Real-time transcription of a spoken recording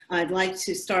I'd like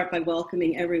to start by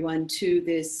welcoming everyone to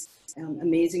this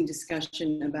amazing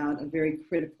discussion about a very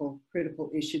critical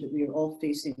issue that we are all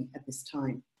facing at this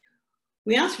time.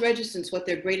 We asked registrants what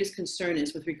their greatest concern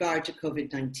is with regard to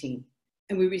COVID-19,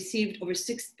 and we received over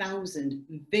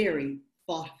 6,000 very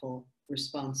thoughtful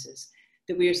responses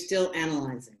that we are still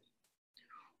analyzing.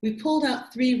 We pulled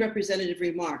out 3 representative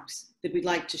remarks that we'd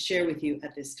like to share with you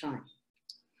at this time.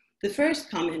 The first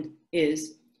comment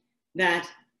is that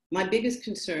my biggest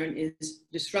concern is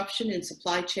disruption in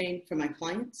supply chain for my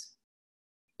clients,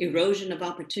 erosion of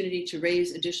opportunity to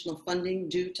raise additional funding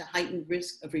due to heightened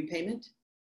risk of repayment,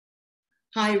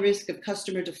 high risk of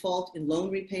customer default in loan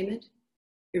repayment,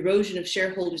 erosion of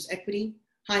shareholders' equity,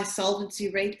 high solvency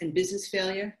rate and business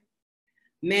failure,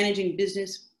 managing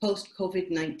business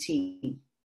post-COVID-19.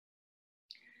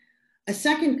 A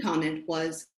second comment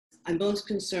was, I'm most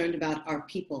concerned about our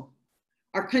people.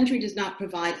 Our country does not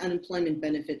provide unemployment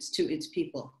benefits to its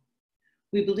people.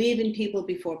 We believe in people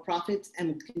before profits and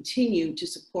will continue to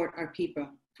support our people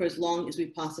for as long as we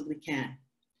possibly can.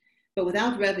 But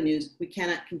without revenues, we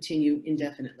cannot continue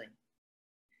indefinitely.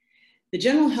 The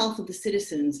general health of the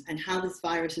citizens and how this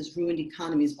virus has ruined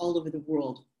economies all over the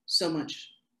world, so much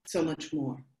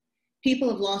more. People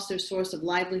have lost their source of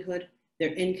livelihood,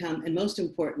 their income, and most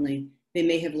importantly, they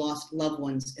may have lost loved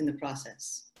ones in the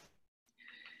process.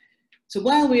 So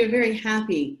while we are very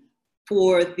happy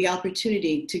for the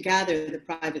opportunity to gather the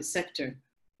private sector,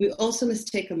 we also must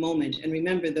take a moment and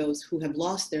remember those who have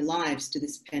lost their lives to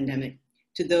this pandemic,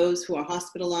 to those who are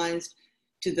hospitalized,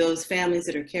 to those families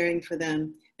that are caring for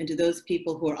them, and to those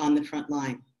people who are on the front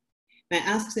line. May I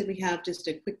ask that we have just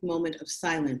a quick moment of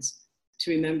silence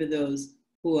to remember those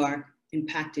who are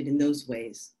impacted in those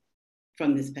ways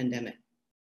from this pandemic.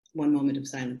 One moment of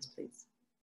silence, please.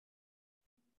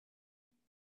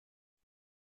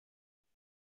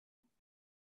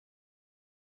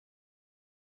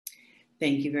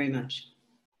 Thank you very much.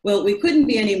 Well, we couldn't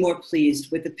be any more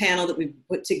pleased with the panel that we've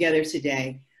put together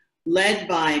today, led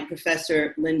by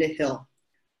Professor Linda Hill.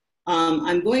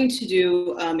 I'm going to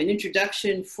do an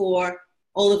introduction for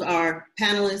all of our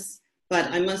panelists, but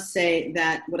I must say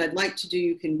that what I'd like to do,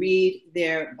 you can read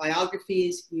their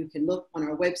biographies, you can look on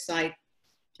our website,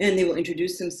 and they will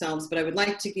introduce themselves, but I would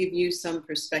like to give you some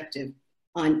perspective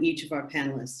on each of our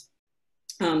panelists.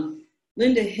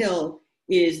 Linda Hill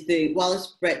is the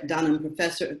Wallace Brett Dunham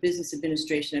Professor of Business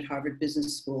Administration at Harvard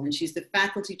Business School, and she's the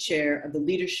faculty chair of the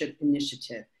Leadership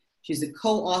Initiative. She's the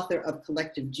co-author of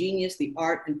Collective Genius, the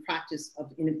Art and Practice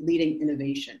of Leading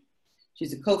Innovation.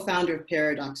 She's the co-founder of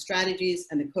Paradox Strategies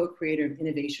and the co-creator of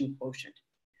Innovation Quotient.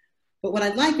 But what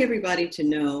I'd like everybody to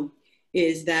know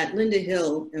is that Linda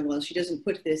Hill, and while she doesn't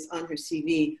put this on her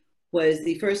CV, was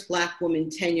the first Black woman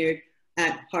tenured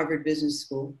at Harvard Business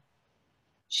School.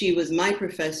 She was my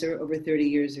professor over 30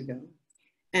 years ago.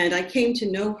 And I came to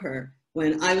know her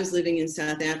when I was living in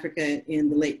South Africa in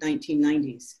the late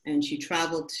 1990s. And she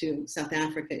traveled to South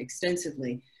Africa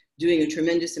extensively, doing a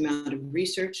tremendous amount of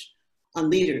research on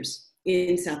leaders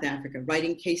in South Africa,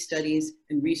 writing case studies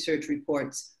and research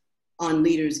reports on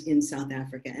leaders in South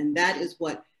Africa. And that is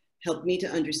what helped me to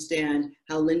understand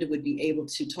how Linda would be able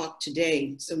to talk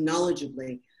today so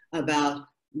knowledgeably about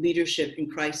leadership in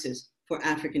crisis for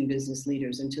African business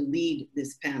leaders and to lead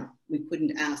this panel. We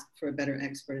couldn't ask for a better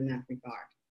expert in that regard.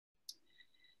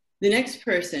 The next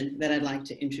person that I'd like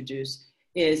to introduce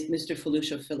is Mr.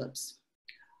 Phillips.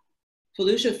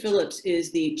 Phillips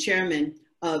is the chairman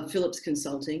of Phillips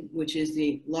Consulting, which is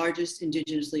the largest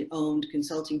indigenously owned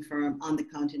consulting firm on the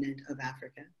continent of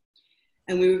Africa.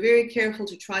 And we were very careful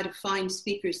to try to find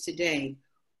speakers today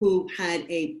who had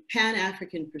a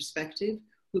Pan-African perspective,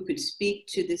 who could speak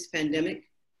to this pandemic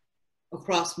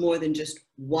across more than just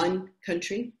one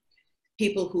country,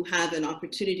 people who have an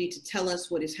opportunity to tell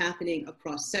us what is happening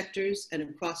across sectors and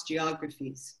across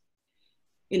geographies.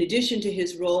 In addition to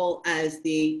his role as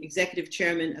the executive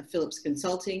chairman of Phillips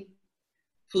Consulting,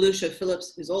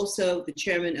 Phillips is also the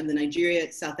chairman of the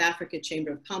Nigeria-South Africa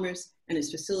Chamber of Commerce and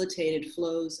has facilitated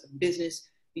flows of business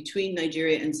between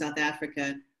Nigeria and South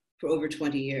Africa for over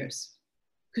 20 years.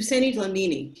 Kuseni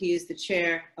Dlamini, he is the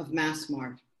chair of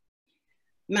Massmart.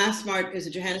 Massmart is a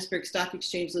Johannesburg Stock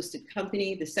Exchange listed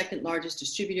company, the second largest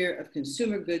distributor of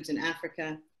consumer goods in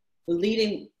Africa, the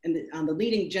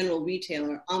leading general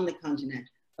retailer on the continent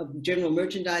of general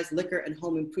merchandise, liquor, and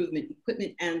home improvement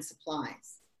equipment and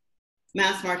supplies.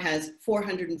 Massmart has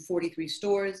 443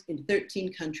 stores in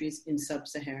 13 countries in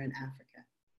sub-Saharan Africa.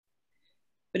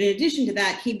 But in addition to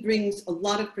that, he brings a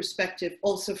lot of perspective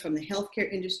also from the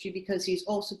healthcare industry because he's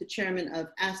also the chairman of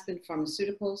Aspen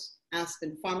Pharmaceuticals,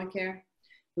 Aspen Pharmacare,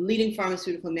 the leading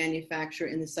pharmaceutical manufacturer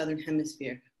in the Southern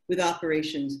Hemisphere, with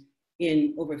operations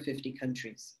in over 50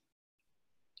 countries.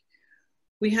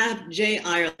 We have Jay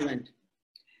Ireland.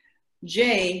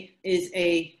 Jay is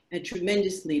a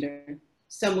tremendous leader,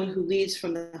 someone who leads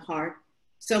from the heart,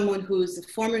 someone who is the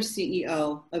former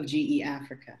CEO of GE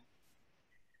Africa.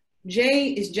 Jay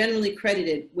is generally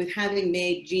credited with having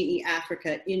made GE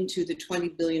Africa into the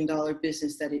 $20 billion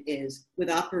business that it is, with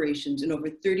operations in over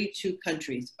 32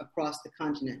 countries across the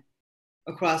continent,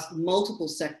 across multiple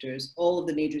sectors, all of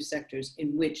the major sectors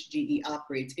in which GE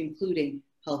operates, including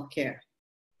healthcare.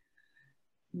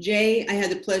 Jay, I had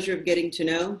the pleasure of getting to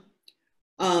know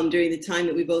during the time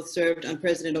that we both served on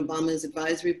President Obama's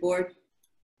advisory board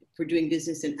for doing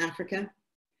business in Africa.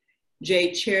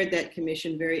 Jay chaired that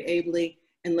commission very ably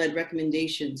and led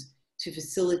recommendations to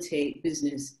facilitate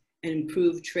business and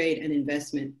improve trade and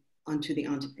investment onto the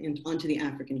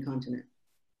African continent.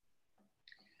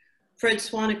 Fred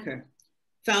Swaniker,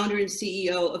 founder and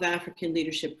CEO of African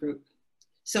Leadership Group,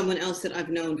 someone else that I've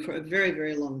known for a very,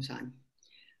 very long time.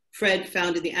 Fred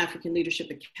founded the African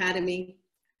Leadership Academy,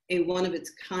 a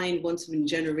one-of-its-kind,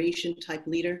 once-in-a-generation type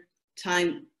leader.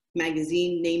 Time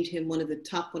magazine named him one of the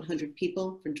top 100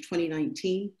 people for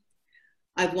 2019.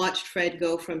 I've watched Fred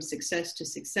go from success to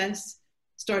success,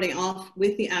 starting off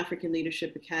with the African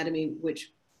Leadership Academy,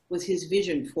 which was his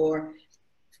vision for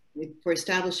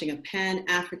establishing a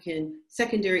Pan-African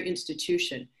secondary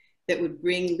institution that would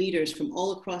bring leaders from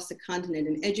all across the continent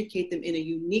and educate them in a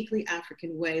uniquely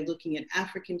African way, looking at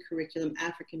African curriculum,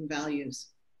 African values.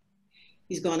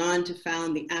 He's gone on to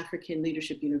found the African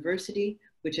Leadership University,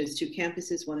 which has 2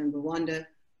 campuses, one in Rwanda,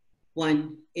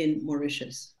 one in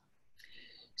Mauritius.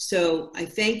 So I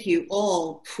thank you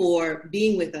all for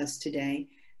being with us today.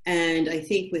 And I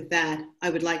think with that, I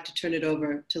would like to turn it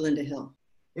over to Linda Hill.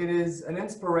 It is an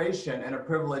inspiration and a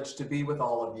privilege to be with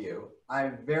all of you.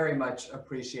 I very much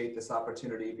appreciate this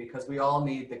opportunity because we all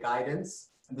need the guidance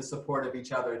and the support of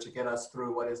each other to get us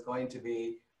through what is going to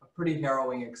be a pretty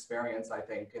harrowing experience, I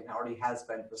think, and already has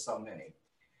been for so many.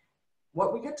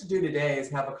 What we get to do today is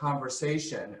have a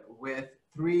conversation with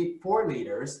 4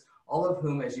 leaders, all of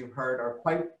whom, as you've heard, are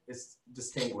quite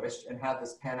distinguished and have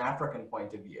this Pan-African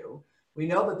point of view. We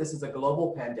know that this is a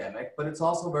global pandemic, but it's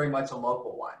also very much a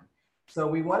local one. So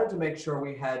we wanted to make sure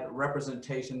we had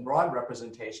representation, broad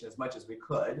representation, as much as we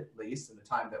could, at least in the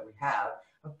time that we have,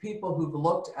 of people who've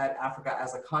looked at Africa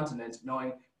as a continent,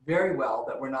 knowing very well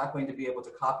that we're not going to be able to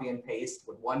copy and paste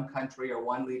what one country or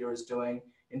one leader is doing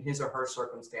in his or her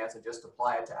circumstance and just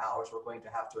apply it to ours. We're going to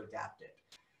have to adapt it.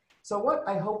 So what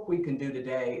I hope we can do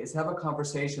today is have a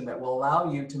conversation that will allow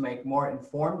you to make more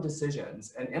informed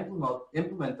decisions and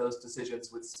implement those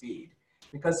decisions with speed,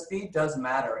 because speed does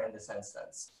matter in this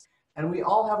instance. And we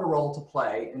all have a role to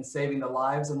play in saving the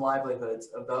lives and livelihoods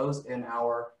of those in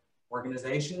our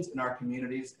organizations, in our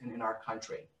communities, and in our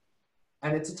country.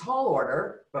 And it's a tall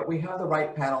order, but we have the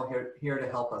right panel here to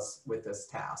help us with this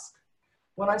task.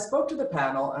 When I spoke to the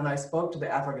panel and I spoke to the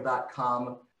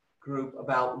Africa.com group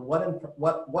about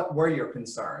what were your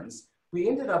concerns, we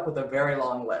ended up with a very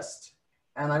long list.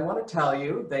 And I want to tell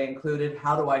you, they included,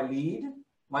 how do I lead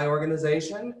my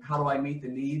organization? How do I meet the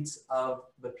needs of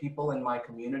the people in my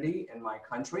community, in my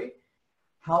country?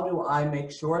 How do I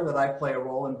make sure that I play a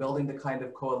role in building the kind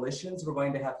of coalitions we're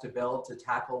going to have to build to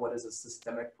tackle what is a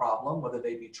systemic problem, whether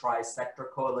they be tri-sector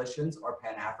coalitions or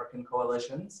Pan-African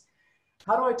coalitions?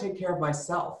 How do I take care of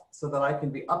myself so that I can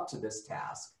be up to this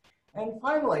task? And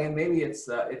finally, and maybe it's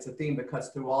a theme that cuts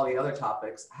through all the other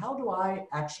topics, how do I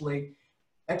actually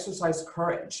exercise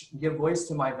courage, give voice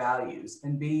to my values,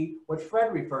 and be what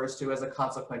Fred refers to as a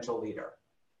consequential leader?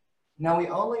 Now, we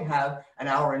only have an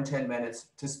hour and 10 minutes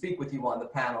to speak with you on the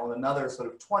panel and another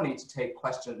sort of 20 to take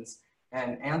questions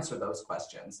and answer those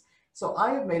questions. So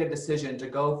I have made a decision to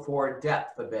go for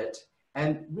depth a bit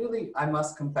and really, I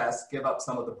must confess, give up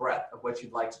some of the breadth of what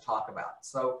you'd like to talk about.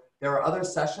 So there are other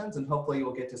sessions and hopefully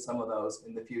you'll get to some of those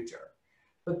in the future.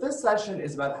 But this session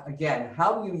is about, again,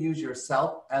 how do you use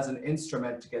yourself as an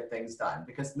instrument to get things done?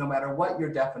 Because no matter what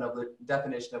your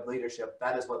definition of leadership,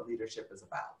 that is what leadership is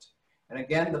about. And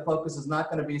again, the focus is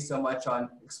not going to be so much on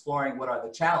exploring what are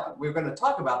the challenges. We're going to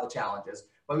talk about the challenges,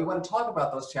 but we want to talk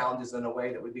about those challenges in a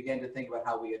way that we begin to think about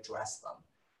how we address them.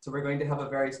 So we're going to have a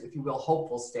very, if you will,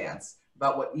 hopeful stance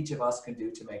about what each of us can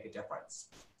do to make a difference.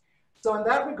 So in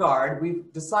that regard,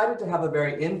 we've decided to have a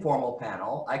very informal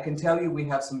panel. I can tell you we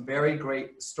have some very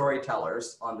great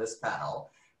storytellers on this panel,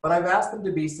 but I've asked them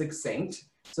to be succinct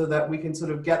so that we can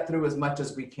sort of get through as much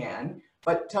as we can.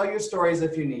 But tell your stories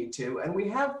if you need to. And we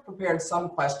have prepared some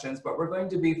questions, but we're going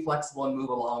to be flexible and move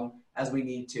along as we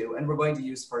need to. And we're going to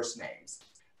use first names.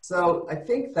 So I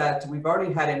think that we've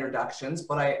already had introductions,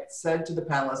 but I said to the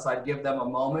panelists I'd give them a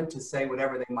moment to say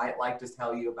whatever they might like to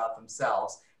tell you about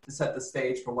themselves to set the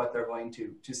stage for what they're going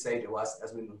to say to us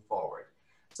as we move forward.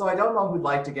 So I don't know who'd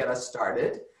like to get us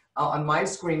started. On my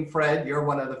screen, Fred, you're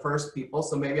one of the first people,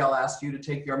 so maybe I'll ask you to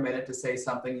take your minute to say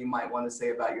something you might want to say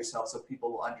about yourself so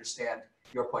people will understand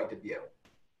your point of view.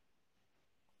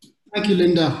 Thank you,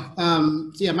 Linda.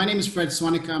 Yeah, my name is Fred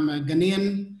Swaniker. I'm a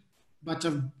Ghanaian, but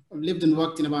I've lived and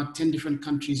worked in about 10 different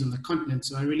countries on the continent,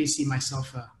 so I really see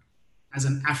myself as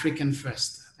an African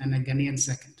first and a Ghanaian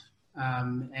second.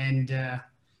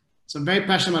 So I'm very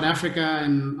passionate about Africa,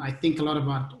 and I think a lot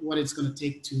about what it's going to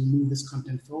take to move this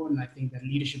continent forward, and I think that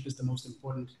leadership is the most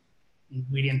important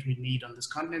ingredient we need on this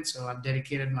continent. So I've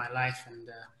dedicated my life and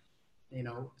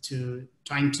to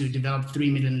trying to develop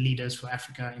 3 million leaders for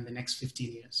Africa in the next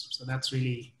 15 years. So that's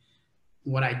really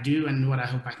what I do and what I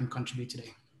hope I can contribute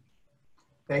today.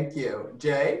 Thank you.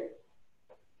 Jay?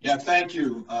 Yeah, thank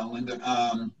you, Linda.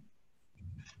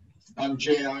 I'm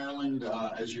Jay Ireland,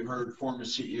 as you heard, former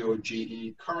CEO of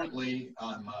GE. Currently,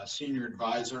 I'm a senior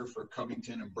advisor for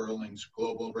Covington and Burling's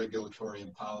global regulatory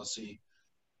and policy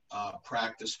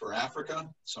practice for Africa.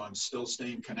 So I'm still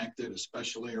staying connected,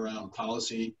 especially around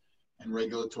policy and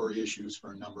regulatory issues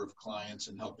for a number of clients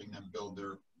and helping them build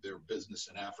their business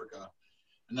in Africa.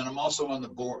 And then I'm also on the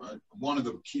board, one of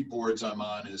the key boards I'm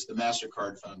on is the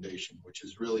MasterCard Foundation, which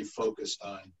is really focused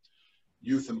on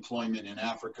youth employment in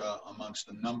Africa amongst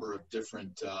a number of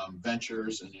different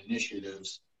ventures and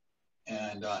initiatives,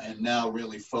 and now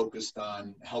really focused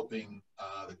on helping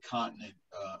the continent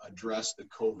address the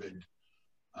COVID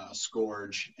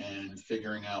scourge and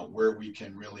figuring out where we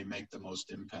can really make the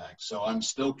most impact. So I'm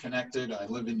still connected. I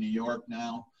live in New York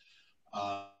now,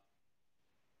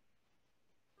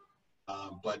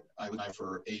 but I was there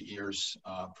for 8 years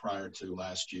prior to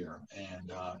last year,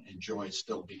 and enjoy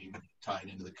still being tied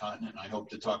into the continent. I hope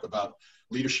to talk about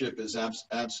leadership is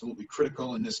absolutely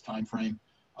critical in this time frame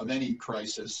of any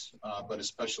crisis, but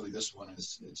especially this one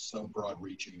is so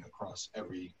broad-reaching across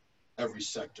every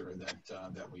sector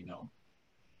that we know.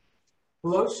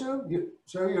 Bloshu,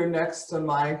 you're next to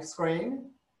my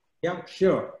screen. Yeah,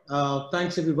 sure.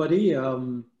 Thanks, everybody.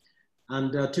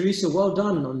 And Teresa, well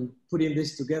done on putting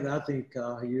this together. I think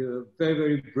you're a very,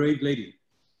 very brave lady.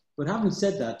 But having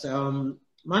said that,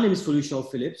 my name is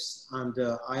Phillips, and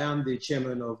I am the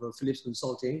chairman of Phillips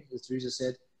Consulting. As Teresa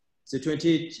said, it's a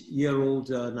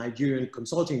 28-year-old Nigerian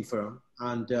consulting firm,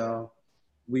 and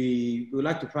we would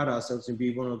like to pride ourselves in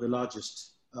being one of the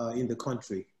largest in the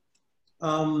country.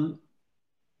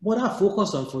 What I've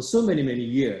focused on for so many, many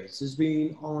years has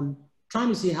been on trying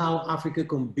to see how Africa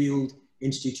can build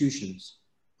institutions.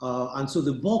 And so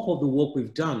the bulk of the work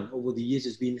we've done over the years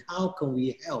has been how can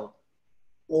we help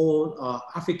all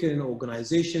African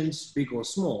organizations, big or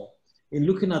small, in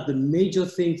looking at the major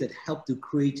things that help to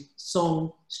create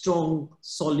strong,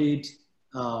 solid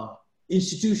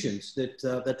institutions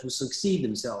that will succeed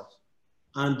themselves.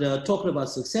 And talking about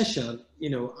succession,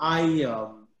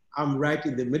 I'm right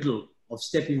in the middle of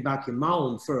stepping back in my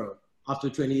own firm after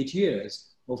 28 years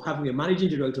of having a managing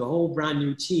director, a whole brand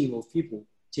new team of people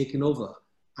taking over.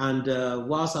 And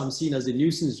whilst I'm seen as a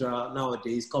nuisance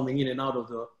nowadays coming in and out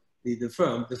of the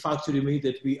firm, the fact remains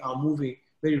that we are moving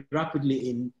very rapidly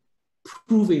in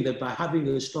proving that by having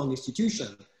a strong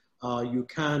institution, you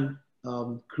can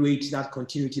create that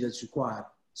continuity that's required.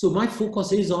 So my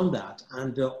focus is on that,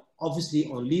 and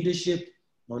obviously on leadership,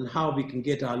 on how we can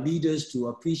get our leaders to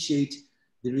appreciate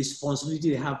the responsibility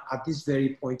they have at this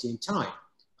very point in time.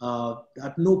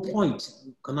 At no point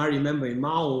can I remember in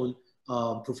my own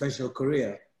professional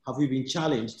career have we been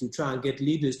challenged to try and get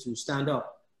leaders to stand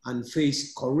up and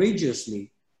face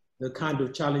courageously the kind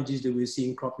of challenges that we're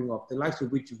seeing cropping up, the likes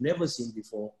of which you've never seen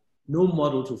before, no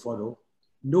model to follow,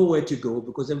 nowhere to go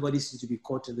because everybody seems to be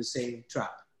caught in the same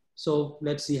trap. So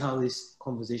let's see how this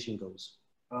conversation goes.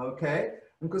 Okay,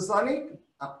 and Kusani,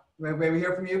 may we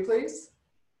hear from you, please?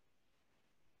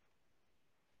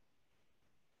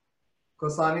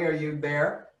 Kusani, are you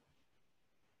there?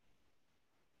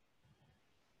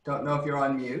 Don't know if you're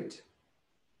on mute.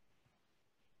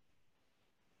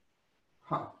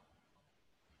 Huh.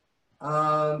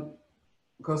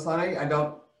 Kusani, I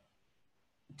don't,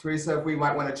 Teresa, if we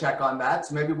might want to check on that.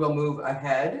 So maybe we'll move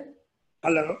ahead.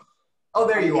 Hello. Oh,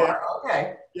 there you are.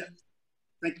 Okay. Yeah.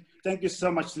 Thank you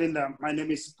so much, Linda. My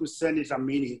name is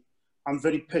Dlamini. I'm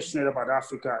very passionate about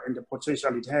Africa and the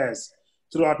potential it has.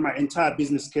 Throughout my entire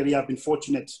business career, I've been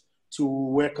fortunate to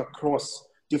work across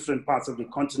different parts of the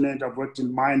continent. I've worked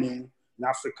in mining in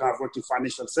Africa, I've worked in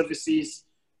financial services,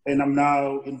 and I'm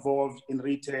now involved in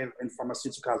retail and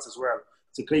pharmaceuticals as well.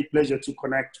 It's a great pleasure to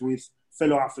connect with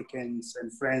fellow Africans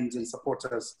and friends and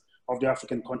supporters of the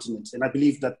African continent. And I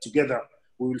believe that together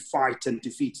we will fight and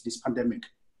defeat this pandemic.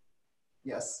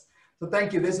 Yes. So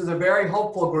thank you. This is a very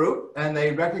hopeful group and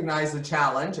they recognize the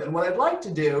challenge. And what I'd like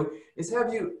to do is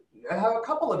have a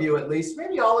couple of you at least,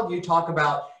 maybe all of you talk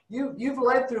about, you've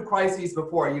led through crises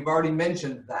before. You've already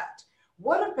mentioned that.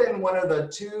 What have been one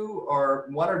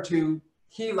or two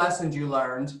key lessons you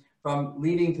learned from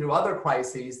leading through other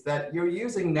crises that you're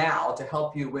using now to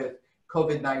help you with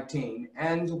COVID-19?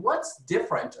 And what's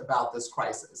different about this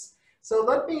crisis? So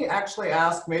let me actually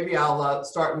ask, maybe I'll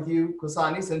start with you,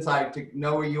 Kusani, since I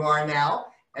know where you are now,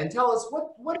 and tell us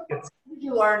what did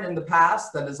you learn in the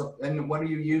past and what are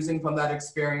you using from that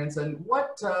experience, and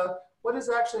what is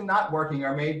actually not working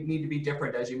or may need to be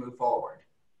different as you move forward?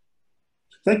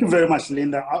 Thank you very much,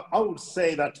 Linda. I would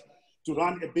say that to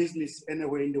run a business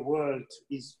anywhere in the world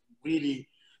is really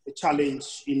a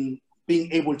challenge in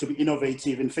being able to be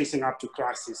innovative and facing up to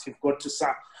crisis. You've got to,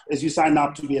 as you sign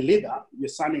up to be a leader, you're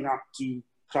signing up to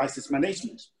crisis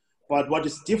management. But what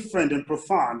is different and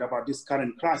profound about this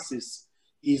current crisis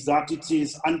is that it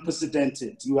is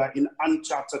unprecedented. You are in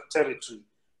uncharted territory,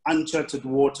 uncharted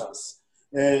waters.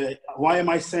 Why am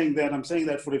I saying that? I'm saying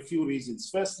that for a few reasons.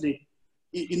 Firstly,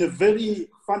 in a very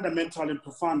fundamental and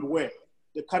profound way,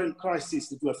 the current crisis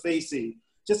that we're facing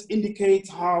just indicates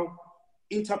how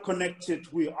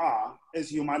interconnected we are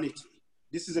as humanity.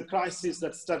 This is a crisis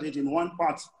that started in one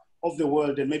part of the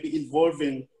world and maybe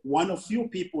involving one of few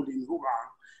people in Wuhan.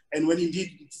 And when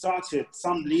indeed it started,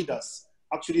 some leaders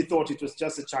actually thought it was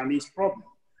just a Chinese problem,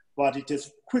 but it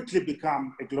has quickly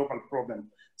become a global problem.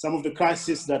 Some of the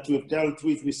crises that we've dealt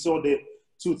with, we saw the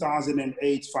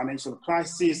 2008 financial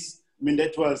crisis. I mean,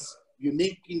 that was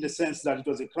unique in the sense that it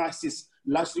was a crisis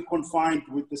largely confined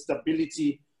with the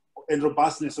stability and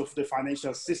robustness of the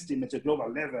financial system at a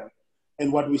global level.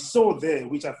 And what we saw there,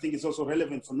 which I think is also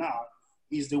relevant for now,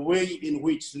 is the way in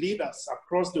which leaders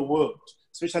across the world,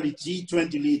 especially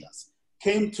G20 leaders,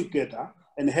 came together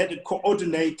and had a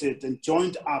coordinated and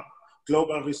joined up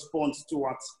global response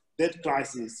towards that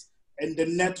crisis. And the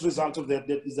net result of that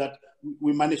is that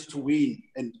we managed to win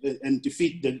and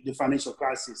defeat the financial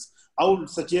crisis. I would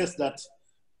suggest that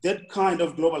that kind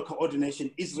of global coordination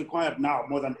is required now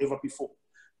more than ever before.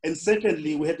 And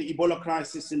secondly, we had the Ebola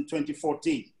crisis in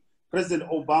 2014. President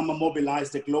Obama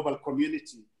mobilized the global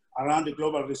community around the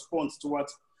global response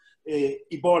towards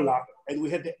Ebola. And we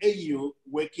had the AU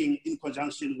working in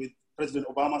conjunction with President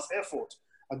Obama's effort.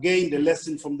 Again, the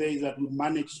lesson from there is that we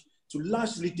managed to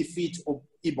largely defeat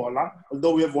Ebola,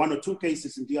 although we have 1 or 2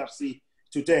 cases in DRC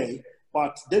today.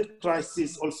 But that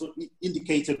crisis also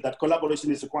indicated that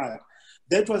collaboration is required.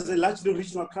 That was a largely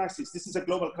regional crisis. This is a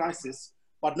global crisis,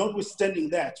 but notwithstanding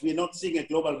that, we're not seeing a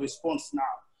global response now.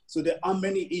 So there are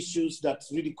many issues that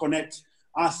really connect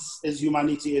us as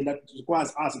humanity, and that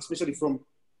requires us, especially from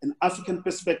an African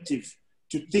perspective,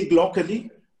 to think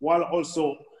locally while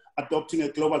also adopting a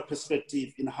global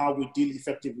perspective in how we deal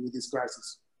effectively with this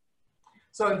crisis.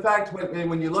 So in fact,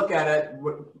 when you look at it,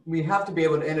 we have to be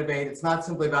able to innovate. It's not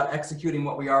simply about executing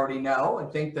what we already know. I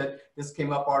think that this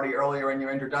came up already earlier in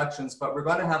your introductions, but we're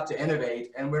going to have to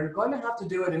innovate, and we're going to have to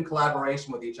do it in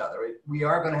collaboration with each other. We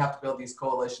are going to have to build these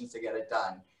coalitions to get it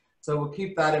done. So we'll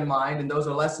keep that in mind, and those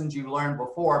are lessons you've learned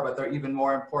before, but they're even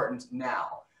more important now.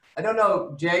 I don't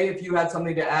know, Jay, if you had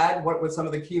something to add, what were some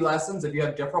of the key lessons, if you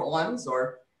have different ones,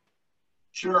 or?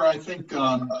 Sure, I think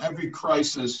every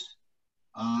crisis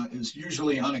is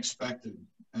usually unexpected.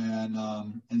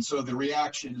 And so the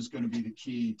reaction is going to be the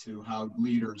key to how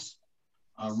leaders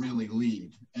really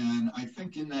lead. And I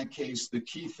think in that case, the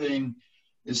key thing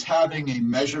is having a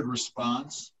measured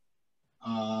response,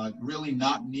 really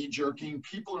not knee-jerking.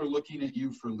 People are looking at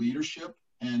you for leadership.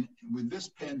 And with this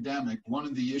pandemic, one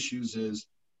of the issues is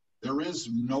there is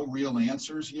no real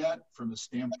answers yet from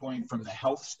the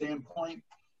health standpoint.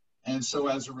 And so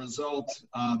as a result,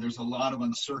 there's a lot of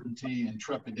uncertainty and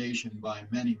trepidation by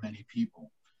many, many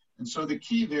people. And so the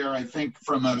key there, I think,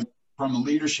 from a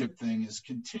leadership thing is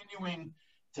continuing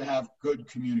to have good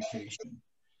communication.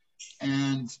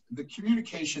 And the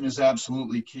communication is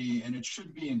absolutely key, and it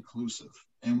should be inclusive.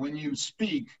 And when you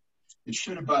speak, it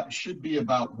should be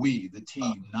about we, the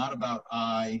team, not about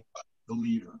I, the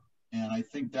leader. And I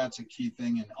think that's a key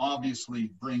thing. And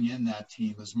obviously bring in that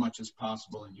team as much as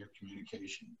possible in your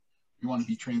communication. You want to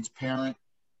be transparent.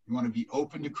 You want to be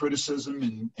open to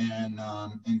criticism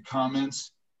and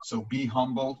comments. So be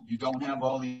humble. You don't have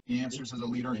all the answers as a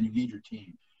leader, and you need your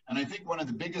team. And I think one of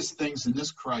the biggest things in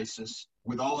this crisis,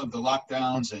 with all of the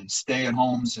lockdowns and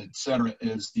stay-at-homes, et cetera,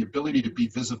 is the ability to be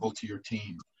visible to your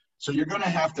team. So you're going to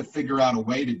have to figure out a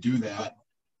way to do that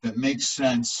that makes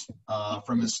sense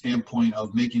from a standpoint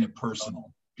of making it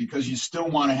personal, because you still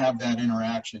want to have that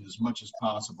interaction as much as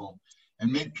possible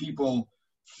and make people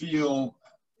feel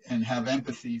and have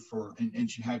empathy for, and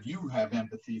have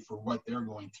empathy for what they're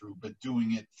going through, but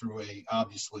doing it through a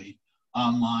obviously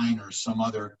online or some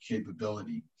other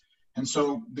capability. And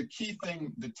so the key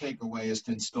thing to take away is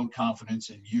to instill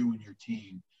confidence in you and your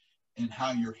team in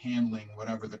how you're handling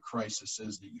whatever the crisis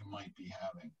is that you might be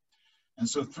having. And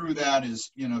so through that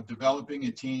is, you know, developing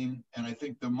a team. And I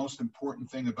think the most important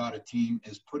thing about a team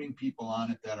is putting people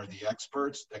on it that are the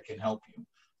experts that can help you.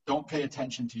 Don't pay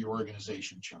attention to your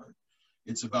organization chart.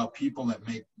 It's about people that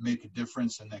make a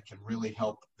difference and that can really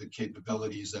help the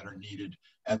capabilities that are needed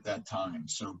at that time.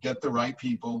 So get the right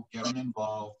people, get them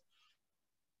involved.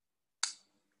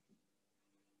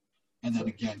 And then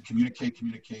again, communicate.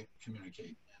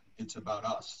 It's about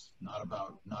us, not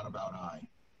about I.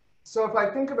 So if I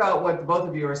think about what both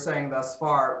of you are saying thus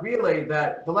far, really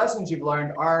that the lessons you've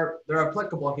learned they're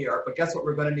applicable here, but guess what?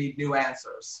 We're going to need new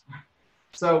answers.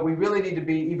 So we really need to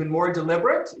be even more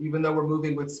deliberate, even though we're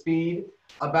moving with speed,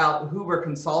 about who we're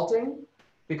consulting,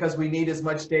 because we need as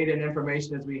much data and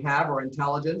information as we have, or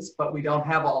intelligence, but we don't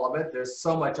have all of it. There's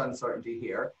so much uncertainty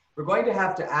here. We're going to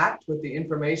have to act with the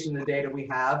information and the data we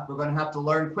have. We're going to have to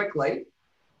learn quickly.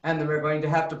 And then we're going to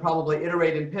have to probably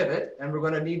iterate and pivot. And we're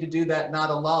going to need to do that not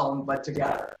alone, but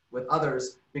together with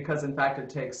others, because in fact, it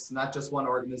takes not just one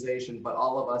organization, but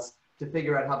all of us to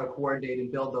figure out how to coordinate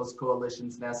and build those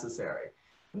coalitions necessary.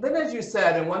 And then, as you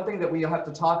said, and one thing that we have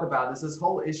to talk about is this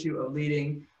whole issue of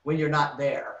leading when you're not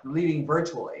there, leading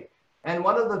virtually. And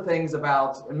one of the things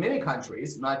about in many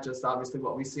countries, not just obviously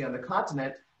what we see on the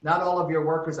continent, not all of your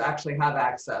workers actually have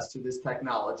access to this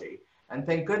technology. And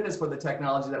thank goodness for the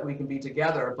technology that we can be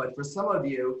together. But for some of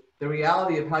you, the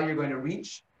reality of how you're going to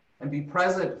reach and be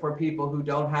present for people who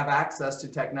don't have access to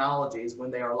technologies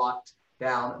when they are locked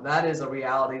down, that is a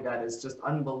reality that is just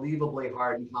unbelievably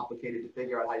hard and complicated to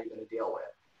figure out how you're going to deal with.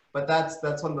 But that's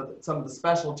some of the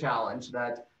special challenge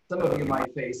that some of you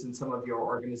might face in some of your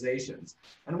organizations.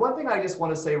 And one thing I just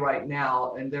want to say right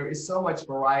now, and there is so much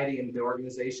variety in the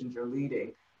organizations you're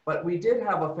leading, but we did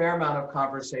have a fair amount of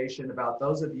conversation about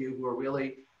those of you who are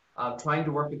really trying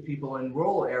to work with people in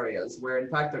rural areas where in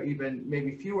fact there are even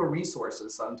maybe fewer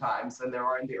resources sometimes than there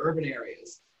are in the urban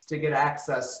areas to get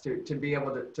access to be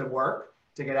able to work,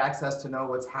 to get access to know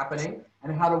what's happening,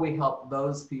 and how do we help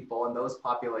those people and those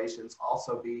populations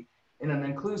also be in an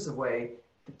inclusive way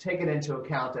taken into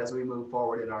account as we move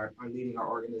forward in our leading our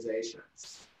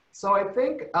organizations. So I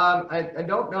think, I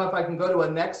don't know if I can go to a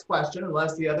next question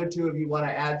unless the other two of you want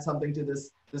to add something to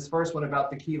this first one about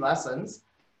the key lessons.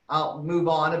 I'll move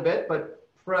on a bit, but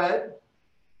Fred?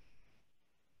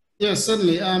 Yeah,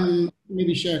 certainly.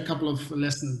 Maybe share a couple of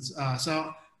lessons.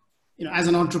 So, you know, as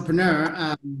an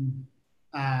entrepreneur,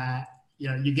 you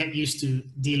know, you get used to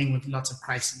dealing with lots of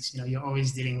crises. You know, you're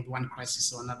always dealing with one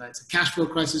crisis or another. It's a cash flow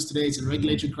crisis today. It's a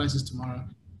regulatory crisis tomorrow.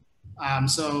 I'll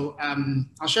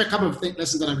share a couple of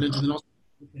lessons that I've learned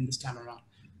in this time around.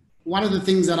 One of the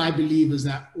things that I believe is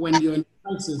that when you're in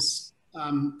crisis,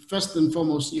 first and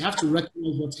foremost, you have to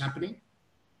recognize what's happening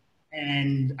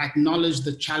and acknowledge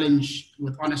the challenge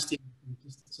with honesty.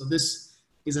 So this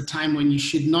is a time when you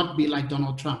should not be like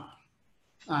Donald Trump.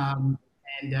 You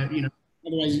know,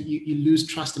 otherwise you lose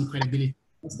trust and credibility.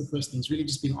 That's the first thing. It's really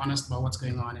just being honest about what's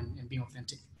going on and being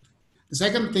authentic. The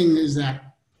second thing is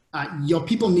that your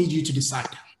people need you to decide.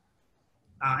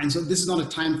 And so this is not a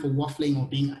time for waffling or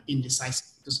being indecisive,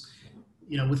 because,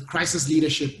 you know, with crisis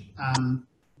leadership,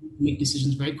 you make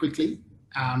decisions very quickly,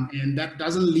 and that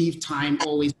doesn't leave time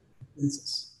always for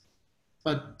consensus.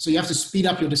 So you have to speed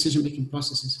up your decision-making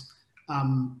processes.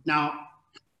 Now,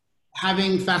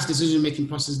 having fast decision-making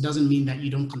process doesn't mean that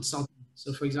you don't consult.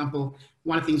 So for example,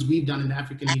 one of the things we've done in the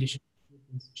African leadership,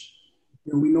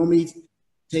 you know, we normally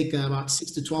take about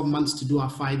 6 to 12 months to do our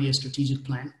 5-year strategic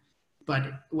plan. But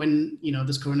when, you know,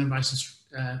 this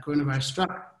coronavirus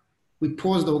struck, we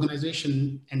paused the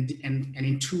organization and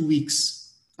in 2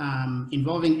 weeks,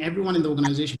 involving everyone in the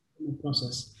organization in the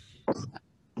process,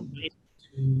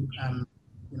 to you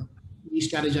know,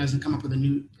 re-strategize and come up with a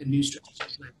new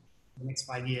strategic plan for the next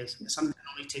 5 years. Something that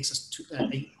only takes us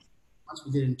 8 months.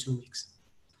 We did it in 2 weeks.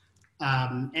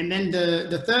 And then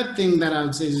the third thing that I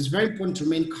would say is it's very important to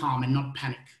remain calm and not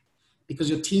panic, because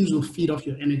your teams will feed off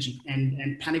your energy,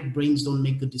 and panic brains don't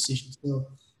make good decisions. So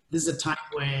this is a time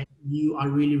where you are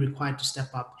really required to step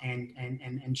up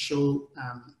and show,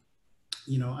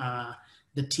 you know,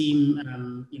 the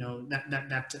team, you know,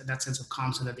 that sense of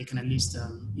calm, so that they can at least,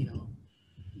 you know,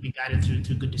 be guided through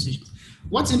good decisions.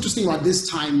 What's interesting about this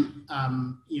time,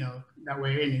 that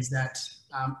we're in is that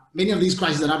many of these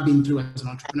crises that I've been through as an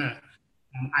entrepreneur,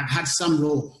 I've had some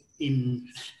role in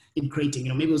creating.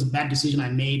 Maybe it was a bad decision I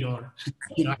made, or I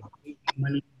paid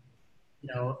money,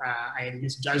 I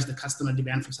misjudged the customer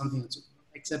demand for something,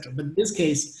 etc. But in this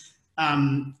case,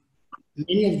 many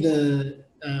of the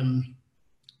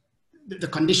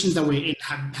conditions that we're in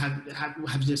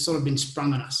have just sort of been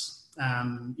sprung on us.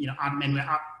 We're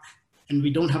up, and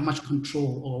we don't have much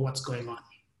control over what's going on.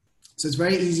 So it's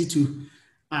very easy to,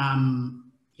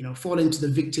 fall into the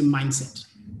victim mindset.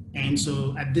 And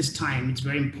so at this time, it's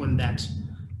very important that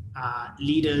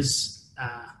leaders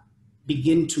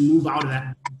begin to move out of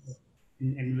that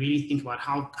and really think about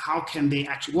how can they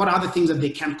actually, what are the things that they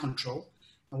can control,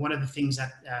 and what are the things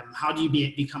that, how do you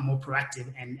become more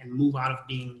proactive and move out of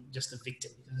being just a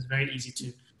victim? Because it's very easy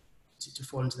to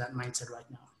fall into that mindset right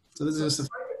now. So this is just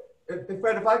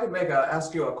Fred, if I could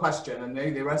ask you a question, and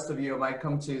maybe the rest of you might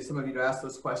come to some of you to ask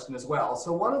this question as well.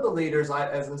 So one of the leaders,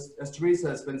 as Teresa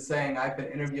has been saying, I've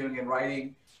been interviewing and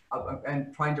writing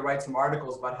and trying to write some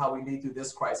articles about how we lead through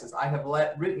this crisis. I have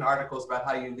written articles about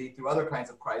how you lead through other kinds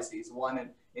of crises. One in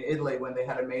Italy when they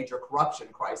had a major corruption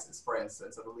crisis, for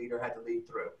instance, that the leader had to lead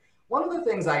through. One of the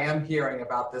things I am hearing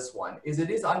about this one is it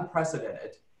is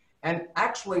unprecedented. And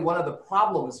actually, one of the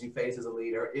problems you face as a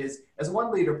leader is, as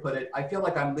one leader put it, I feel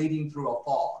like I'm leading through a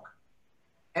fog.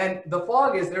 And the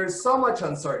fog is there's so much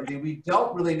uncertainty. We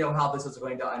don't really know how this is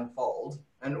going to unfold.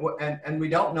 And we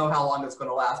don't know how long it's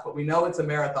going to last, but we know it's a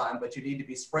marathon, but you need to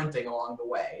be sprinting along the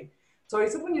way. So he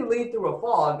said when you lead through a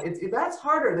fog, that's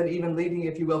harder than even leading,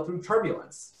 if you will, through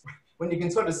turbulence, when you can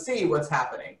sort of see what's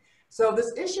happening. So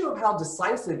this issue of how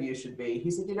decisive you should be, he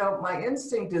said, my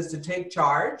instinct is to take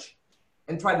charge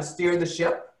and try to steer the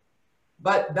ship,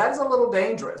 but that's a little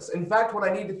dangerous. In fact, what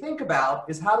I need to think about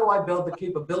is how do I build the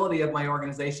capability of my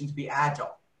organization to be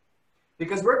agile?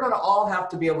 Because we're going to all have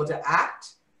to be able to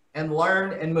act and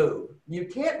learn and move. You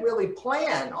can't really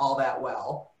plan all that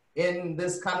well in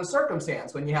this kind of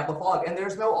circumstance when you have the fog, and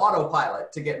there's no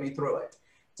autopilot to get me through it.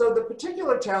 So the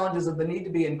particular challenges of the need to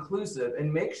be inclusive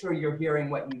and make sure you're hearing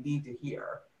what you need to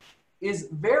hear is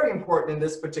very important in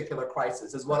this particular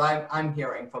crisis, is what I'm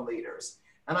hearing from leaders.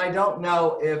 And I don't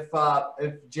know if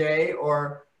Jay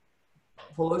or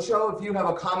Felicio, if you have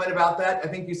a comment about that. I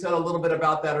think you said a little bit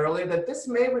about that earlier, that this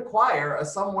may require a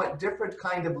somewhat different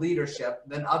kind of leadership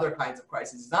than other kinds of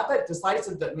crises. It's not that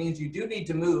decisive, that means you do need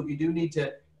to move, you do need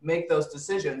to make those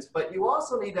decisions, but you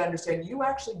also need to understand you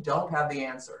actually don't have the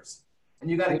answers.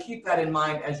 And you got to keep that in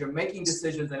mind as you're making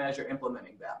decisions and as you're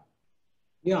implementing them.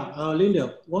 Yeah,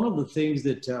 Linda, one of the things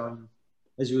that,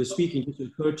 as you were speaking, just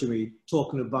occurred to me,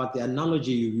 talking about the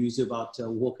analogy you used about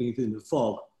walking through the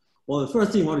fog. Well, the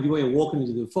first thing you want to do when you're walking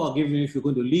into the fog, even if you're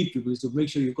going to lead people, is to make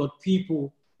sure you've got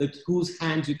people whose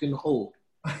hands you can hold.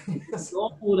 Yes. If you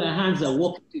all hold their hands and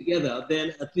walking together,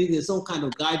 then at least there's some kind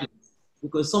of guidance,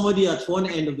 because somebody at one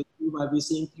end of the group might be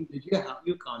seeing things that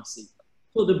you can't see.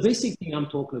 So the basic thing I'm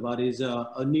talking about is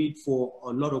a need for a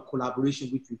lot of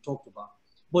collaboration, which we talked about.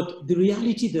 But the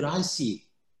reality that I see,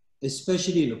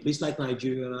 especially in a place like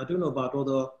Nigeria, and I don't know about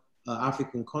other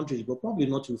African countries, but probably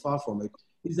not too far from it,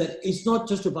 is that it's not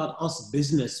just about us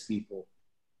business people.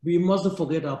 We mustn't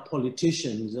forget our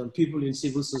politicians and people in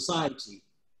civil society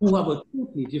who have a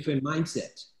totally different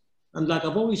mindset. And like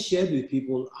I've always shared with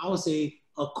people, I would say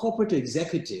a corporate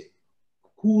executive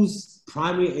whose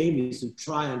primary aim is to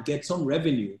try and get some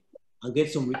revenue and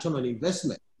get some return on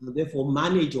investment, and therefore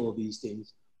manage all these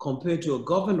things, compared to a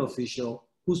government official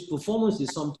whose performance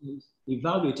is sometimes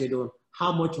evaluated on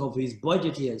how much of his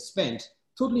budget he has spent.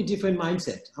 Totally different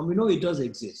mindset, and we know it does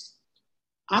exist.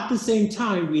 At the same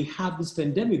time, we have this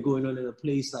pandemic going on in a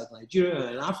place like Nigeria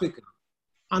and Africa,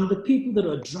 and the people that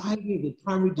are driving the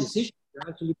primary decisions are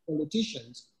actually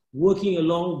politicians working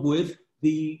along with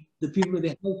the people in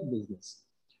the health business.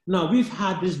 Now, we've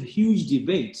had this huge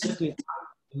debate, certainly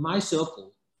in my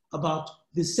circle, about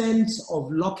the sense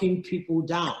of locking people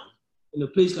down in a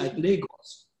place like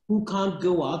Lagos, who can't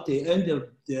go out. They earn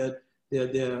their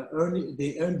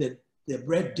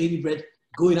bread, daily bread,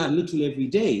 going out literally every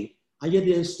day, and yet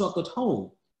they're stuck at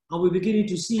home. And we're beginning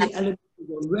to see elements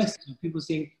of unrest, and people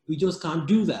saying we just can't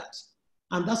do that.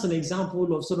 And that's an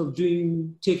example of sort of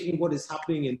taking what is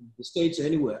happening in the States or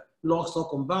anywhere, lock,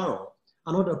 stock, and barrel,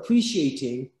 and not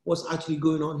appreciating what's actually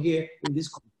going on here in this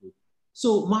country.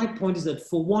 So my point is that,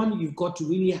 for one, you've got to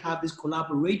really have this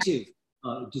collaborative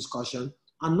discussion,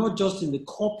 and not just in the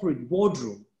corporate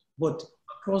boardroom, but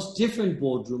across different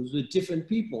boardrooms with different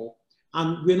people.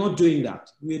 And we're not doing that.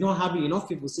 We're not having enough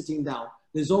people sitting down.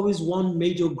 There's always one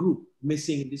major group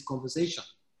missing in this conversation.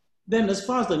 Then as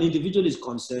far as an individual is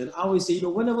concerned, I always say, you know,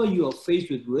 whenever you are faced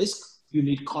with risk, you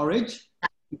need courage,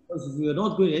 because if you're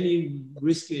not going any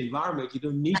risky environment, you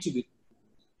don't need to be.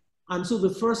 And so the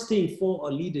first thing for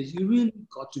a leader is you really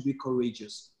got to be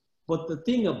courageous. But the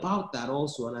thing about that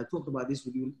also, and I talked about this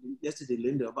with you yesterday,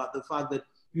 Linda, about the fact that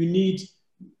you need,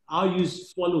 I'll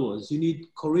use followers, you need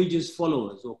courageous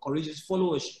followers or courageous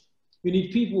followership. You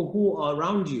need people who are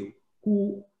around you,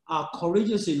 who are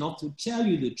courageous enough to tell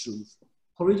you the truth,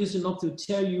 courageous enough to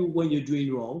tell you when you're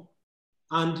doing wrong,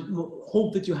 and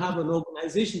hope that you have an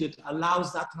organization that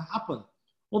allows that to happen.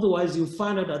 Otherwise, you'll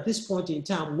find out at this point in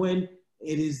time, when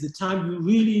it is the time you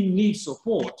really need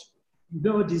support, you've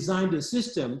never designed a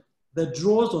system that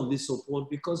draws on this support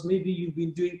because maybe you've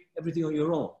been doing everything on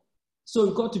your own. So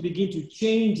you've got to begin to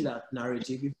change that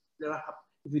narrative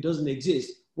if it doesn't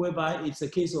exist, whereby it's a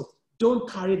case of don't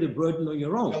carry the burden on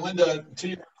your own. Now, Linda, to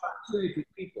you.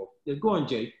 People. Yeah, go on,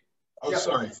 Jay. Oh, yeah.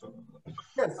 Sorry.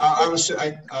 Yes.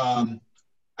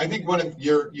 I think one of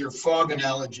your fog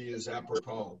analogy is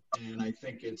apropos, and I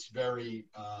think it's very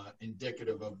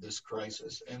indicative of this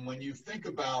crisis. And when you think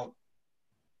about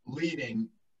leading,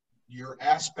 your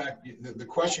aspect, the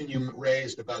question you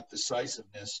raised about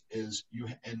decisiveness is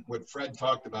and what Fred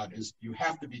talked about is you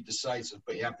have to be decisive,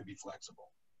 but you have to be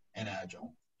flexible and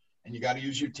agile. And you got to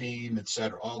use your team, et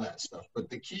cetera, all that stuff. But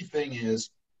the key thing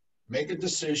is make a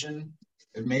decision.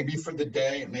 It may be for the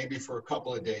day, it may be for a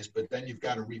couple of days, but then you've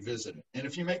got to revisit it. And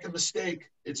if you make a mistake,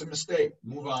 it's a mistake.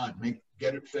 Move on,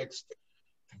 get it fixed,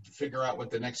 figure out what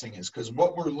the next thing is. Because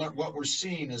what we're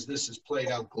seeing as this is played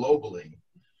out globally,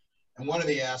 and one of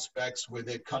the aspects with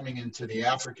it coming into the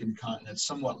African continent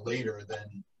somewhat later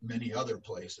than many other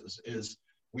places is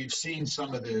we've seen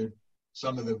some of the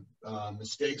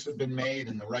mistakes have been made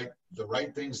and the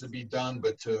right things to be done.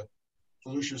 But to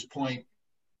Felicia's point,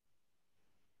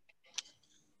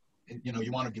 you know,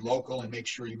 you want to be local and make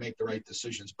sure you make the right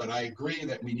decisions. But I agree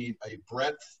that we need a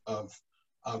breadth of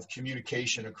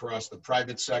communication across the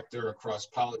private sector, across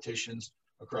politicians,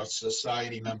 across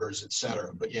society members, et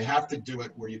cetera. But you have to do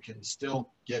it where you can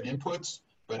still get inputs,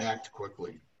 but act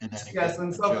quickly. And then yes,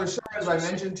 and so for sure, as I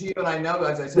mentioned to you, and I know,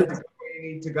 as I said,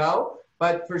 we need to go,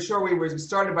 but for sure we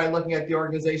started by looking at the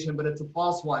organization, but it's a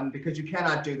false one because you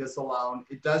cannot do this alone.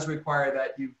 It does require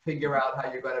that you figure out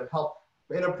how you're going to help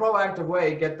in a proactive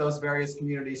way, get those various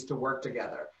communities to work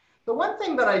together. The one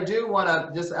thing that I do want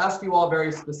to just ask you all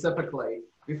very specifically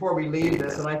before we leave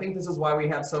this, and I think this is why we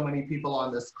have so many people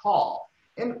on this call,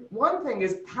 and one thing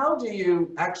is, how do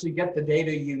you actually get the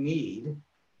data you need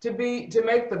to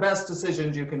make the best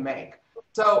decisions you can make?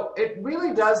 So it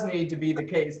really does need to be the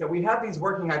case that we have these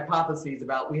working hypotheses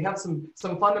about, we have some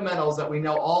fundamentals that we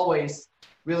know always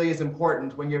really is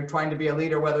important when you're trying to be a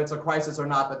leader, whether it's a crisis or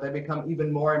not, but they become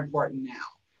even more important now.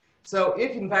 So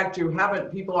if in fact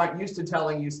people aren't used to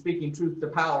telling you, speaking truth to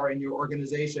power in your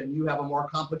organization, you have a more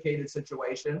complicated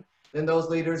situation than those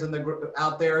leaders in the group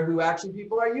out there who actually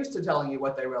people are used to telling you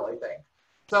what they really think.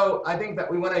 So I think that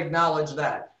we want to acknowledge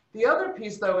that. The other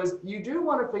piece though is you do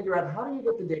want to figure out how do you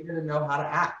get the data to know how to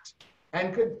act.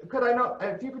 And could I know,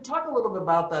 if you could talk a little bit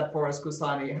about that for us,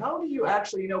 Kusani, how do you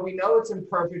actually, you know, we know it's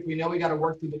imperfect, we know we got to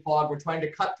work through the fog, we're trying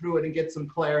to cut through it and get some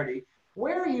clarity.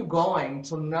 Where are you going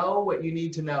to know what you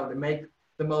need to know to make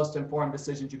the most informed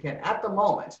decisions you can at the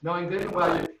moment, knowing good and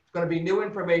well it's going to be new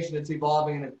information, it's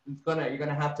evolving, and you're going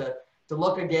to have to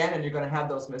look again, and you're going to have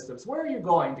those missteps. Where are you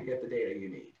going to get the data you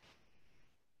need?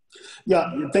 Yeah,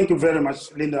 thank you very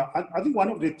much, Linda. I think one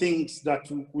of the things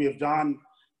that we have done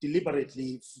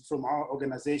deliberately from our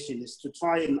organization is to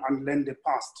try and unlearn the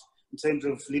past in terms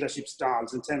of leadership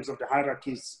styles, in terms of the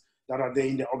hierarchies that are there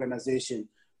in the organization.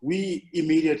 We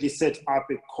immediately set up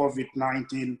a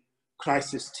COVID-19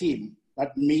 crisis team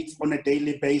that meets on a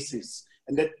daily basis.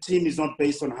 And that team is not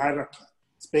based on hierarchy.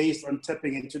 It's based on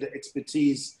tapping into the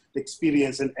expertise, the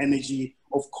experience and energy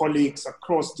of colleagues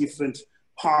across different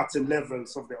parts and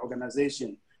levels of the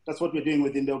organization. That's what we're doing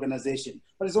within the organization.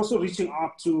 But it's also reaching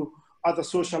out to other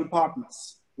social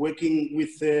partners, working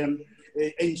with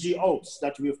NGOs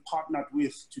that we have partnered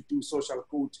with to do social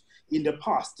good in the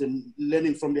past, and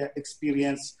learning from their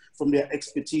experience, from their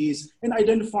expertise, and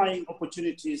identifying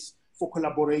opportunities for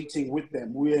collaborating with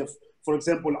them. We have, for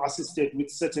example, assisted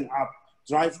with setting up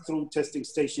drive-through testing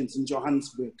stations in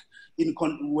Johannesburg,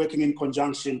 working in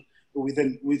conjunction with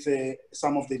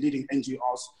some of the leading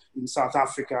NGOs in South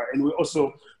Africa. And we're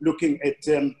also looking at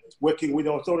working with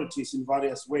authorities in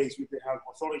various ways, with the health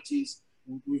authorities.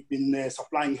 We've been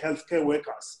supplying healthcare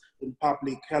workers in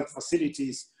public health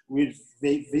facilities with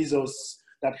visas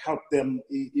that help them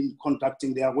in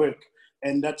conducting their work.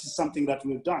 And that is something that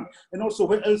we've done. And also,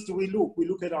 where else do we look? We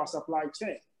look at our supply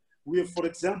chain. We have, for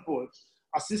example,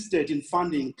 assisted in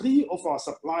funding 3 of our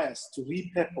suppliers to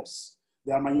repurpose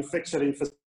their manufacturing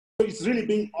facilities. So it's really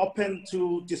being open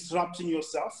to disrupting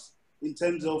yourself in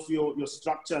terms of your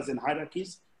structures and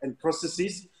hierarchies and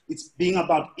processes. It's being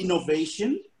about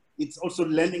innovation. It's also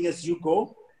learning as you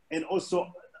go, and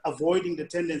also avoiding the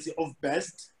tendency of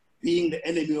best being the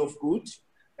enemy of good.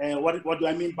 What do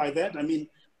I mean by that? I mean,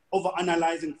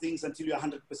 overanalyzing things until you're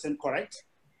 100% correct.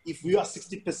 If we are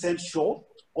 60% sure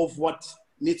of what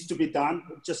needs to be done,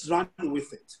 just run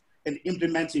with it and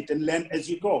implement it and learn as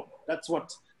you go. That's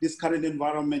what this current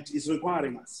environment is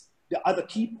requiring us. The other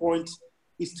key point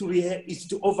is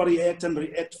to overreact and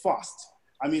react fast.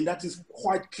 I mean, that is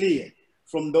quite clear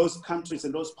from those countries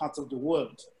and those parts of the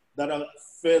world that are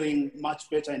faring much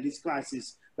better in this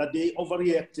crisis, that they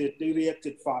overreacted, they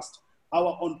reacted fast.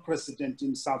 Our own president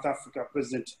in South Africa,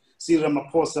 President Cyril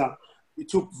Ramaphosa, he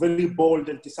took very bold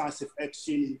and decisive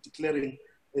action in declaring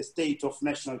a state of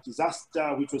national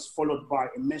disaster, which was followed by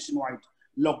a nationwide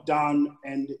lockdown.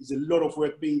 And there's a lot of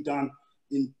work being done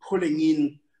in pulling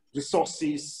in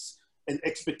resources and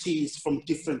expertise from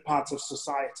different parts of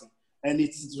society. And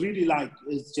it's really like,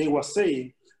 as Jay was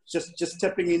saying, just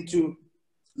tapping into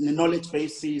the knowledge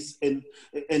bases and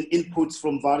inputs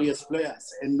from various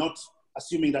players and not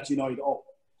assuming that you know it all.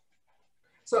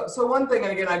 So one thing,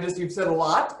 and again, you've said a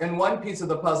lot, and one piece of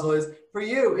the puzzle is, for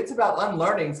you, it's about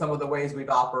unlearning some of the ways we've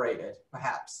operated,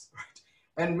 perhaps,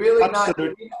 right? And really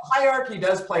hierarchy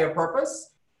does play a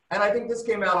purpose. And I think this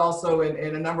came out also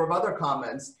in a number of other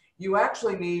comments. You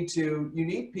actually need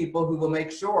people who will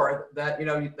make sure that,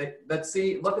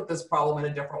 look at this problem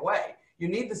in a different way. You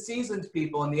need the seasoned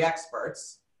people and the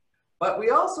experts, but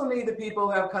we also need the people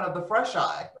who have kind of the fresh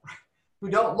eye, who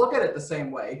don't look at it the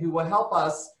same way, who will help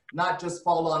us not just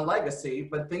fall on legacy,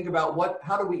 but think about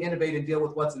how do we innovate and deal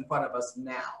with what's in front of us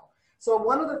now. So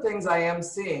one of the things I am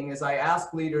seeing is I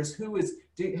ask leaders,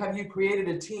 have you created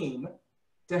a team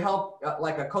to help,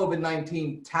 like a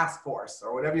COVID-19 task force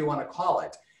or whatever you want to call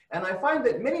it? And I find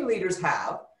that many leaders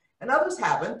have, and others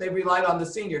haven't. They've relied on the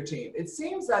senior team. It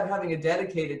seems that having a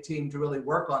dedicated team to really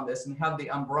work on this and have the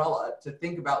umbrella to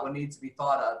think about what needs to be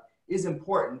thought of is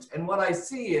important. And what I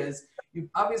see is, you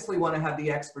obviously want to have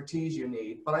the expertise you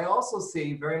need, but I also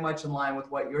see, very much in line with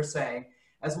what you're saying,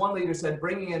 as one leader said,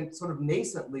 bringing in sort of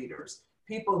nascent leaders,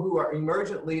 people who are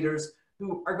emergent leaders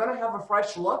who are going to have a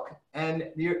fresh look and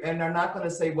are not going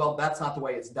to say, well, that's not the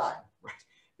way it's done, right?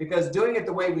 Because doing it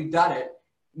the way we've done it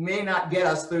may not get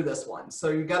us through this one. So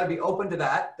you've got to be open to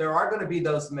that. There are going to be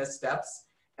those missteps.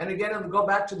 And again, it'll go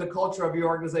back to the culture of your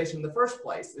organization in the first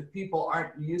place. If people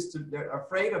aren't they're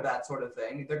afraid of that sort of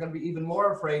thing, they're going to be even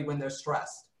more afraid when they're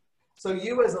stressed. So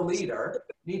you as a leader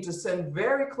need to send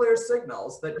very clear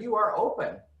signals that you are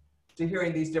open to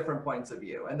hearing these different points of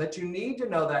view and that you need to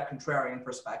know that contrarian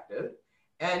perspective.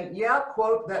 And yeah,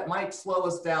 quote, that might slow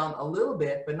us down a little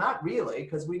bit, but not really,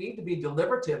 because we need to be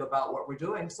deliberative about what we're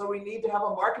doing. So we need to have a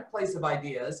marketplace of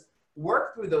ideas,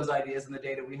 work through those ideas in the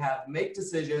data we have, make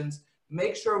decisions,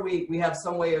 make sure we have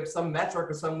some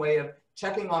metric or some way of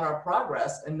checking on our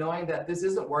progress and knowing that this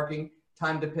isn't working,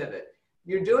 time to pivot.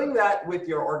 You're doing that with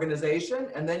your organization,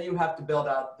 and then you have to build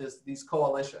out these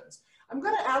coalitions. I'm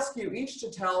going to ask you each to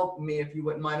tell me, if you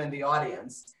wouldn't mind, in the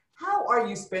audience, how are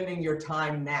you spending your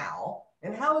time now?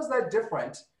 And how is that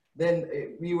different than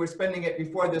you were spending it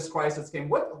before this crisis came?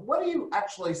 What are you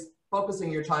actually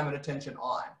focusing your time and attention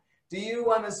on? Do you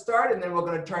want to start, and then we're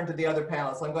going to turn to the other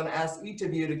panelists? I'm going to ask each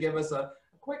of you to give us a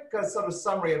quick sort of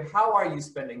summary of how are you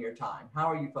spending your time? How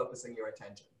are you focusing your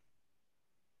attention?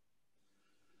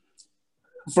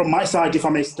 From my side, if I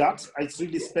may start, it's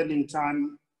really spending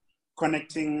time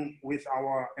connecting with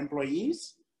our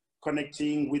employees,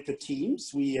 connecting with the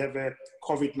teams. We have a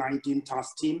COVID-19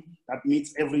 task team that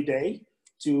meets every day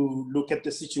to look at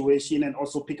the situation and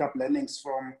also pick up learnings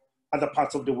from other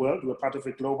parts of the world. We're part of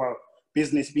a global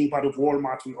business. Being part of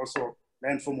Walmart, we also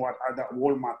learn from what other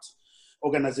Walmart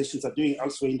organizations are doing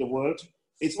elsewhere in the world.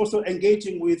 It's also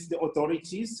engaging with the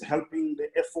authorities, helping the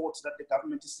efforts that the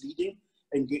government is leading,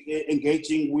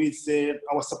 engaging with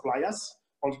our suppliers,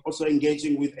 also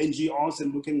engaging with NGOs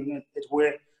and looking at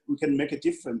where we can make a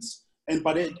difference.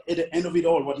 But at the end of it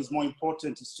all, what is more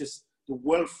important is just the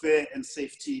welfare and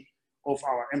safety of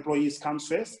our employees comes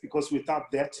first, because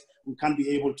without that, we can't be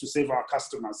able to save our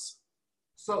customers.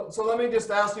 So let me just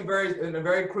ask you in a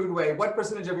very crude way, what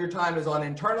percentage of your time is on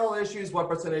internal issues? What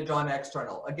percentage on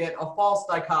external? Again, a false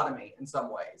dichotomy in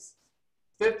some ways.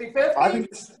 50-50? I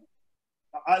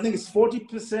think it's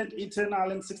 40%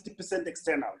 internal and 60%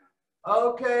 external.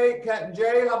 Okay,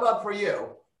 Jay, how about for you?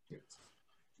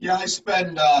 Yeah, I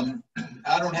spend,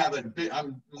 I don't have a bit,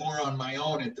 I'm more on my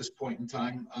own at this point in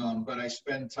time, but I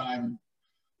spend time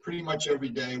pretty much every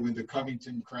day with the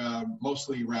Covington crowd,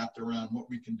 mostly wrapped around what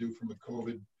we can do from a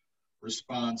COVID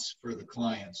response for the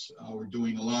clients. We're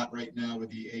doing a lot right now with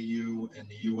the AU and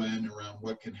the UN around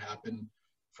what can happen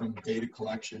from data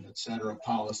collection, et cetera,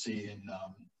 policy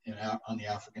on the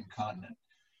African continent.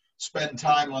 Spend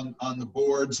time on the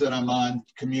boards that I'm on,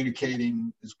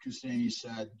 communicating, as Kusani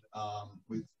said,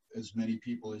 with as many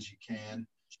people as you can.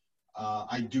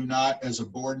 I do not, as a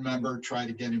board member, try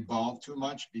to get involved too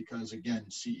much because, again,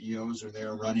 CEOs are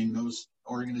there running those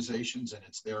organizations, and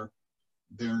it's their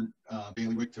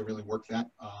bailiwick to really work that.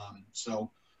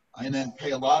 And then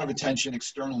pay a lot of attention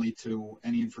externally to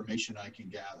any information I can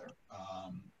gather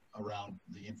around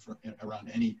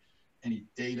any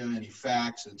data, any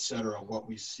facts, et cetera, what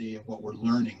we see and what we're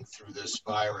learning through this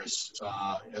virus,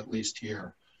 at least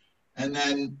here. And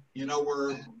then, you know,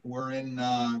 we're in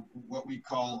what we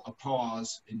call a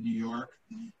pause in New York.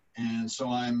 And so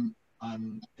I'm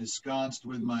ensconced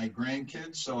with my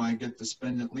grandkids, so I get to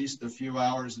spend at least a few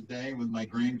hours a day with my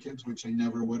grandkids, which I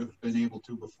never would have been able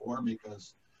to before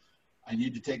because I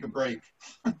need to take a break.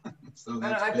 So and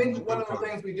I think one of the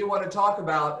things we do want to talk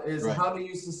about is how do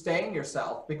you sustain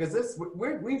yourself? Because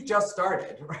we've just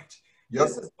started, right? Yep,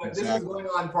 this is going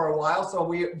on for a while, so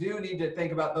we do need to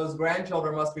think about those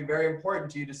grandchildren must be very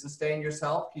important to you to sustain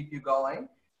yourself, keep you going,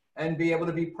 and be able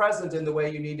to be present in the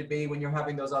way you need to be when you're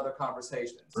having those other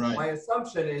conversations. Right. My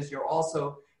assumption is you're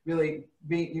also really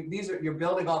you're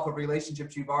building off of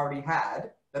relationships you've already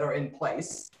had that are in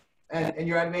place, and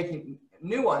you're making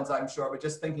new ones, I'm sure, but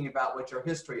just thinking about what your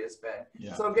history has been.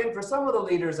 Yeah. So again, for some of the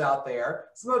leaders out there,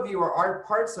 some of you are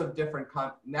parts of different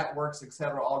networks, et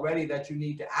cetera, already that you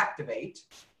need to activate,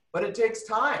 but it takes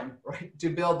time, right, to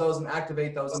build those and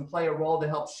activate those and play a role to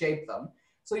help shape them.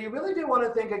 So you really do want to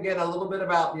think again a little bit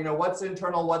about, you know, what's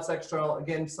internal, what's external,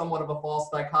 again, somewhat of a false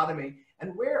dichotomy,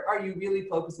 and where are you really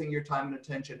focusing your time and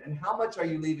attention, and how much are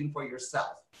you leaving for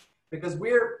yourself? Because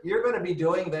you're going to be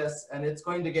doing this, and it's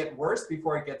going to get worse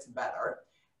before it gets better,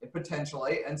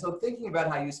 potentially. And so thinking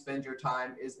about how you spend your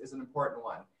time is an important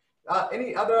one.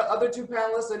 Any other two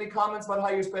panelists, any comments about how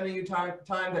you're spending your time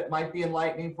that might be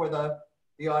enlightening for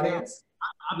the audience?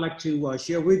 I'd like to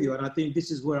share with you, and I think this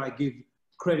is where I give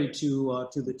credit to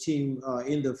the team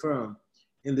in the firm,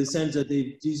 in the sense that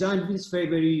they've designed this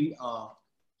very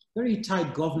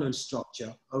tight governance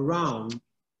structure around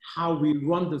how we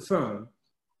run the firm,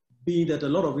 being that a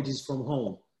lot of it is from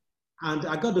home. And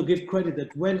I got to give credit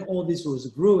that when all this was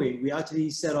growing, we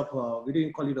actually set up, we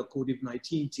didn't call it a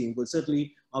COVID-19 team, but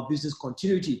certainly our business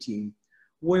continuity team,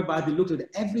 whereby they looked at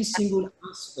every single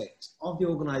aspect of the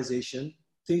organization,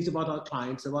 things about our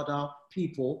clients, about our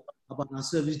people, about our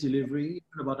service delivery,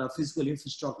 about our physical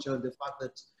infrastructure, and the fact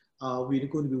that we're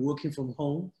going to be working from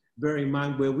home. Bear in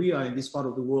mind where we are in this part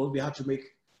of the world, we have to make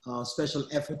a special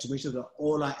effort to make sure that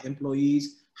all our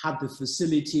employees have the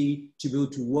facility to be able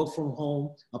to work from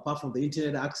home. Apart from the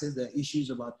internet access, there are issues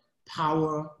about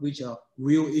power, which are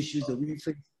real issues that we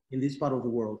face in this part of the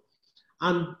world.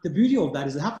 And the beauty of that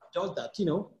is they have done that, you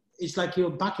know, it's like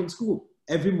you're back in school.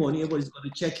 Every morning, everybody's got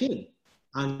to check in.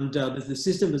 And there's the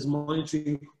system that's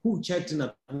monitoring who checked in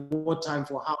at what time,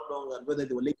 for how long, and whether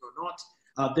they were late or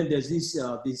not. Then there's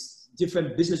these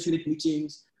different business unit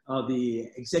meetings, the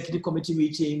executive committee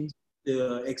meetings,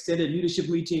 the extended leadership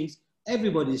meetings.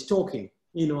 Everybody's talking,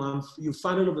 you know, and you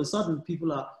find all of a sudden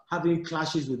people are having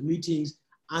clashes with meetings,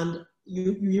 and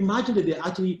you imagine that they're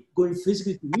actually going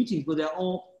physically to meetings, but they're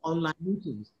all online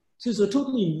meetings. So it's a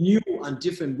totally new and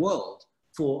different world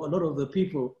for a lot of the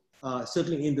people,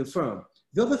 certainly in the firm.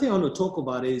 The other thing I want to talk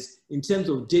about is in terms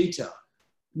of data.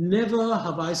 Never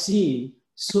have I seen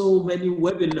so many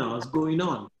webinars going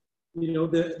on. You know,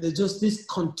 there's just this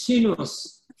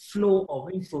continuous flow of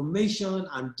information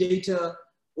and data,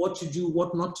 what to do,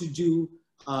 what not to do,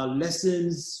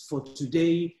 lessons for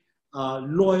today.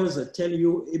 Lawyers are telling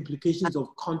you implications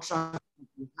of contracts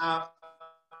you have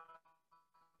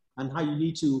and how you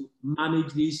need to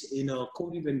manage this in a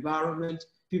COVID environment.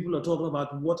 People are talking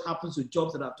about what happens to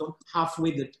jobs that have done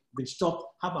halfway that have been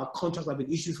stopped. How about contracts that have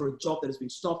been issued for a job that has been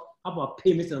stopped? How about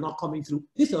payments that are not coming through?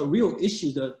 These are real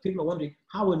issues that people are wondering,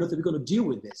 how on earth are we going to deal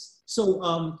with this?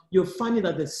 So you're finding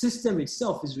that the system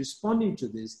itself is responding to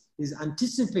this, is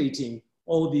anticipating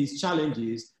all these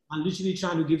challenges and literally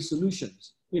trying to give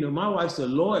solutions. You know, my wife's a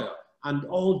lawyer, and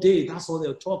all day, that's all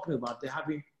they're talking about. They're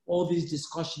having all these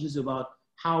discussions about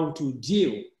how to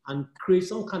deal and create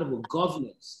some kind of a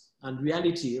governance and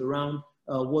reality around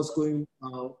what's going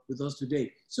with us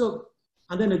today. So,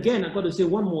 and then again, I've got to say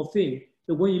one more thing,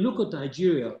 that when you look at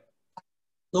Nigeria,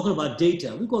 talking about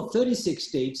data. We've got 36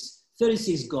 states,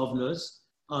 36 governors,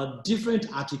 different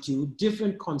attitude,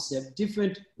 different concept,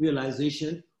 different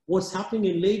realization. What's happening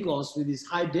in Lagos with this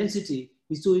high density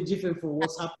is totally different from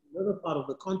what's happening in another part of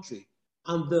the country.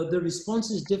 And the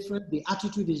response is different, the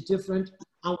attitude is different,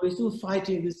 and we're still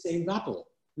fighting the same battle.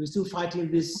 We're still fighting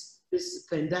this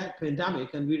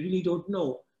pandemic, and we really don't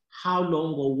know how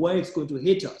long or where it's going to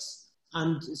hit us.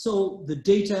 And so the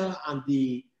data and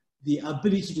the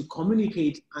ability to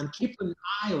communicate and keep an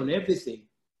eye on everything,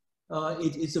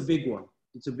 it's a big one.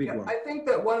 It's a big one. I think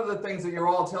that one of the things that you're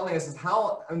all telling us is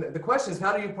how, and the question is,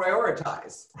 how do you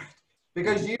prioritize?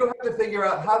 Because you have to figure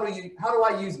out how do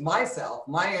I use myself,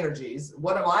 my energies,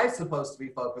 what am I supposed to be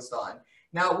focused on?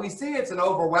 Now we see it's an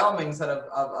overwhelming set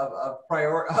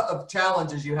of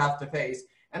challenges you have to face.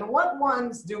 And what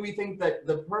ones do we think that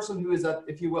the person who is,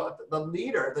 if you will, the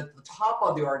leader, the top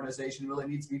of the organization really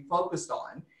needs to be focused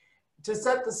on to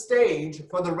set the stage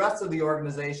for the rest of the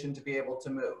organization to be able to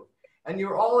move? And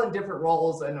you're all in different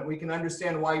roles, and we can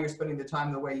understand why you're spending the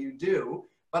time the way you do.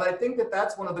 But I think that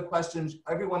that's one of the questions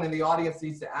everyone in the audience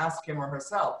needs to ask him or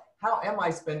herself. How am I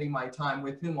spending my time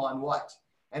with whom on what?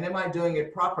 And am I doing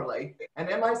it properly? And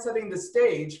am I setting the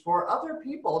stage for other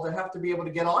people to have to be able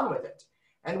to get on with it?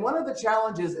 And one of the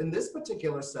challenges in this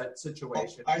particular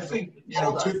situation, I think, you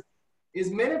know, is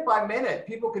minute by minute,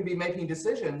 people can be making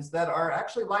decisions that are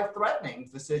actually life-threatening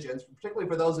decisions, particularly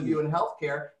for those of you in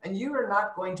healthcare, and you are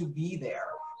not going to be there.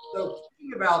 So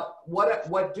thinking about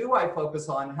what do I focus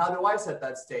on? How do I set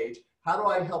that stage? How do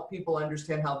I help people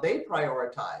understand how they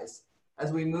prioritize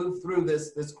as we move through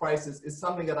this crisis is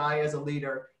something that I, as a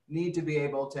leader, need to be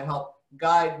able to help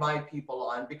guide my people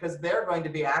on, because they're going to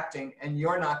be acting and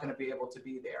you're not going to be able to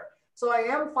be there. So I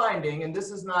am finding, and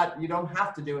this is not, you don't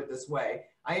have to do it this way,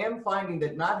 I am finding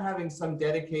that not having some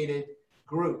dedicated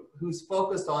group who's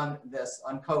focused on this,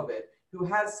 on COVID, who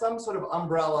has some sort of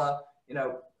umbrella, you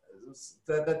know,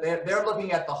 that they're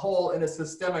looking at the whole in a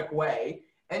systemic way,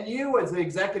 and you as the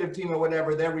executive team or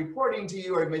whatever, they're reporting to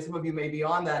you, or some of you may be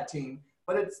on that team,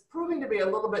 but it's proving to be a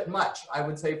little bit much, I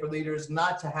would say, for leaders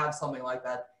not to have something like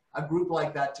that, a group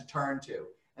like that to turn to.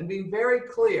 And being very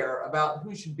clear about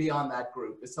who should be on that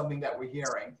group is something that we're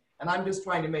hearing. And I'm just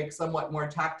trying to make somewhat more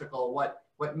tactical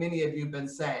what many of you have been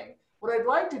saying. What I'd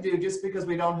like to do, just because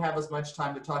we don't have as much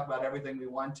time to talk about everything we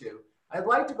want to, I'd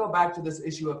like to go back to this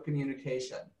issue of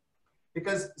communication,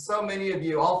 because so many of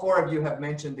you, all four of you, have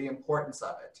mentioned the importance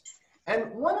of it.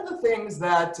 And one of the things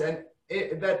that,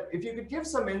 that if you could give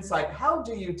some insight, how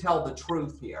do you tell the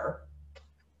truth here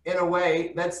in a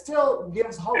way that still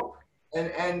gives hope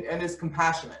and is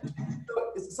compassionate?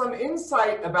 So some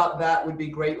insight about that would be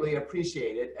greatly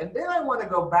appreciated. And then I want to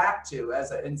go back to,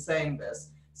 in saying this,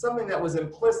 something that was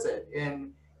implicit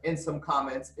in some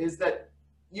comments is that,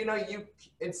 you know,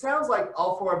 it sounds like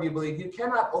all four of you believe you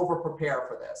cannot over-prepare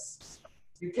for this.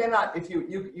 You cannot,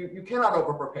 you cannot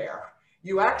over-prepare.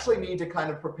 You actually need to kind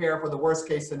of prepare for the worst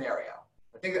case scenario.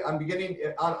 I think I'm beginning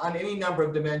on any number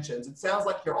of dimensions. It sounds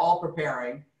like you're all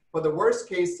preparing for the worst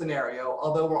case scenario,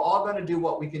 although we're all going to do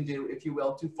what we can do, if you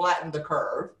will, to flatten the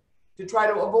curve, to try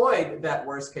to avoid that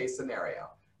worst case scenario.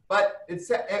 But if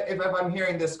I'm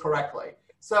hearing this correctly.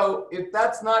 So if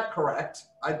that's not correct,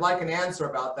 I'd like an answer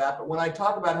about that. But when I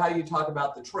talk about how you talk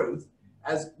about the truth,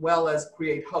 as well as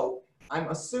create hope, I'm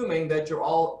assuming that you're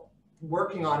all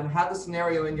working on and have a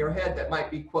scenario in your head that might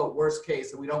be, quote, worst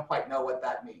case, and we don't quite know what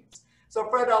that means. So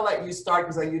Fred, I'll let you start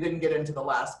because you didn't get into the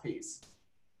last piece.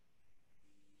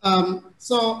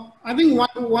 So I think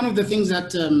one of the things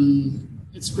that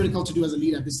it's critical to do as a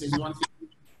leader at this stage, one thing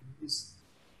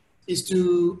is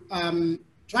to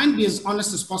try and be as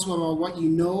honest as possible about what you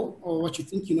know, or what you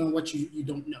think you know, and what you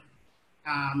don't know.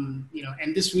 You know,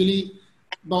 and this really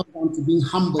boils down to being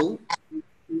humble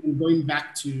and going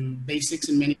back to basics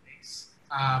in many ways,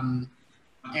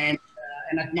 and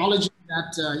acknowledging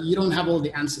that you don't have all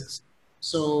the answers.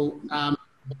 So.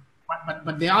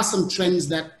 But there are some trends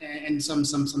that and some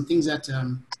things that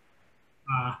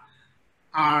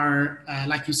are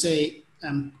like you say,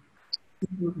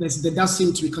 there does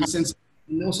seem to be consensus,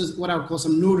 and also what I would call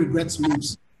some no regrets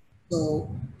moves, so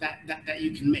that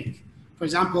you can make. For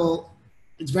example,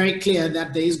 it's very clear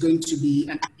that there is going to be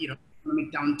an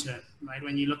economic downturn, right?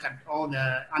 When you look at all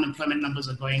the unemployment numbers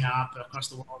are going up across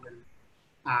the world,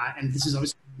 and this is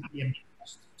obviously a big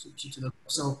cost to the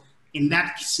so. In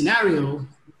that scenario,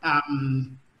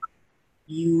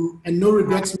 no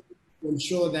regrets to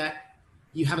ensure that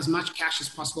you have as much cash as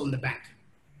possible in the bank.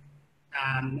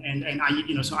 And are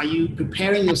you, so are you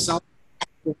preparing yourself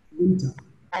for winter?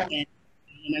 And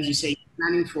as you say,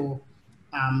 planning for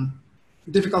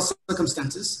difficult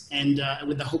circumstances, and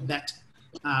with the hope that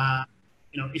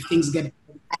if things get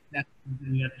that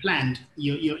you had planned,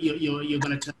 you're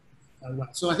going to turn well.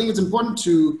 So I think it's important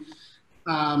to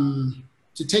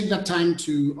take that time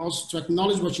to also to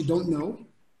acknowledge what you don't know,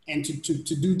 and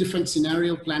to do different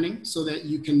scenario planning so that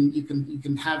you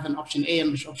can have an option A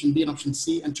and option B and option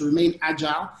C, and to remain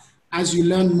agile as you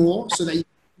learn more so that you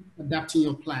can adapt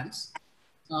your plans.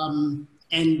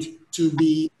 And to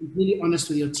be really honest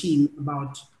with your team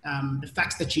about the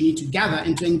facts that you need to gather,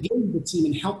 and to engage the team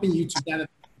in helping you to gather.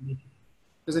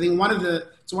 Because I think one of the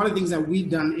things that we've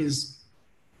done is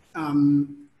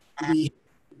we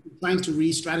trying to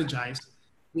re-strategize.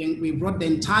 We brought the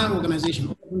entire organization,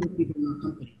 all 100 people in our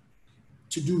company,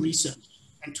 to do research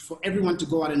and for everyone to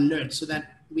go out and learn, so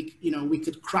that we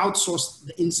could crowdsource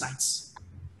the insights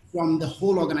from the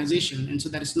whole organization, and so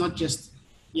that it's not just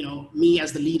me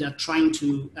as the leader trying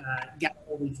to get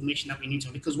all the information that we need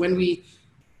to. Because when we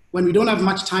don't have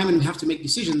much time and we have to make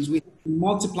decisions, we have to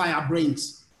multiply our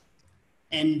brains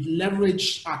and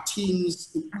leverage our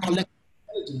team's collective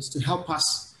intelligence to help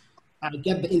us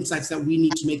get the insights that we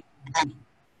need to make.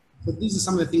 So these are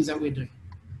some of the things that we're doing.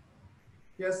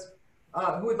 Yes.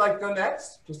 Who would like to go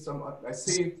next? Just someone. I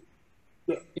see.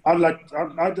 I'd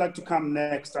like to come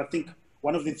next. I think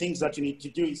one of the things that you need to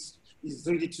do is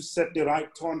really to set the right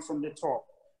tone from the top.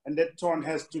 And that tone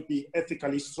has to be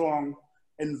ethically strong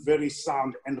and very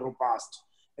sound and robust.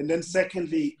 And then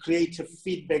secondly, create a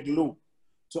feedback loop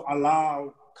to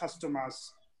allow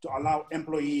customers, to allow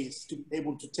employees to be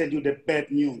able to tell you the bad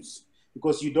news,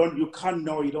 because you can't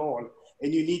know it all.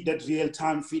 And you need that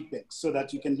real-time feedback so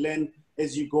that you can learn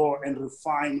as you go and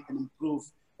refine and improve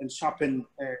and sharpen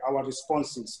our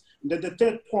responses. And then the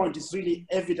third point is really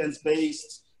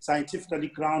evidence-based, scientifically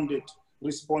grounded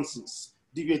responses.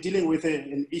 We're dealing with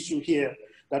an issue here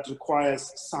that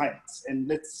requires science, and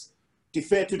let's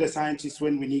defer to the scientists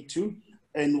when we need to,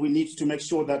 and we need to make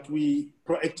sure that we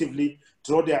proactively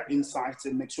draw their insights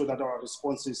and make sure that our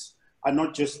responses are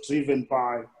not just driven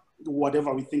by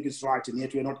whatever we think is right, and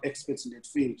yet we're not experts in that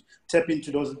field. Tap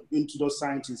into those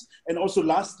scientists. And also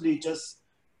lastly, just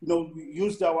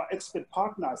use our expert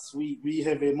partners. We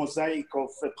have a mosaic of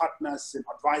partners and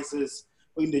advisors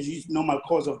in the normal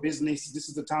course of business. This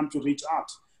is the time to reach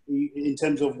out in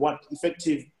terms of what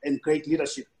effective and great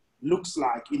leadership looks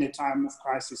like in a time of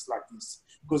crisis like this.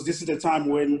 Because this is the time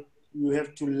when you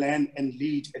have to learn and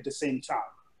lead at the same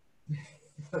time.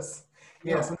 Yes.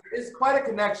 Yes, and there is quite a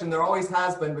connection, there always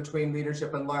has been, between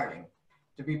leadership and learning,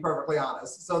 to be perfectly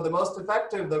honest. So the most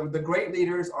effective, the great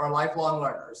leaders are lifelong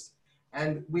learners.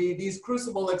 And these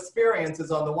crucible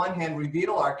experiences on the one hand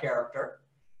reveal our character,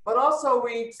 but also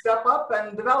we step up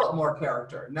and develop more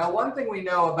character. Now, one thing we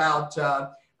know about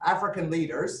African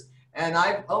leaders, and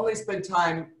I've only spent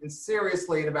time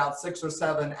seriously in about 6 or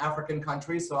 7 African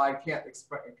countries, so I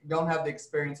don't have the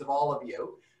experience of all of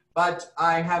you. But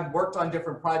I have worked on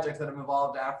different projects that have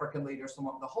involved African leaders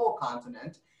from the whole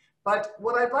continent. But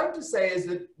what I'd like to say is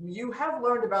that you have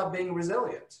learned about being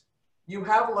resilient. You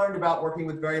have learned about working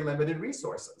with very limited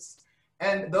resources.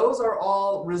 And those are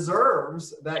all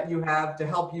reserves that you have to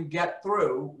help you get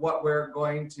through what we're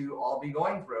going to all be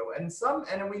going through.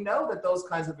 And we know that those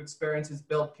kinds of experiences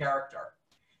build character.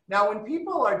 Now, when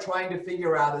people are trying to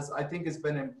figure out, as I think has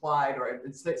been implied or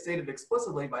it's stated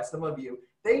explicitly by some of you,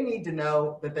 they need to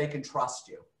know that they can trust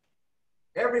you.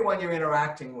 Everyone you're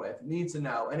interacting with needs to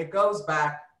know. And it goes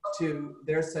back to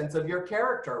their sense of your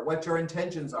character, what your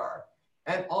intentions are,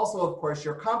 and also, of course,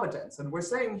 your competence. And we're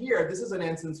saying here, this is an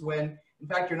instance when, in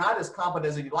fact, you're not as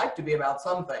competent as you'd like to be about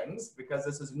some things, because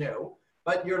this is new,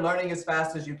 but you're learning as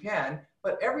fast as you can.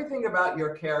 But everything about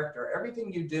your character,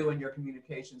 everything you do in your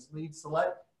communications leads to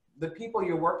let the people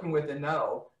you're working with to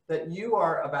know that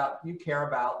you care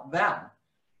about them.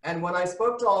 And when I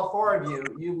spoke to all 4 of you,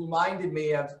 you reminded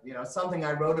me of something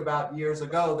I wrote about years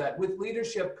ago, that with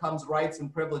leadership comes rights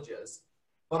and privileges,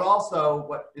 but also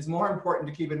what is more important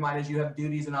to keep in mind is you have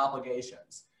duties and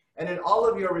obligations. And in all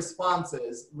of your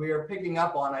responses, we are picking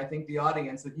up on, I think, the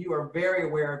audience, that you are very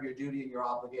aware of your duty and your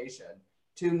obligation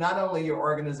to not only your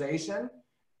organization,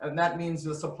 and that means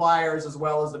the suppliers as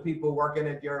well as the people working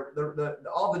at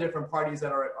all the different parties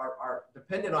that are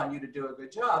dependent on you to do a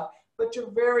good job, but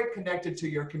you're very connected to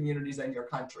your communities and your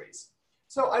countries.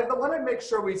 So I want to make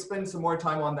sure we spend some more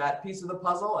time on that piece of the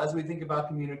puzzle as we think about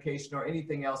communication or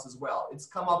anything else as well. It's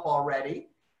come up already,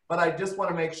 but I just want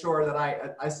to make sure that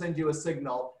I send you a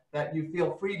signal that you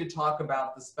feel free to talk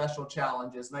about the special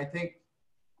challenges. And I think,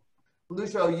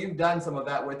 Lucio, you've done some of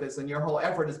that with us, and your whole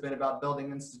effort has been about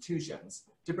building institutions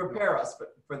to prepare us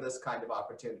for this kind of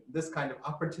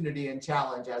opportunity and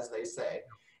challenge, as they say.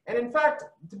 And in fact,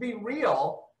 to be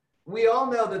real, we all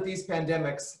know that these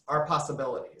pandemics are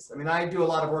possibilities. I mean, I do a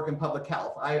lot of work in public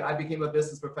health. I became a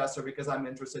business professor because I'm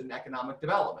interested in economic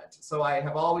development. So I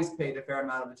have always paid a fair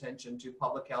amount of attention to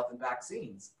public health and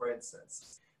vaccines, for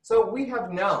instance. So we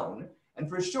have known, and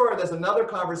for sure there's another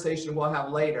conversation we'll have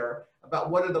later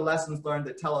about what are the lessons learned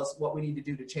that tell us what we need to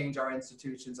do to change our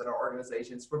institutions and our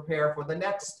organizations, prepare for the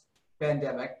next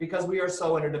pandemic, because we are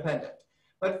so interdependent.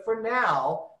 But for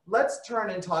now, let's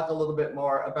turn and talk a little bit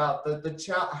more about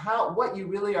what you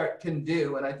really can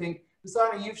do. And I think,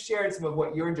 Kusani, you've shared some of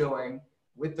what you're doing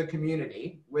with the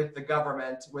community, with the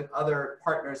government, with other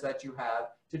partners that you have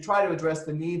to try to address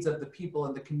the needs of the people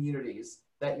in the communities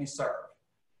that you serve.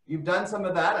 You've done some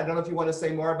of that. I don't know if you want to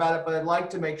say more about it, but I'd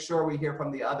like to make sure we hear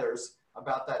from the others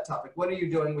about that topic. What are you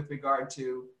doing with regard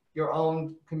to your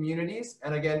own communities?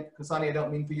 And again, Kusani, I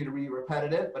don't mean for you to be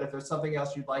repetitive, but if there's something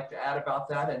else you'd like to add about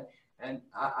that, and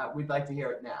we'd like to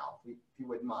hear it now, if you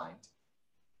wouldn't mind.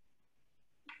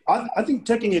 I think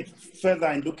taking it further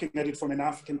and looking at it from an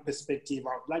African perspective,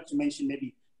 I would like to mention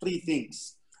maybe 3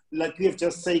 things. Like we have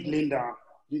just said, Linda,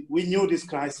 we knew this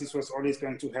crisis was always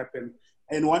going to happen.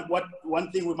 And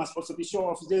one thing we must also be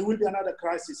sure of is there will be another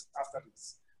crisis after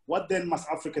this. What then must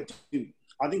Africa do?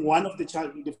 I think one of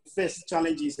the first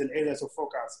challenges and areas of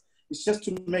focus is just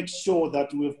to make sure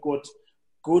that we've got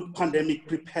good pandemic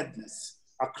preparedness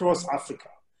across Africa.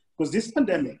 Because these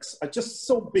pandemics are just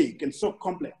so big and so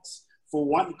complex for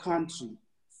one country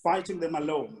fighting them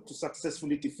alone to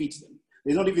successfully defeat them.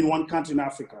 There's not even one country in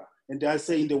Africa, and dare I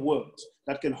say in the world,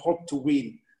 that can hope to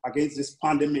win against this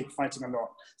pandemic fighting alone.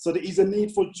 So there is a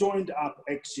need for joined up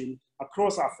action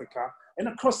across Africa and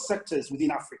across sectors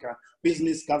within Africa,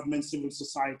 business, government, civil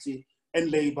society, and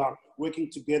labor,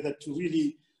 working together to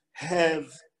really have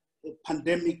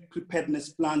pandemic preparedness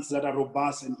plans that are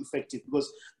robust and effective,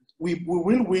 because we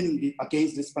will win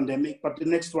against this pandemic, but the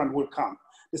next one will come.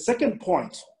 The second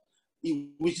point,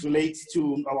 which relates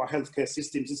to our healthcare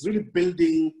systems, is really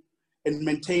building and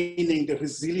maintaining the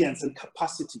resilience and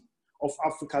capacity of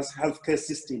Africa's healthcare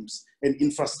systems and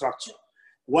infrastructure.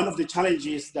 One of the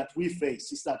challenges that we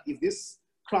face is that if this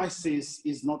crisis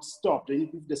is not stopped, and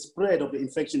if the spread of the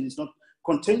infection is not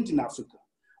contained in Africa,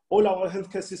 all our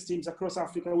healthcare systems across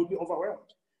Africa will be overwhelmed.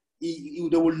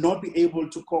 They will not be able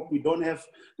to cope. We don't have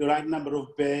the right number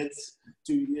of beds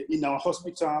in our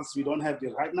hospitals. We don't have the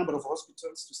right number of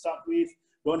hospitals to start with.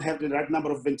 We don't have the right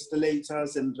number of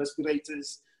ventilators and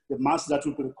respirators, the masks that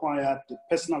will be required, the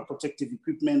personal protective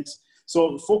equipment.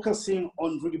 So focusing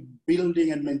on really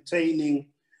building and maintaining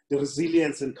the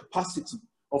resilience and capacity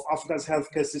of Africa's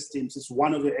healthcare systems is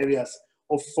one of the areas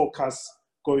of focus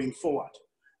going forward.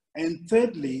 And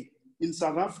thirdly, in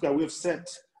South Africa, we have set,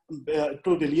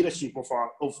 through the leadership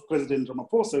of President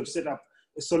Ramaphosa, we've set up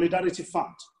a solidarity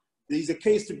fund. There is a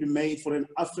case to be made for an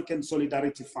African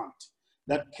solidarity fund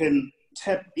that can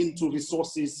tap into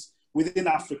resources within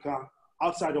Africa,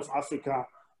 outside of Africa,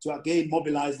 to again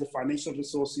mobilize the financial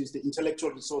resources, the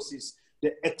intellectual resources,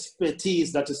 the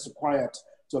expertise that is required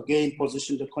to again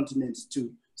position the continent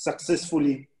to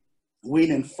successfully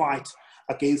win and fight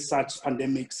against such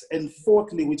pandemics. And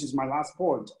fourthly, which is my last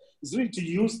point, is really to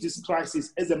use this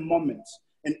crisis as a moment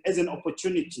and as an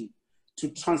opportunity to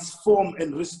transform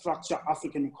and restructure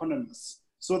African economies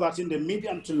so that in the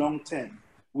medium to long term,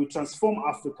 we transform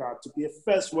Africa to be a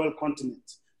first world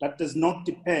continent that does not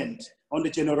depend on the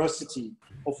generosity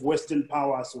of Western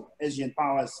powers or Asian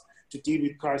powers to deal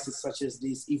with crises such as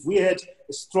this. If we had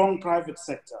a strong private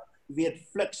sector, if we had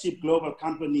flagship global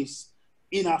companies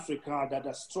in Africa that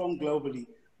are strong globally,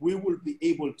 we will be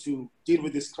able to deal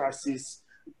with this crisis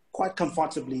quite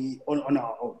comfortably on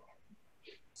our own.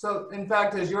 So in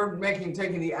fact, as you're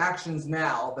taking the actions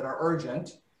now that are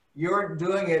urgent, you're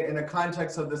doing it in a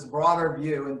context of this broader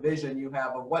view and vision you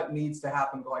have of what needs to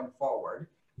happen going forward.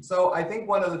 So I think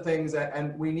one of the things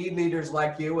and we need leaders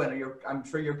like you, and I'm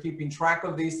sure you're keeping track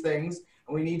of these things,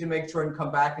 and we need to make sure and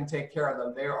come back and take care of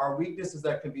them. There are weaknesses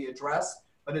that can be addressed,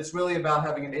 but it's really about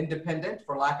having an independent,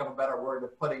 for lack of a better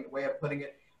way of putting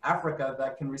it, Africa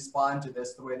that can respond to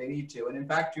this the way they need to. And in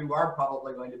fact, you are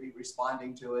probably going to be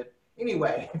responding to it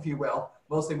anyway, if you will,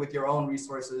 mostly with your own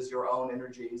resources, your own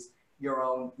energies, your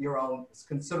own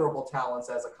considerable talents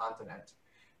as a continent.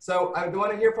 So I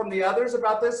want to hear from the others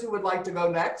about this. Who would like to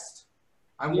go next?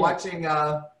 I'm watching.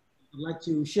 I'd like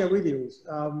to share with you.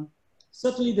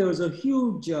 Certainly there was a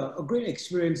great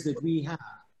experience that we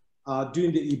had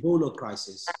during the Ebola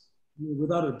crisis.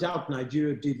 Without a doubt,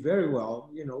 Nigeria did very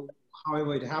well,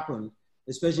 however it happened,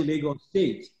 especially Lagos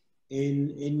State,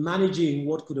 in managing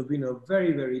what could have been a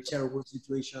very, very terrible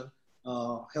situation,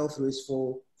 health risk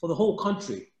for the whole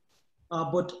country.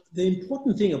 But the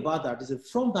important thing about that is that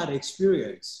from that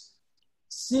experience,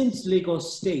 since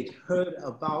Lagos State heard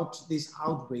about this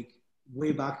outbreak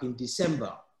way back in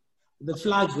December, the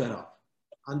flags went up.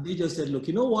 And they just said, look,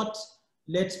 you know what?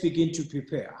 Let's begin to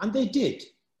prepare. And they did.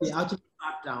 They actually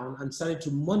sat down and started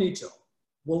to monitor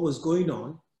what was going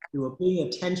on. They were paying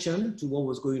attention to what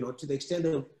was going on to the extent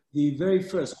that the very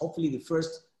first, hopefully the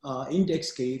first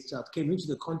index case that came into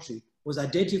the country was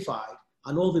identified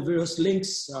and all the various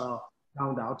links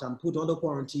found out and put under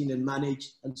quarantine and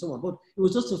managed and so on. But it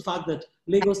was just the fact that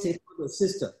Lagos State had a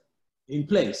system in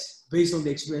place based on the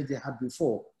experience they had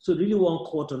before. So really weren't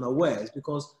caught unawares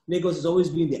because Lagos has always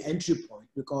been the entry point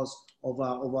because of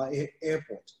our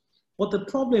airport. But the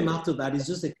problem after that is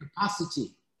just the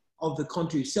capacity of the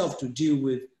country itself to deal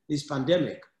with this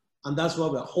pandemic. And that's why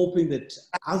we're hoping that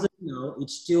as of now,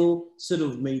 it's still sort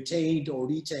of maintained or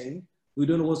retained. We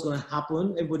don't know what's going to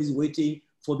happen. Everybody's waiting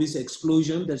for this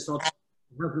explosion that's not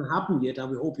hasn't happened yet, and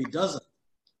we hope it doesn't.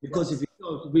 Because if it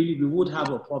does, really, we would have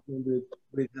a problem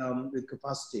with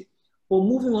capacity. But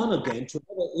moving on again to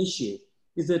another issue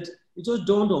is that it just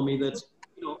dawned on me that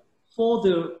for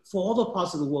other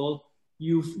parts of the world,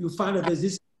 you find that there's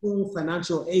this full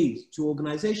financial aid to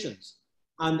organizations.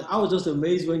 And I was just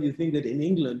amazed when you think that in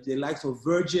England, the likes of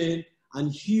Virgin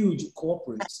and huge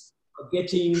corporates are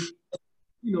getting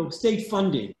state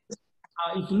funding.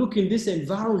 If you look in this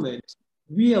environment,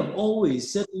 we have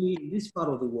always, certainly in this part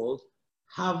of the world,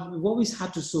 we've always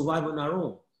had to survive on our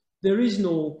own. There is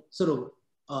no sort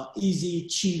of easy,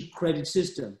 cheap credit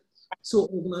system. So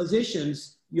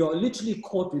organizations, you're literally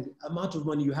caught with the amount of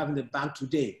money you have in the bank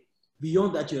today.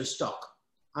 Beyond that, you're stuck.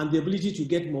 And the ability to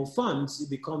get more funds, it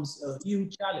becomes a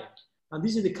huge challenge. And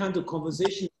these are the kind of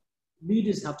conversations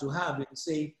leaders have to have and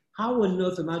say, how on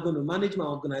earth am I going to manage my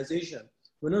organization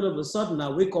when all of a sudden I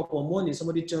wake up one morning,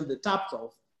 somebody turned the taps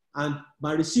off, and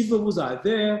my receivables are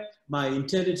there, my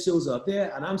intended sales are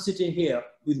there, and I'm sitting here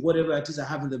with whatever it is I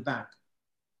have in the bank.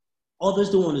 Others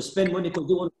don't want to spend money because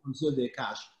they want to conserve their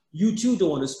cash. You too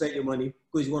don't want to spend your money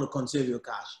because you want to conserve your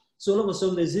cash. So all of a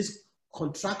sudden there's this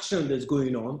contraction that's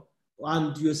going on,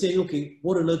 and you're saying, okay,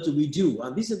 what on earth do we do?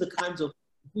 And these are the kinds of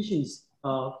decisions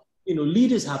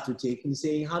leaders have to take in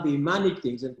saying how they manage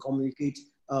things and communicate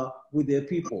with their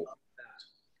people.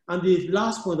 And the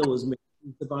last point that was made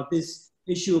is about this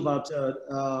issue about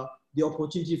the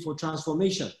opportunity for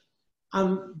transformation.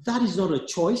 And that is not a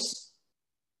choice.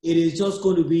 It is just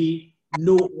going to be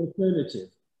no alternative,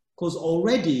 because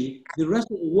already the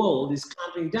rest of the world is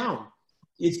clamping down.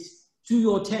 It's to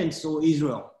your tents, or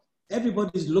Israel.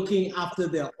 Everybody's looking after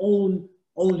their own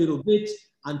little bit,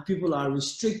 and people are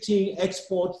restricting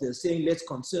exports. They're saying, let's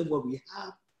conserve what we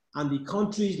have. And the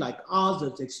countries like ours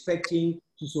that's expecting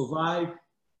to survive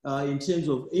in terms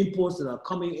of imports that are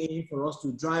coming in for us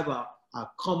to drive our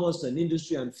commerce and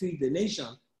industry and feed the nation,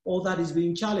 all that is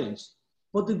being challenged.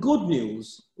 But the good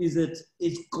news is that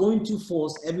it's going to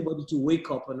force everybody to wake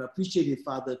up and appreciate the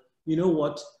fact that, you know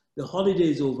what, the holiday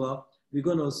is over. We're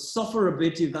going to suffer a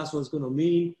bit if that's what it's going to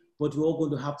mean, but we're all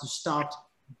going to have to start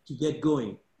to get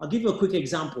going. I'll give you a quick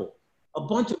example. A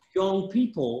bunch of young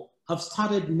people have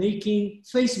started making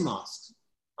face masks.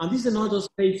 And these are not just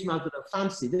face masks that are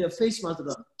fancy. They are face masks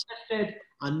that are tested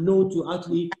and known to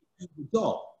actually do the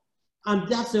job. And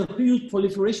that's a huge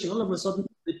proliferation. All of a sudden,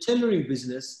 the tailoring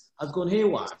business has gone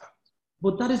haywire.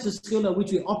 But that is the scale at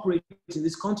which we operate in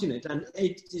this continent. And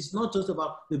it is not just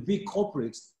about the big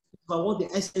corporates, it's about what the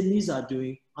SMEs are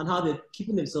doing and how they're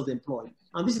keeping themselves employed.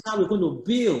 And this is how we're going to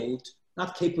build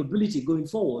that capability going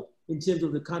forward in terms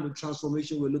of the kind of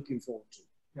transformation we're looking forward to.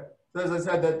 Yeah. So as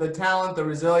I said, the talent, the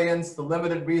resilience, the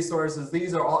limited resources,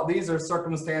 these are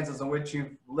circumstances in which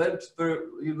you live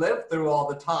through all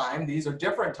the time. These are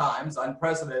different times,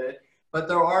 unprecedented, but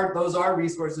those are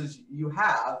resources you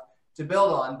have to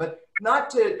build on. But not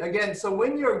to, again, so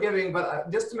when you're giving,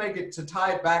 but just to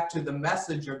tie it back to the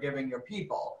message you're giving your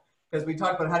people, because we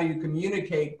talked about how do you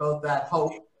communicate both that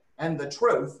hope and the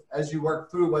truth as you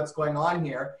work through what's going on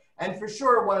here. And for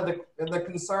sure, one of the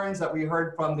concerns that we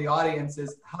heard from the audience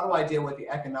is, how do I deal with the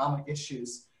economic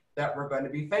issues that we're going to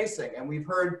be facing? And we've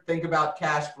heard, think about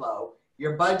cash flow.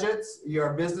 Your budgets,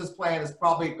 your business plan is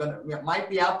probably might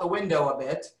be out the window a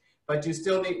bit, but you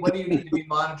still need, what do you need to be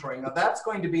monitoring? Now that's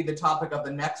going to be the topic of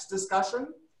the next discussion,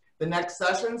 the next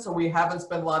session. So we haven't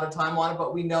spent a lot of time on it,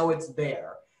 but we know it's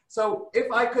there. So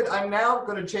if I could, I'm now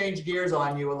going to change gears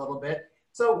on you a little bit.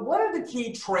 So what are the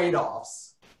key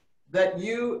trade-offs that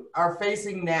you are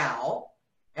facing now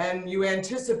and you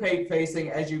anticipate facing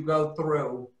as you go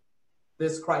through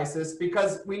this crisis?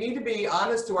 Because we need to be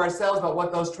honest to ourselves about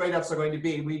what those trade-offs are going to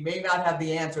be. We may not have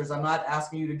the answers. I'm not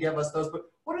asking you to give us those, but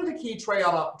what are the key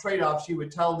trade-offs you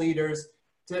would tell leaders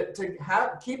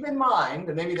to keep in mind,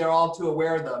 and maybe they're all too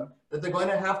aware of them, that they're going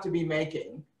to have to be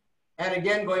making. And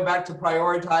again, going back to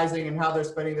prioritizing and how they're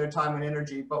spending their time and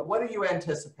energy, but what do you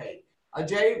anticipate?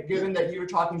 Jay, given that you're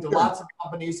talking to lots of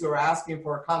companies who are asking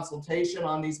for a consultation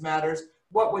on these matters,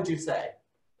 what would you say?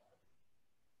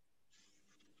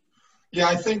 Yeah,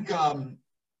 I think,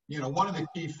 you know, one of the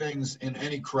key things in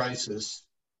any crisis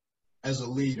as a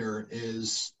leader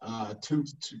is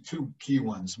two key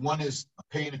ones. One is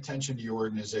paying attention to your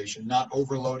organization, not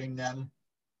overloading them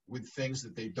with things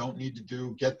that they don't need to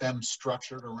do, get them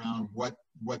structured around what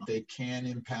they can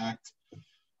impact,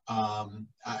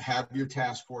 have your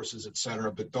task forces, et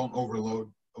cetera, but don't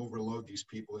overload these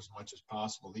people as much as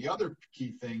possible. The other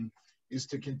key thing is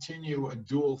to continue a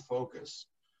dual focus.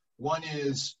 One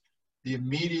is the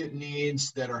immediate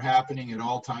needs that are happening at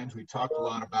all times. We talked a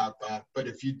lot about that, but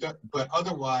but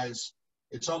otherwise,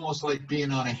 it's almost like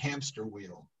being on a hamster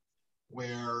wheel,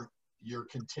 where you're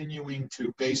continuing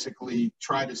to basically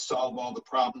try to solve all the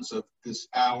problems of this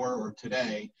hour or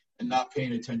today and not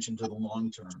paying attention to the long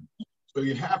term. So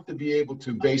you have to be able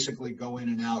to basically go in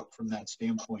and out from that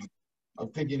standpoint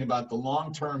of thinking about the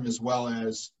long term as well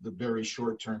as the very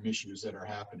short term issues that are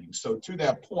happening. So to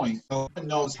that point, no one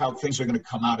knows how things are going to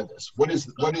come out of this. What is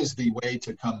the way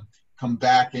to come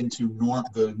back into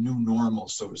the new normal,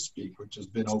 so to speak, which has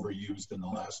been overused in the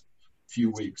last few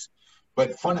weeks.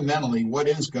 But fundamentally, what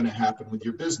is going to happen with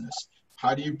your business?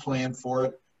 How do you plan for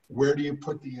it? Where do you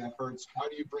put the efforts? How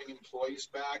do you bring employees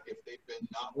back if they've been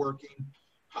not working?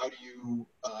 How do you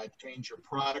change your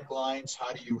product lines?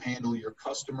 How do you handle your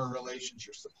customer relations,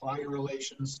 your supplier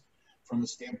relations from a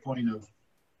standpoint of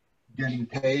getting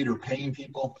paid or paying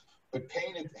people? But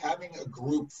having a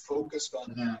group focused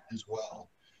on that as well.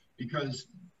 Because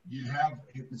you have,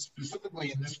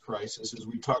 specifically in this crisis, as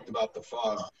we talked about the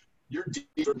fog, you're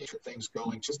dealing with things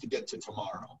going just to get to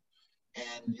tomorrow.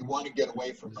 And you want to get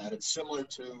away from that. It's similar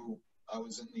to, I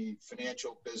was in the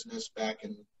financial business back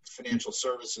in financial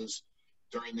services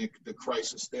during the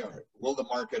crisis there. Will the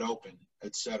market open,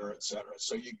 et cetera, et cetera.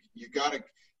 So you got to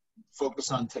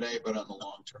focus on today, but on the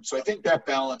long term. So I think that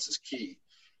balance is key.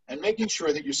 And making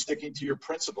sure that you're sticking to your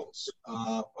principles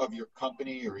of your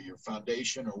company or your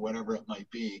foundation or whatever it might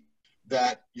be,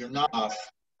 that you're not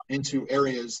into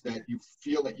areas that you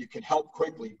feel that you can help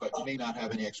quickly, but you may not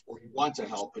have any you want to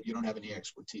help, but you don't have any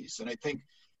expertise. And I think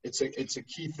it's a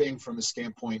key thing from the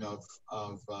standpoint of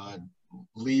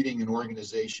leading an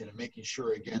organization and making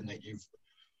sure, again, that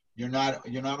you're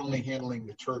not only handling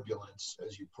the turbulence,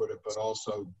 as you put it, but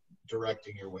also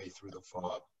directing your way through the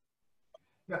fog.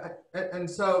 Yeah, and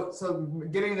so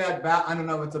getting that I don't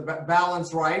know if it's a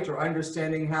balance right, or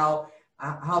understanding how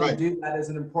right. To do that is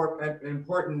an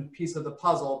important piece of the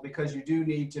puzzle, because you do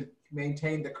need to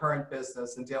maintain the current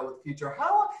business and deal with future.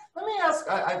 Let me ask,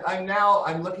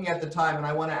 I'm looking at the time, and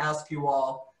I want to ask you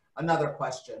all another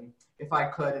question, if I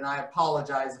could, and I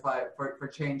apologize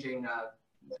for changing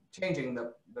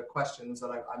the questions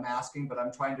that I'm asking, but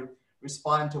I'm trying to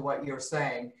respond to what you're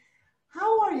saying.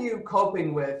 How are you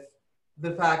coping with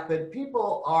the fact that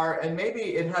people are, and maybe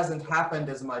it hasn't happened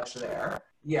as much there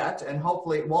yet, and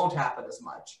hopefully it won't happen as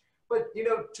much. But, you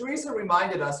know, Teresa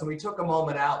reminded us, and we took a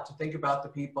moment out to think about the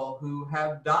people who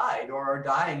have died or are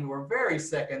dying, who are very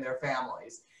sick, in their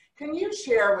families. Can you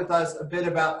share with us a bit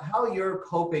about how you're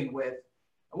coping with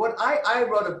what I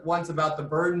wrote once about the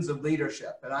burdens of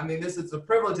leadership? And I mean, it's a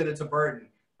privilege and it's a burden,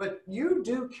 but you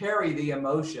do carry the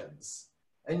emotions.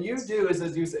 And you do,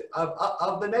 as you said,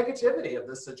 of the negativity of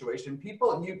this situation.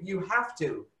 People, you have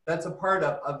to. That's a part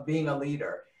of being a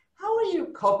leader. How are you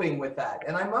coping with that?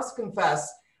 And I must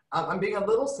confess, I'm being a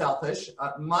little selfish.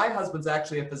 My husband's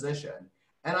actually a physician,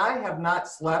 and I have not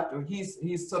slept.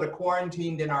 He's sort of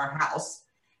quarantined in our house,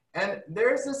 and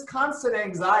there's this constant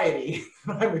anxiety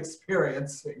that I'm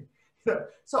experiencing.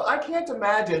 So I can't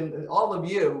imagine all of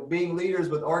you being leaders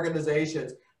with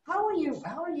organizations. How are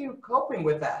you coping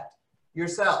with that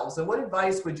yourselves? And what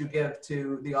advice would you give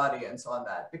to the audience on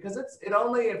that? Because it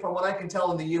only, from what I can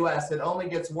tell in the US, it only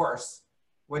gets worse,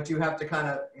 what you have to kind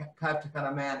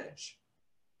of manage.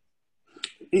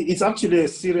 It's actually a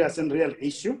serious and real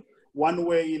issue. One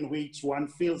way in which one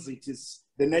feels it is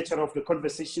the nature of the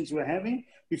conversations we're having.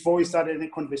 Before we start any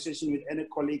conversation with any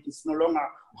colleague, it's no longer,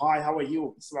 hi, how are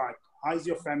you? It's like, how's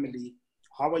your family?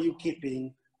 How are you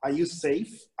keeping? Are you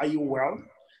safe? Are you well?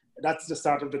 That's the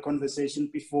start of the conversation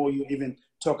before you even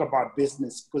talk about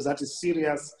business, because that is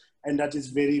serious and that is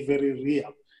very, very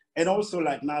real. And also,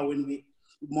 like now,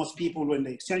 most people, when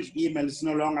they exchange emails, it's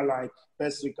no longer like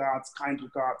best regards, kind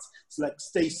regards. It's like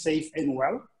stay safe and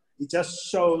well. It just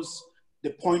shows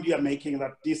the point you're making,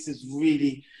 that this is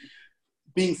really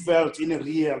being felt in a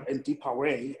real and deeper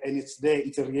way. And it's there,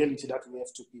 it's a reality that we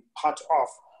have to be part of.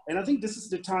 And I think this is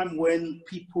the time when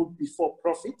people before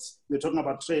profits, we're talking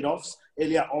about trade-offs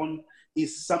earlier on,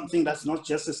 is something that's not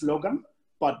just a slogan,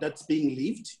 but that's being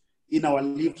lived in our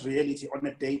lived reality on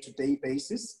a day-to-day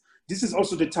basis. This is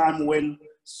also the time when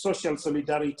social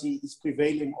solidarity is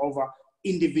prevailing over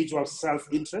individual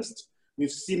self-interest.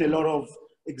 We've seen a lot of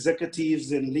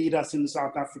executives and leaders in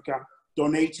South Africa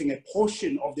donating a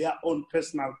portion of their own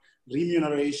personal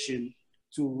remuneration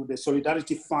to the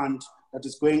Solidarity Fund that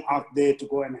is going out there to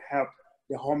go and help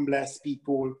the homeless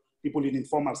people, people in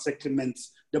informal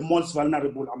settlements, the most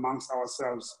vulnerable amongst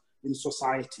ourselves in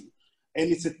society.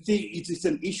 And it's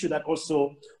an issue that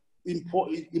also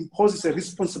imposes a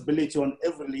responsibility on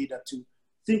every leader to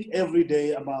think every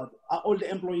day about, are all the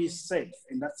employees safe?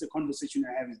 And that's the conversation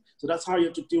you're having. So that's how you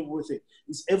have to deal with it.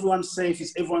 Is everyone safe?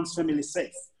 Is everyone's family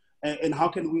safe? And how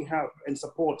can we help and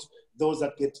support those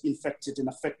that get infected and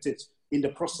affected in the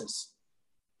process?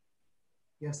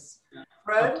 Yes.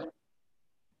 Fred?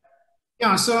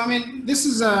 Yeah, so I mean, this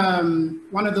is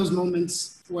one of those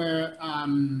moments where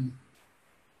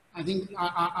I think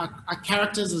our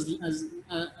characters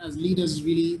as leaders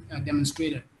really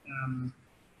demonstrated.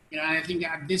 You know, I think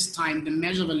at this time, the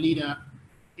measure of a leader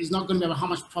is not going to be about how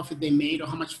much profit they made or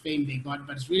how much fame they got,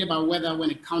 but it's really about whether, when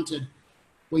it counted,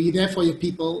 were you there for your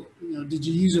people? You know, did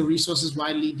you use your resources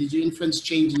widely? Did you influence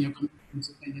change in your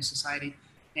community and your society?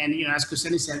 And, you know, as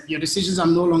Kuseni said, your decisions are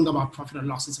no longer about profit or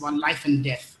loss. It's about life and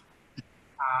death.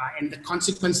 And the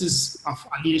consequences of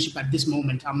our leadership at this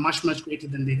moment are much, much greater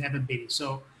than they've ever been.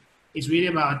 So it's really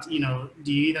about, you know,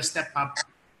 do you either step up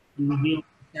and reveal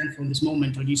stand for this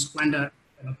moment, or do you squander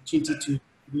an opportunity to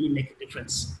really make a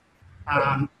difference?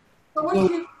 So what do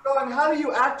you go and how do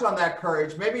you act on that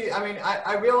courage? Maybe, I mean,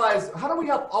 I realize, how do we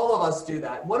help all of us do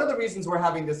that? One of the reasons we're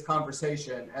having this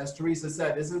conversation, as Teresa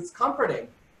said, is it's comforting,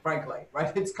 frankly,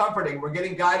 right? It's comforting. We're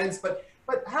getting guidance, but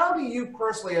how do you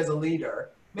personally as a leader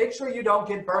make sure you don't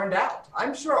get burned out?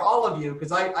 I'm sure all of you,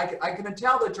 because I can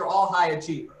tell that you're all high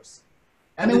achievers.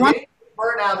 And the danger of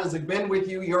burnout has been with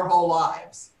you your whole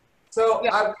lives. So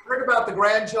yeah. I've heard about the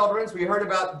grandchildren. We heard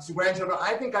about the grandchildren.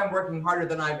 I think I'm working harder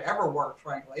than I've ever worked,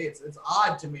 frankly. It's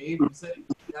odd to me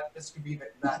that this could be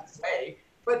that way.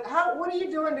 But what are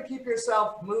you doing to keep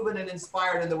yourself moving and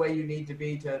inspired in the way you need to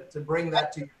be to bring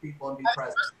that to your people and be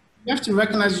present? You have to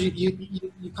recognize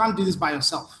you can't do this by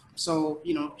yourself. So,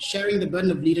 you know, sharing the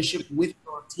burden of leadership with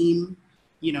your team,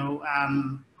 you know,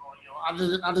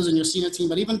 others in your senior team,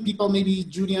 but even people maybe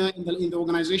junior in the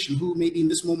organization who maybe in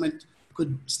this moment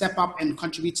could step up and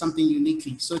contribute something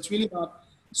uniquely. So it's really about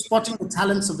spotting the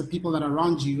talents of the people that are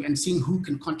around you and seeing who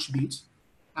can contribute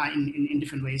in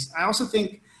different ways. I also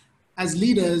think as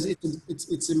leaders,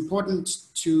 it's important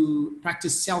to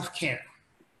practice self-care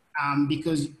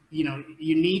because, you know,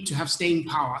 you need to have staying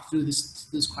power through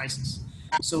this crisis.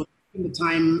 So taking the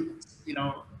time, you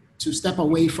know, to step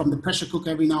away from the pressure cooker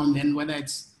every now and then, whether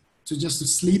it's to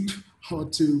sleep or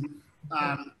to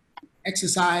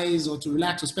exercise or to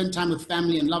relax or spend time with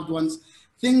family and loved ones,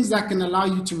 things that can allow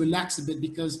you to relax a bit,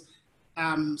 because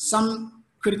some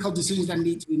critical decisions that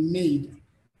need to be made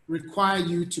require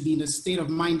you to be in a state of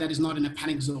mind that is not in a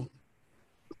panic zone.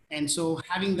 And so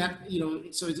having that, you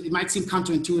know, so it might seem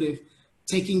counterintuitive,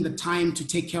 taking the time to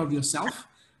take care of yourself,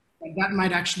 but that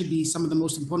might actually be some of the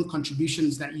most important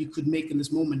contributions that you could make in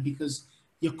this moment, because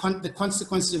the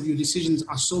consequences of your decisions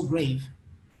are so grave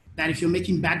that if you're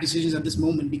making bad decisions at this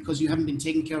moment because you haven't been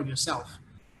taking care of yourself,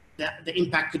 the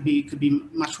impact could be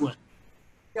much worse.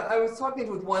 Yeah, I was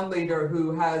talking with one leader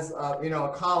who has, you know,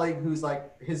 a colleague who's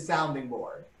like his sounding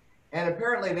board. And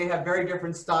apparently they have very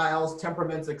different styles,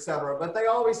 temperaments, etc., but they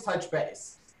always touch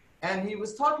base. And he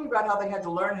was talking about how they had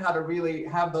to learn how to really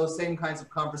have those same kinds of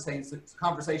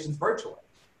conversations virtually.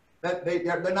 That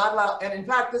they're not allowed, and in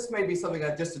fact, this may be something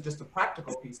that just a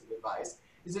practical piece of advice,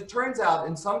 is it turns out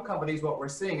in some companies what we're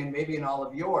seeing, and maybe in all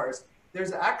of yours,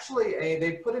 there's actually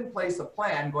they've put in place a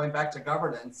plan, going back to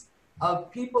governance, of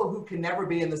people who can never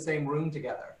be in the same room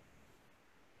together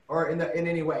or in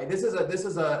any way. This is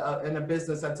in a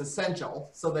business that's essential,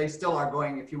 so they still are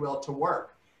going, if you will, to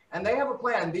work. And they have a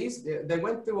plan. They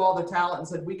went through all the talent and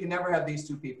said, we can never have these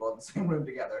two people in the same room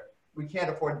together. We can't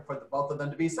afford for both of them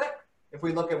to be sick if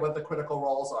we look at what the critical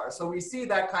roles are. So we see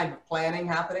that kind of planning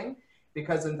happening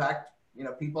because, in fact, you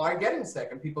know, people are getting sick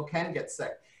and people can get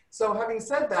sick. So having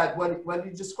said that, what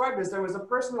you described is there was a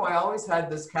person who I always had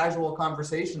this casual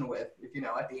conversation with, if you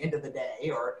know, at the end of the day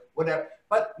or whatever,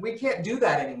 but we can't do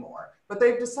that anymore. But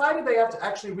they've decided they have to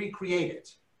actually recreate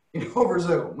it, you know, over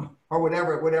Zoom or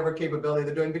whatever capability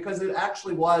they're doing, because it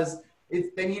actually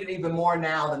they need it even more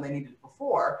now than they needed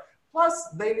before. Plus,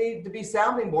 they need to be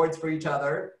sounding boards for each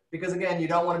other because, again, you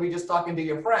don't want to be just talking to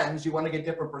your friends. You want to get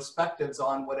different perspectives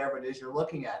on whatever it is you're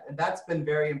looking at. And that's been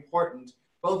very important,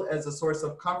 both as a source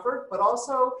of comfort, but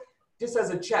also just as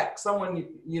a check. Someone,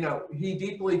 you know, he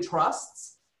deeply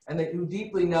trusts and who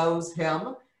deeply knows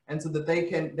him, and so that they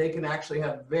can actually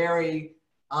have very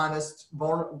honest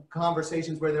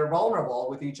conversations where they're vulnerable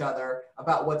with each other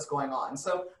about what's going on.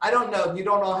 So I don't know, you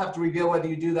don't all have to reveal whether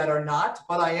you do that or not,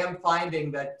 but I am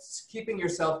finding that keeping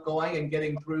yourself going and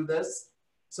getting through this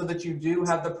so that you do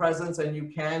have the presence and you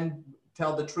can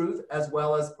tell the truth as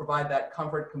well as provide that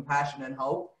comfort, compassion, and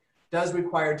hope does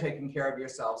require taking care of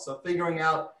yourself. So figuring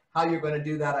out how you're going to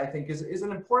do that, I think, is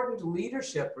an important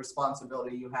leadership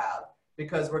responsibility you have,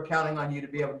 because we're counting on you to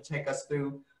be able to take us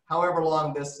through however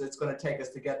long it's going to take us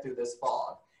to get through this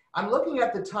fog. I'm looking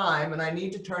at the time, and I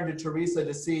need to turn to Teresa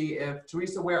to see if,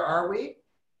 Teresa, where are we?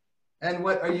 And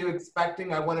what are you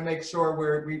expecting? I want to make sure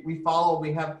we follow.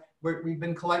 We've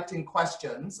been collecting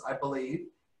questions, I believe.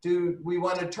 Do we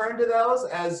want to turn to those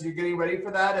as you're getting ready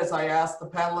for that? As I ask the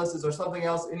panelists, is there something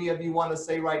else any of you want to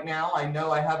say right now? I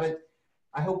know I haven't.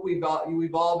 I hope we've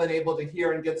all been able to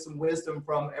hear and get some wisdom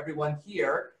from everyone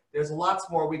here. There's lots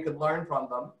more we could learn from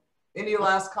them. Any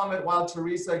last comment while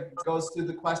Teresa goes through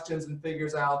the questions and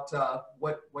figures out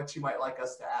what she might like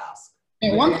us to ask?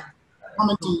 And one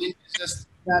comment is just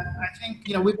that I think,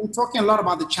 you know, we've been talking a lot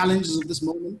about the challenges of this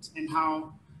moment and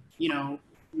how, you know,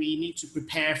 we need to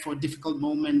prepare for a difficult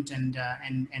moment and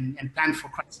plan for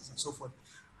crisis and so forth.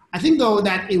 I think, though,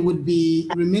 that it would be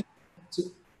remiss to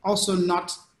also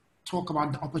not talk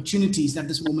about the opportunities that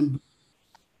this moment brings.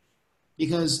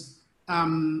 Because,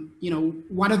 you know,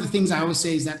 one of the things I always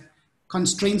say is that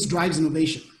constraints drives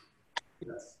innovation.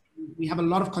 Yes. We have a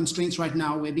lot of constraints right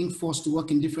now. We're being forced to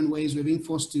work in different ways. We're being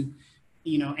forced to,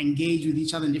 you know, engage with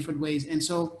each other in different ways. And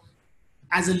so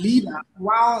as a leader,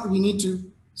 while we need to,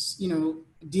 you know,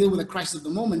 deal with the crisis of the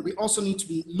moment, we also need to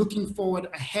be looking forward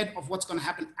ahead of what's going to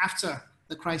happen after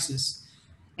the crisis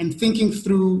and thinking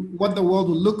through what the world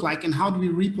will look like and how do we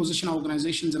reposition our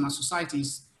organizations and our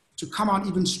societies to come out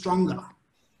even stronger.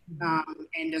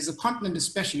 And as a continent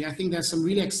especially, I think there's some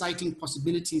really exciting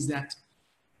possibilities that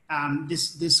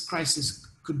this crisis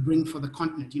could bring for the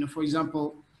continent. You know, for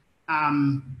example,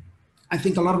 I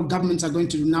think a lot of governments are going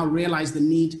to now realize the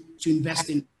need to invest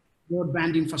in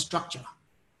broadband infrastructure,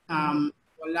 to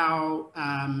allow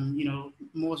you know,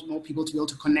 more people to be able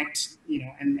to connect. You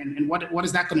know, and what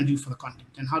is that going to do for the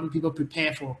continent, and how do people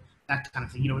prepare for that kind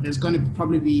of thing? You know, there's going to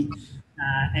probably be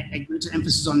a greater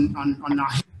emphasis on our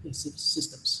healthcare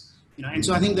systems. You know, and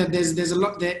so I think that there's a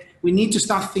lot that we need to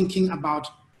start thinking about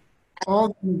all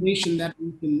the innovation that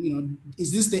we can, you know,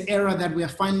 is this the era that we are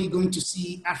finally going to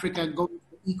see Africa go to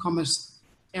the e-commerce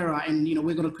era, and, you know,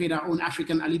 we're going to create our own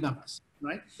African Alibabas,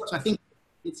 right? So I think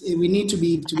we need to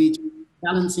be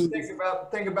balancing.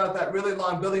 Think about that really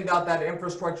long, building out that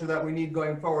infrastructure that we need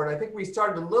going forward. I think we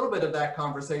started a little bit of that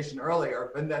conversation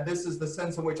earlier, and that this is the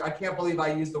sense in which I can't believe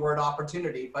I used the word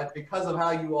opportunity, but because of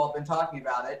how you all have been talking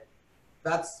about it,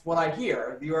 that's what I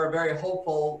hear. You are a very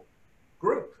hopeful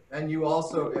group, and you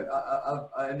also,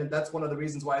 and that's one of the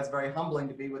reasons why it's very humbling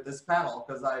to be with this panel,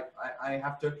 because I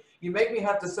have to, you make me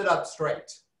have to sit up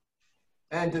straight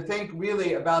and to think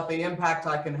really about the impact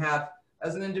I can have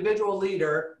as an individual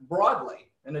leader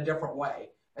broadly in a different way.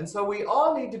 And so we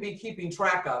all need to be keeping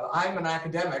track of, I'm an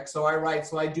academic, so I write,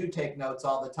 so I do take notes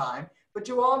all the time, but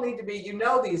you all need to be, you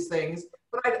know, these things,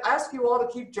 but I'd ask you all to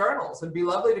keep journals. It'd be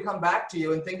lovely to come back to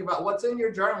you and think about what's in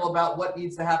your journal about what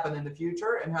needs to happen in the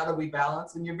future and how do we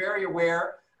balance. And you're very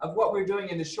aware of what we're doing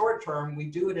in the short term. We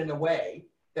do it in a way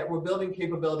that we're building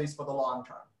capabilities for the long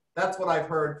term. That's what I've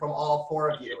heard from all four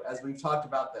of you as we've talked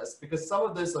about this, because some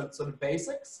of this are sort of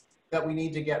basics that we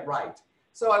need to get right.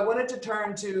 So I wanted to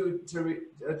turn to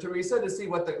Teresa to see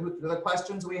what the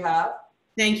questions we have.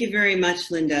 Thank you very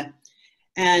much, Linda.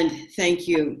 And thank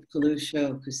you,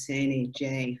 Palusho, Kuseni,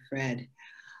 Jay, Fred.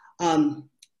 You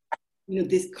know,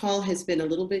 this call has been a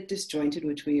little bit disjointed,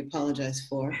 which we apologize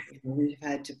for. We've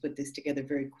had to put this together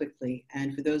very quickly.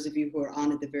 And for those of you who are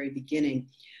on at the very beginning,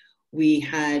 we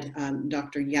had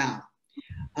Dr. Yao.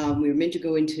 We were meant to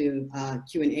go into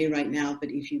Q&A right now,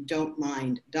 but if you don't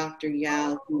mind, Dr.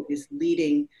 Yao, who is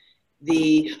leading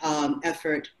the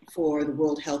effort for the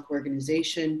World Health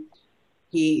Organization.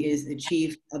 He is the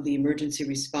chief of the emergency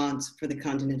response for the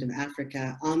continent of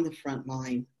Africa on the front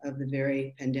line of the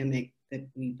very pandemic that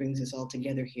brings us all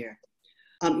together here.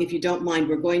 If you don't mind,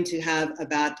 we're going to have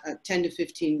about a 10 to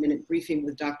 15 minute briefing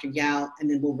with Dr. Yao, and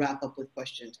then we'll wrap up with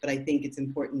questions. But I think it's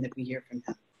important that we hear from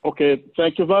him. Okay,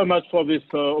 thank you very much for this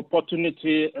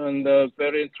opportunity and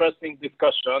very interesting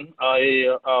discussion.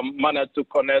 I managed to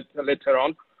connect later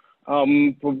on.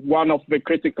 One of the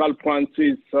critical points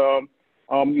is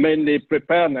mainly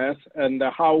preparedness and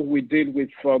how we deal with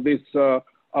this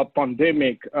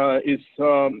pandemic is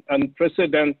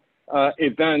unprecedented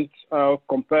event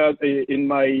compared in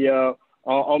my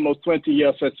almost 20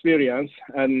 years experience,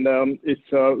 and it's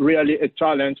really a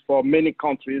challenge for many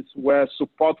countries where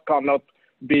support cannot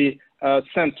be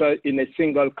centered in a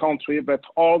single country, but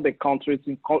all the countries,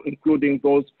 including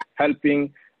those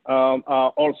helping, are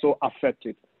also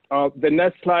affected. The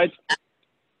next slide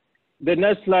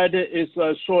is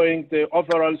showing the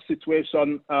overall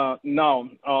situation now.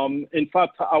 In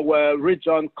fact, our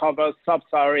region covers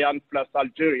Sub-Saharan plus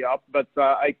Algeria, but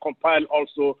I compile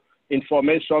also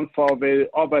information for the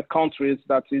other countries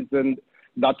that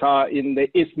are in the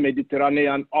East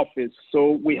Mediterranean office.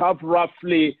 So we have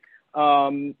roughly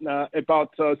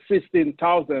about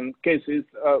 16,000 cases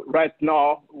right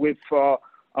now, with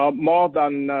more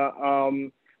than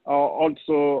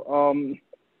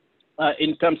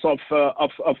in terms of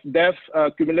death,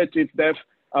 cumulative death,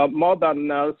 more than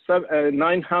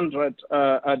 900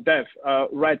 deaths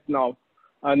right now.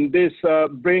 And this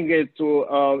brings it to,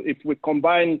 if we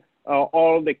combine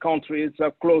all the countries,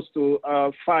 close to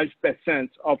 5%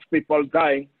 of people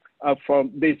dying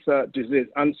from this disease.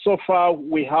 And so far,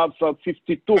 we have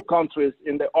 52 countries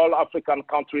in the all African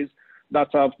countries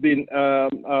that have been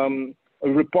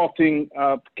reporting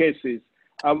cases.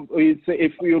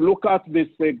 If you look at this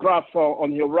graph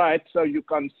on your right, so you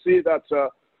can see that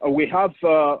we have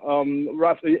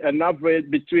roughly an average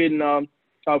between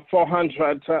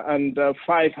 400 and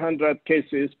 500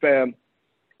 cases per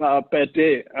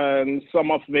day. And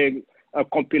some of the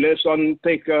compilation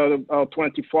take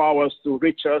 24 hours to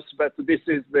reach us, but this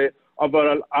is the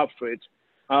overall average.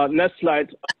 Next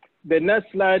slide. The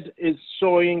next slide is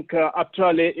showing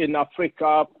actually in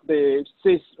Africa the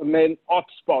 6 main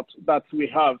hotspots that we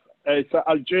have. It's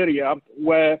Algeria,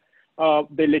 where the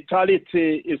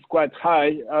lethality is quite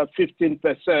high,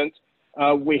 15%.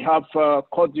 We have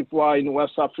Cote d'Ivoire in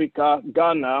West Africa,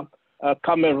 Ghana,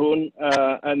 Cameroon,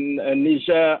 and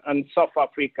Niger and South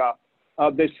Africa.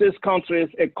 The 6 countries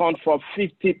account for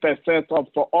 50% of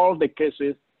all the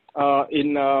cases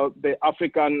in the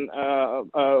African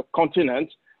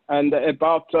continent, and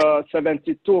about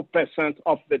 72%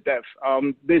 of the deaths.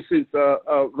 This is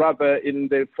rather in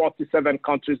the 47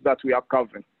 countries that we are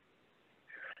covering.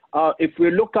 If we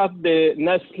look at the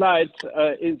next slide,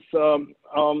 it's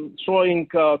showing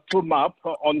 2 maps.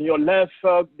 On your left,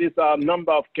 these are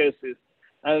number of cases.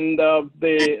 And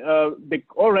the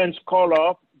orange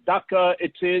color, darker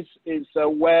it is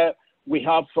where we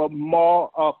have more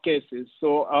cases.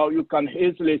 So you can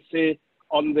easily see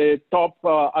on the top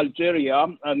Algeria,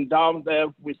 and down there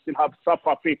we still have South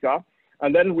Africa.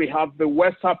 And then we have the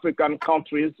West African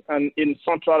countries, and in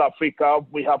Central Africa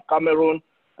we have Cameroon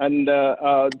and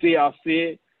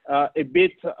DRC, a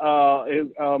bit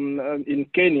in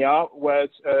Kenya, where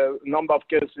number of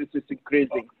cases is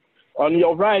increasing. On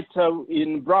your right,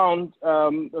 in brown,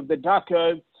 the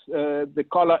darker the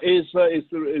color is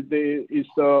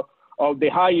the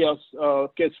highest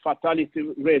case fatality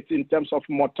rate in terms of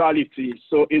mortality.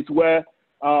 So it's where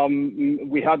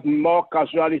we had more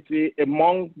casualty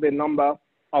among the number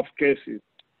of cases.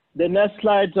 The next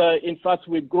slide, in fact,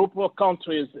 we group our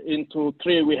countries into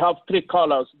 3. We have 3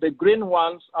 colors. The green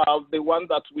ones are the ones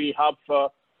that we have,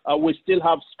 we still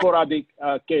have sporadic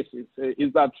cases.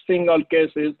 Is that single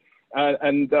cases,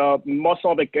 and most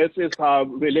of the cases are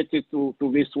related to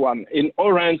this one. In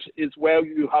orange is where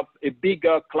you have a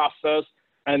bigger clusters,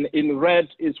 and in red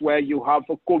is where you have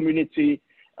a community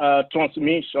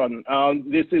transmission.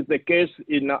 This is the case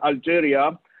in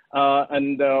Algeria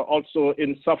and also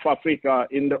in South Africa.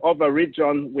 In the other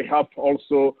region, we have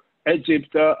also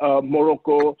Egypt,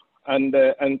 Morocco, and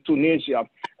Tunisia.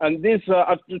 And this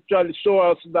actually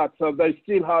shows us that there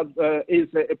still is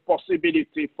a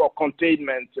possibility for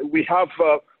containment. We have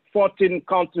 14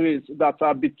 countries that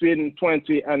are between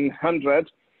 20 and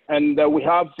 100, and we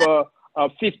have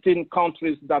 15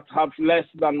 countries that have less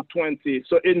than 20.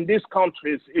 So in these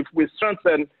countries, if we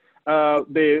strengthen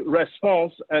the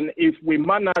response, and if we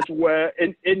manage where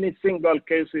in any single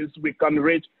cases we can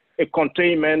reach a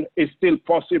containment, is still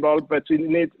possible, but we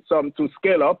need some to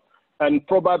scale up, and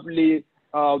probably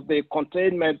the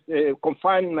confinement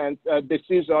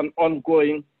decision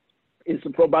ongoing is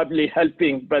probably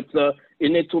helping, but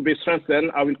it needs to be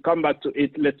strengthened. I will come back to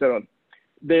it later on.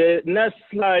 The next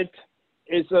slide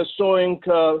is showing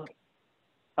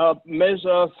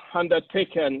measures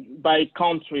undertaken by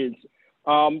countries.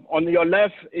 On your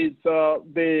left is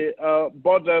the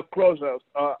border closures,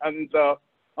 and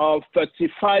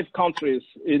 35 countries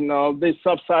in the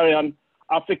sub-Saharan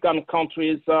African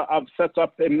countries have set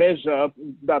up a measure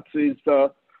that is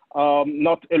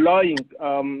not allowing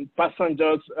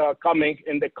passengers coming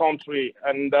in the country,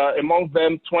 and among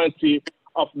them, 20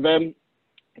 of them,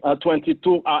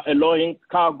 22 are allowing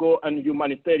cargo and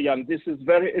humanitarian. This is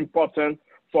very important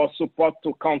for support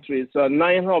to countries.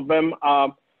 9 of them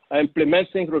are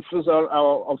implementing refusal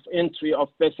of entry of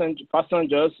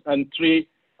passengers, and 3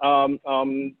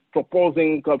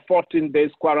 proposing 14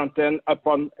 days quarantine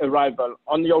upon arrival.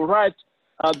 On your right,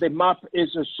 the map is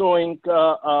showing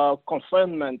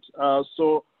confinement.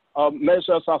 So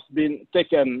measures have been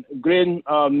taken. Green,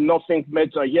 nothing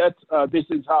major yet. This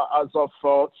is as of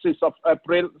 6th of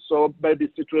April. So the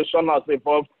situation has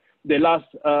evolved the last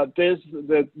days.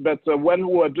 But when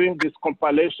we were doing this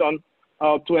compilation,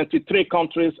 23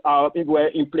 countries were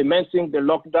implementing the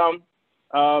lockdown.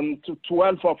 To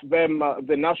 12 of them,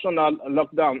 the national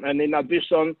lockdown. And in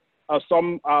addition,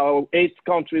 some 8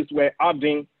 countries were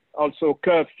adding also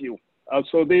curfew.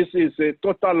 So this is a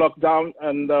total lockdown.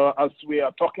 And as we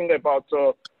are talking about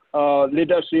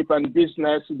leadership and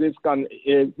business, this can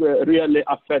really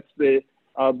affect the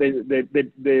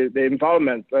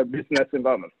environment, business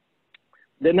environment.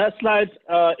 The next slide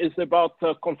is about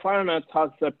confinement as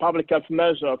a public health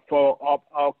measure for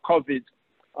COVID.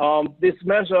 These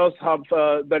measures have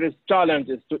there is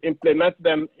challenges to implement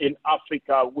them in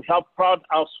Africa. We have proud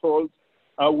households.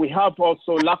 We have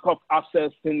also lack of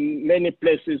access in many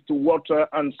places to water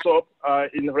and soap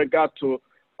in regard to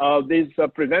this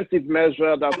preventive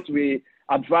measure that we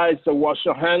advise to wash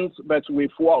your hands, but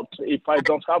with what? If I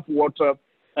don't have water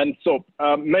and soap.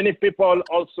 Many people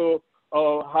also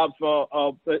have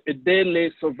a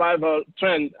daily survival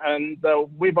trend, and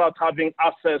without having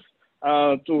access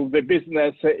to the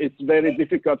business, it's very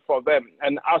difficult for them.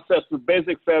 And access to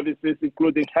basic services,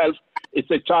 including health, is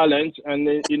a challenge. And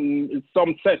in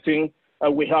some settings,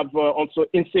 we have also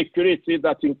insecurity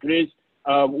that increased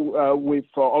with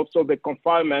also the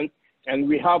confinement. And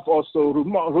we have also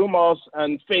rumors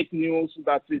and fake news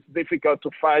that is difficult to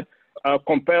fight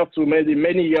compared to maybe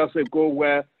many years ago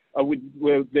where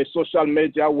the social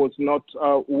media was not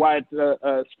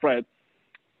widespread.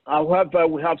 However,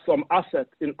 we have some assets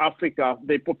in Africa.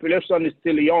 The population is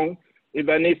still young,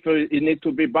 even if it needs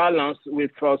to be balanced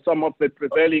with some of the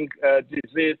prevailing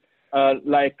disease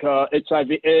like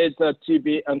HIV/AIDS,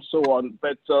 TB, and so on.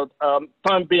 But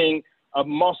time being,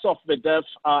 most of the deaths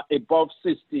are above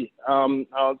 60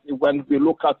 when we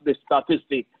look at the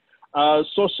statistics.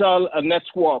 Social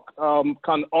network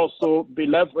can also be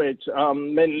leveraged.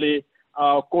 Mainly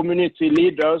community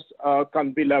leaders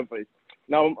can be leveraged.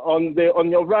 Now, on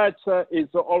your right is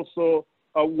also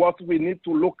what we need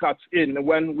to look at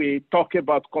when we talk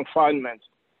about confinement.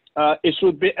 It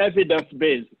should be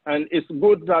evidence-based, and it's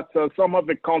good that some of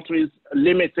the countries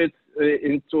limit it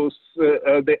into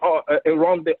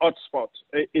around the hotspot.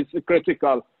 It's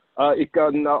critical. It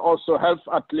can also help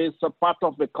at least a part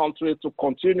of the country to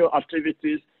continue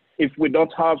activities if we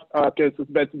don't have cases.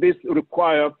 But this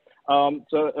requires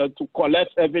to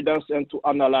collect evidence and to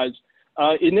analyze.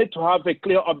 You need to have a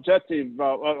clear objective.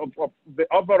 The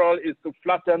overall is to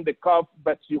flatten the curve,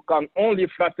 but you can only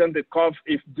flatten the curve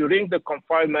if during the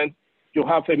confinement you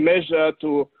have a measure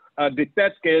to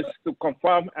detect cases, to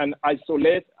confirm and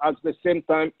isolate, at the same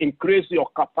time increase your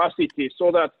capacity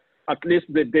so that at least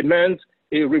the demand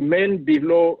remain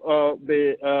below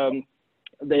the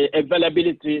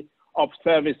availability of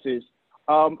services.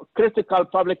 Critical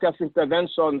public health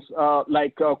interventions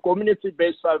like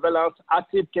community-based surveillance,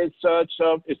 active case search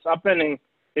is happening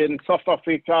in South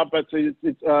Africa, but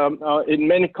in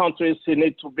many countries it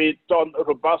needs to be done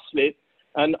robustly.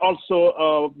 And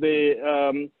also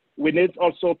we need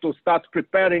also to start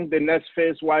preparing the next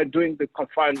phase while doing the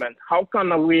confinement. How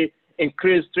can we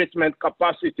increase treatment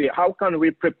capacity? How can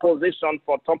we preposition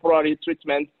for temporary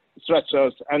treatment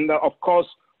structures? And of course,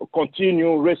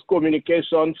 continue risk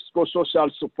communication, social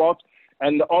support,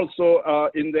 and also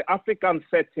in the African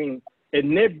setting,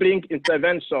 enabling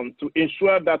intervention to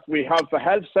ensure that we have a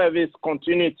health service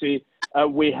continuity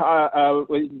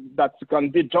that can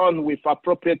be done with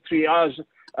appropriate triage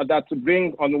that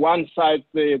bring on one side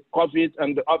the COVID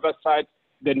and the other side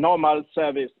the normal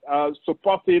service.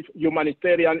 Supportive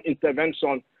humanitarian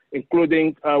intervention,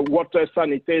 including water,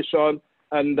 sanitation,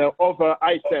 and other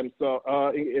items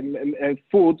and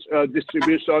food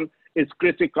distribution is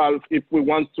critical if we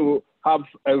want to have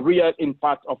a real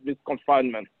impact of this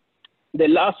confinement. The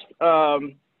last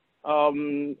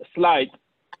slide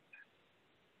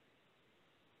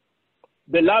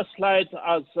The last slide,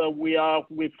 as we are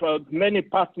with many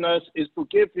partners, is to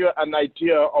give you an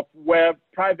idea of where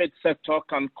private sector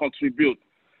can contribute.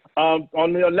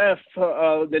 On your left,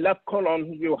 the left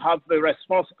column, you have the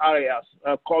response areas,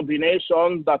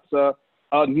 coordination that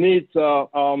needs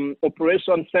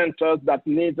operation centers that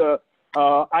need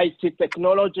IT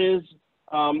technologies.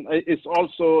 It's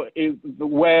also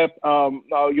where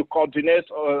you coordinate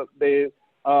the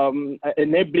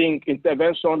enabling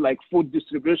intervention like food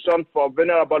distribution for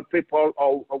vulnerable people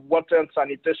or water and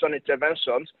sanitation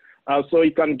interventions. So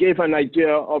you can give an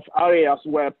idea of areas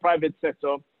where private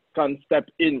sector can step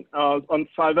in. On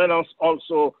surveillance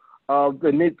also,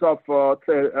 the needs of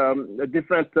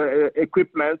different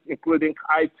equipment, including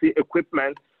IT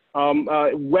equipment.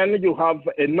 When you have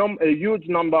a huge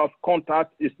number of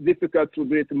contacts, it's difficult to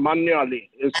do it manually.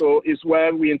 So it's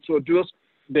where we introduce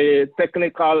the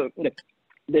technology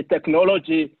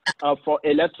for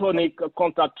electronic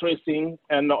contact tracing,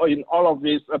 and in all of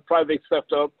this, private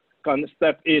sector can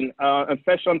step in.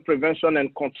 Infection prevention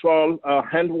and control,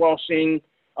 hand washing,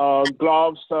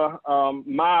 gloves,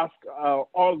 masks,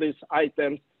 all these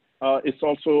items is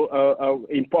also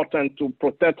important to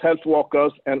protect health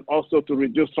workers and also to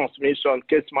reduce transmission,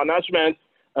 case management,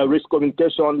 risk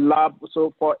communication, lab.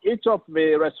 So for each of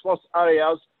the response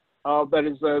areas, there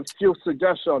is a few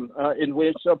suggestions in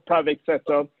which private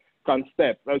sector can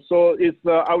step. So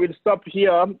I will stop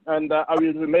here and I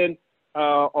will remain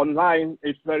online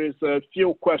if there is a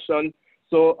few questions.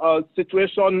 So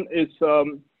situation is,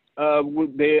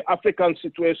 with the African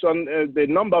situation, the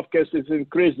number of cases is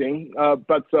increasing,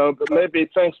 but maybe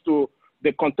thanks to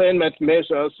the containment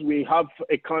measures, we have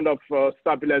a kind of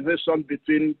stabilization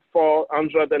between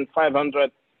 400 and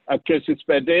 500 cases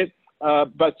per day.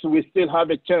 But we still have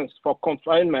a chance for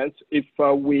confinement if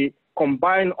we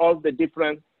combine all the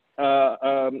different,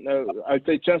 I'd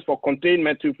say chance for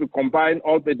containment if we combine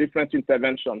all the different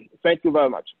interventions. Thank you very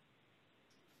much.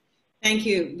 Thank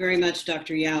you very much,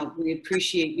 Dr. Yao. We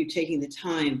appreciate you taking the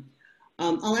time.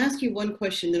 I'll ask you one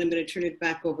question, then I'm going to turn it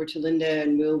back over to Linda,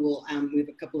 and we have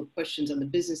a couple of questions on the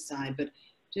business side, but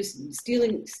just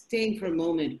staying for a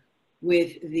moment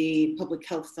with the public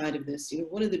health side of this.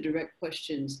 One of the direct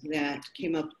questions that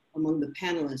came up among the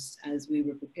panelists as we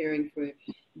were preparing for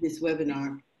this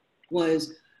webinar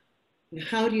was,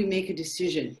 how do you make a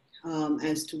decision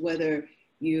as to whether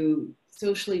you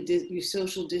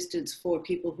social distance for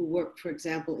people who work, for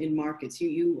example, in markets?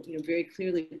 You very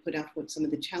clearly put out what some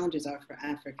of the challenges are for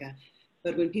Africa.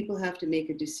 But when people have to make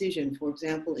a decision, for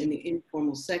example, in the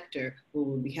informal sector,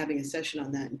 we'll be having a session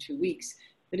on that in 2 weeks,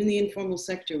 but in the informal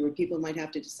sector where people might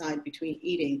have to decide between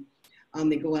eating,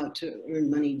 they go out to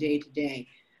earn money day to day.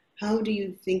 How do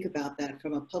you think about that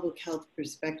from a public health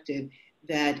perspective,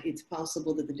 that it's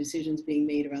possible that the decisions being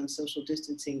made around social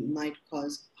distancing might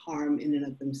cause harm in and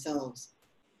of themselves?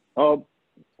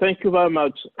 Thank you very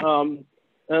much.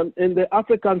 In the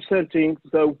African setting,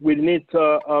 we need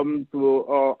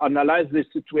to analyze these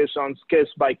situations case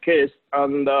by case,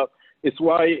 and it's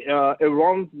why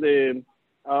around the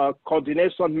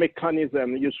coordination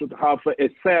mechanism, you should have a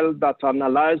cell that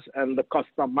analyzes and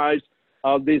customize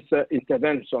this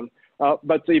intervention.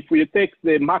 But if we take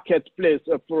the marketplace,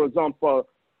 for example,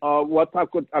 what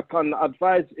I can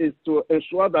advise is to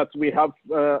ensure that we have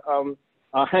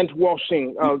a hand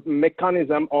washing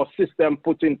mechanism or system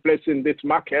put in place in this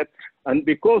market. And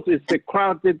because it's a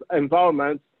crowded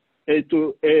environment,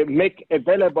 to make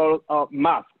available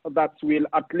masks that will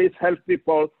at least help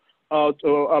people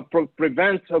to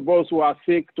prevent those who are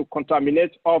sick to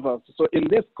contaminate others. So in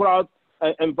this crowd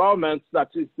environment that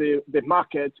is the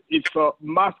market, if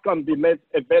masks can be made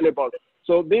available.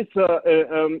 So this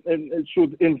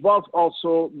should involve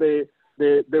also the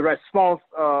response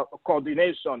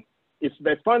coordination. If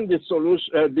they find this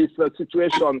solution, this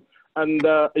situation, and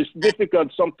it's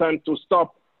difficult sometimes to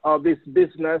stop this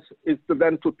business, is to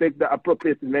then to take the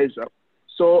appropriate measure.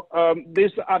 So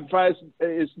this advice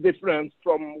is different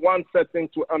from one setting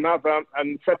to another,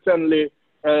 and certainly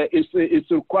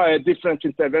it's require different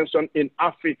intervention in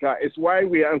Africa. It's why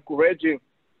we are encouraging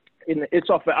in each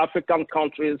of the African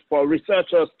countries for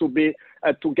researchers to be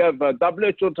together.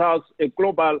 WHO has a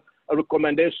global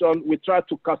recommendation. We try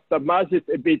to customize it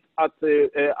a bit at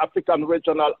the African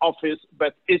regional office,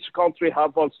 but each country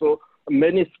have also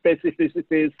many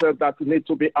specificities that need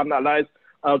to be analyzed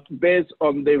based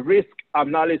on the risk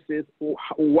analysis,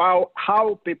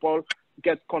 how people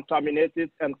get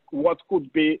contaminated and what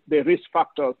could be the risk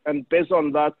factors. And based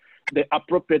on that, the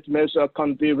appropriate measure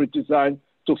can be redesigned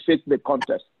to fit the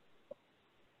context.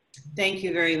 Thank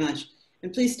you very much.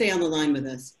 And please stay on the line with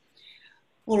us.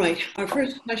 All right, our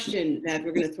first question that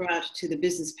we're going to throw out to the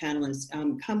business panelists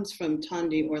comes from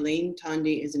Tandi Orlean.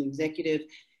 Tandi is an executive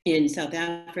in South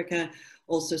Africa,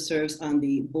 also serves on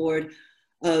the board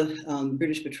of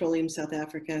British Petroleum South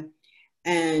Africa,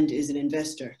 and is an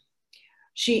investor.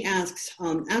 She asks,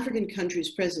 African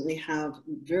countries presently have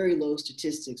very low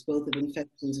statistics, both of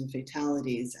infections and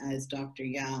fatalities, as Dr.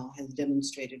 Yao has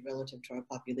demonstrated relative to our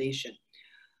population.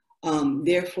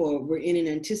 Therefore, we're in an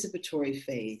anticipatory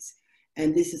phase,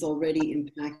 and this is already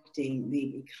impacting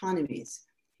the economies.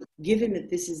 Given that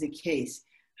this is the case,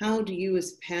 how do you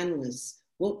as panelists,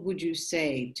 what would you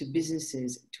say to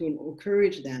businesses to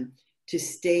encourage them to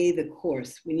stay the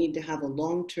course? We need to have a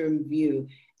long-term view,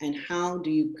 and how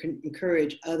do you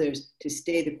encourage others to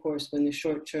stay the course when the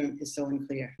short term is so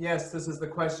unclear? Yes, this is the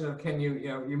question of can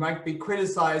you might be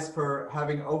criticized for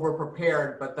having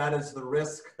over-prepared, but that is the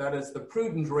risk, that is the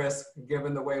prudent risk,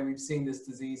 given the way we've seen this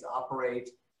disease operate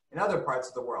in other parts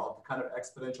of the world, kind of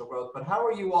exponential growth. But how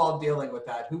are you all dealing with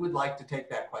that? Who would like to take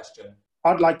that question?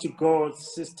 I'd like to go,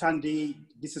 Sis Tandi.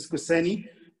 This is Kuseni,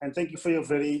 and thank you for your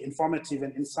very informative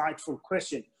and insightful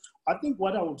question. I think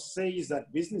what I would say is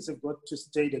that business have got to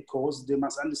stay the course. They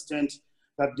must understand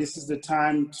that this is the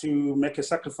time to make a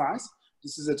sacrifice.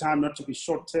 This is the time not to be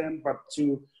short-term, but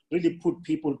to really put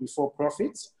people before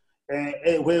profits.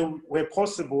 Where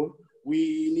possible,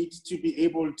 we need to be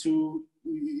able to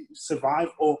survive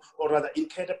or rather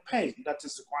incur the pain that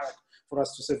is required for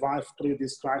us to survive through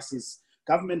this crisis.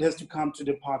 Government has to come to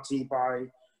the party by,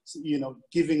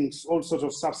 giving all sorts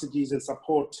of subsidies and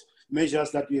support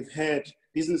measures that we've had.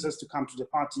 Business has to come to the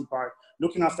party by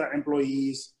looking after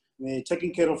employees,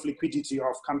 taking care of liquidity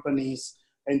of companies,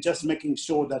 and just making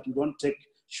sure that we don't take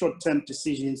short-term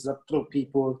decisions that throw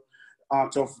people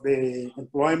out of the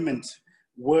employment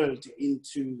world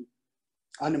into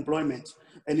unemployment.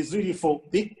 And it's really for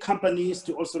big companies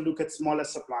to also look at smaller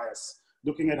suppliers,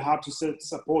 looking at how to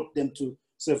support them to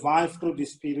survive through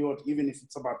this period, even if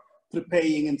it's about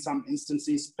prepaying in some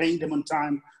instances, paying them on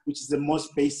time, which is the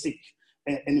most basic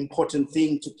and important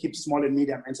thing to keep small and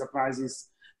medium enterprises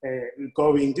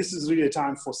going. This is really a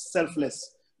time for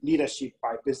selfless leadership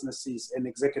by businesses and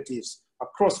executives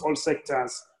across all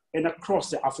sectors and across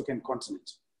the African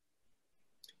continent.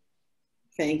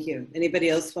 Thank you. Anybody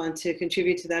else want to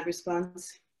contribute to that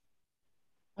response?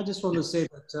 I just want to say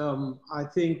that I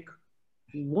think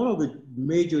one of the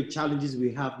major challenges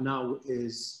we have now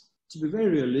is, to be very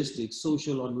realistic,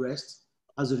 social unrest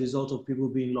as a result of people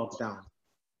being locked down.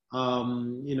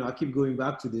 I keep going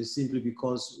back to this simply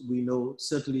because we know,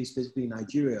 certainly specifically in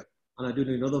Nigeria, and I do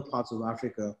know in other parts of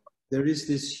Africa, there is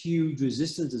this huge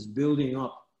resistance that's building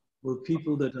up with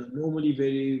people that are normally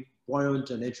very buoyant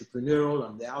and entrepreneurial,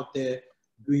 and they're out there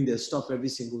doing their stuff every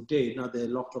single day. Now they're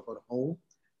locked up at home,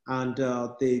 and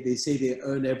they say they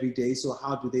earn every day, so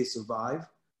how do they survive?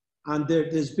 And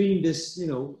there's been this,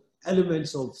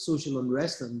 elements of social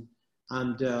unrest, and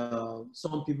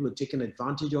some people are taking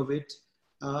advantage of it.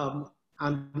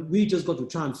 And we just got to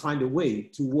try and find a way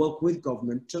to work with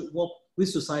government, to work with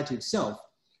society itself,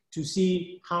 to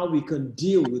see how we can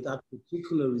deal with that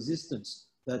particular resistance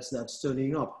that's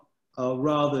turning up,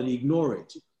 rather than ignore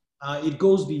it. It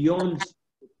goes beyond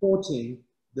supporting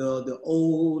the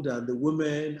old and the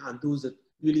women and those that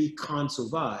really can't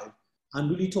survive, and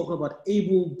really talking about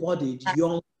able-bodied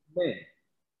young men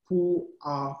who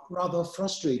are rather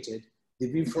frustrated.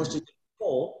 They've been frustrated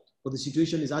before, but the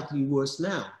situation is actually worse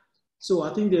now. So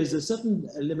I think there's a certain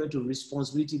element of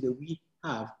responsibility that we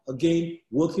have, again,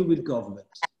 working with government,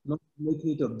 not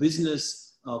making it a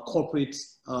business corporate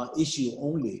issue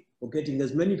only, but getting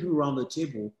as many people around the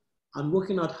table and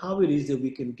working out how it is that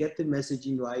we can get the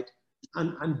messaging right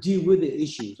and deal with the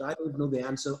issues. I don't know the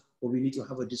answer, but we need to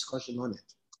have a discussion on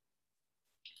it.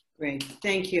 Great,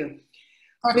 thank you.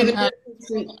 Okay,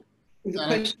 There's a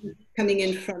question coming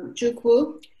in from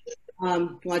Chukwu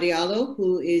Guadialo,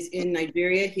 who is in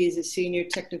Nigeria. He is a senior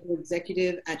technical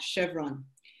executive at Chevron.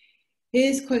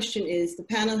 His question is, the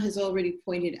panel has already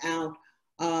pointed out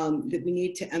that we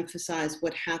need to emphasize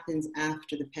what happens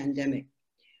after the pandemic.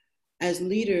 As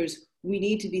leaders, we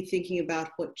need to be thinking about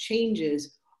what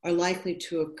changes are likely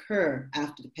to occur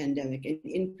after the pandemic. And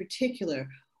in particular,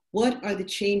 what are the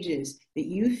changes that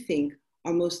you think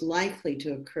are most likely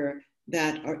to occur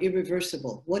that are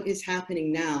irreversible? What is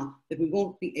happening now that we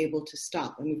won't be able to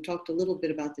stop? And we've talked a little bit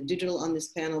about the digital on this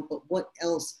panel, but what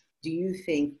else do you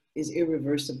think is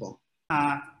irreversible?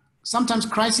 Sometimes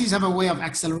crises have a way of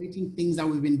accelerating things that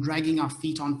we've been dragging our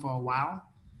feet on for a while.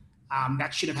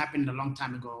 That should have happened a long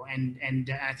time ago. And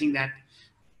I think that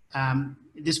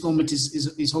this moment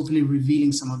is hopefully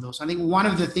revealing some of those. I think one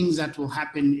of the things that will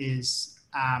happen is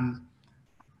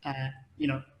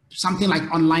something like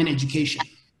online education.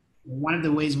 One of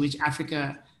the ways which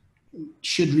Africa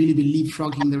should really be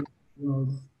leapfrogging the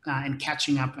world and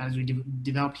catching up as we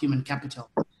develop human capital.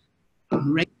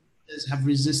 Regulators have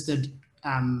resisted,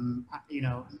 the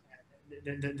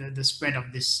spread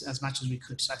of this as much as we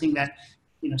could. So I think that,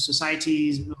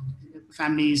 societies,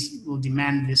 families will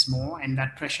demand this more, and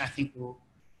that pressure, I think,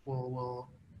 will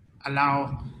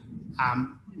allow,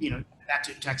 that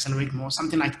to accelerate more.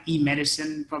 Something like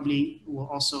e-medicine probably will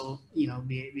also, be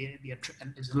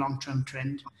a long-term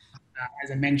trend.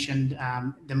 As I mentioned,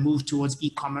 the move towards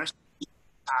e-commerce.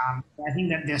 I think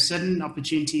that there are certain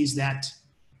opportunities that,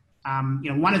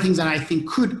 one of the things that I think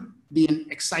could be an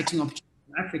exciting opportunity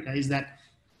for Africa is that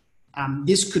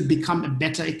this could become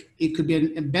it could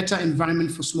be a better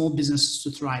environment for small businesses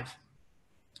to thrive.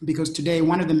 Because today,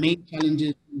 one of the main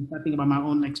challenges, if I think about my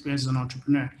own experience as an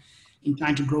entrepreneur in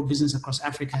trying to grow business across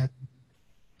Africa,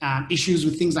 issues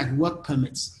with things like work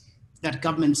permits that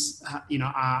governments,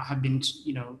 have been,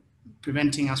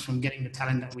 preventing us from getting the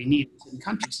talent that we need in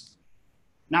countries.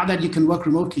 Now that you can work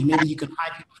remotely, maybe you can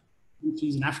hire people from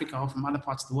countries in Africa or from other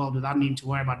parts of the world without needing to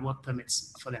worry about work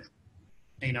permits for them.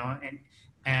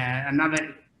 And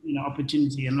another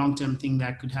opportunity and long-term thing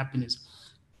that could happen is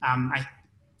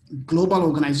global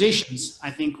organizations,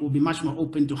 I think, will be much more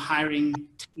open to hiring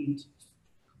talent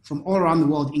from all around the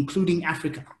world, including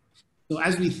Africa. So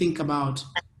as we think about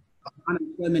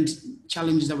unemployment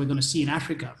challenges that we're going to see in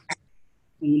Africa,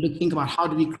 when you think about how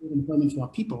do we create employment for our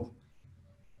people,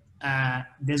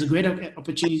 there's a great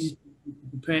opportunity to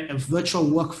prepare a virtual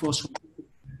workforce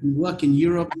who work in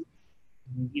Europe,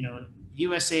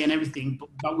 USA and everything,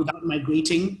 but without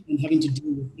migrating and having to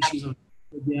deal with issues of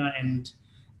Libya and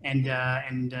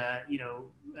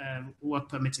work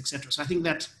permits, etc. So I think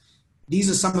that these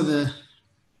are some of the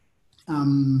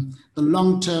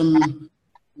long-term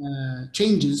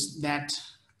changes that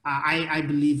I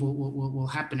believe will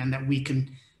happen, and that we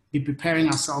can be preparing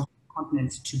ourselves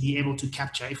continents to be able to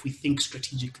capture if we think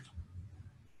strategically.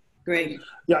 Great.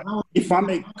 Yeah, if I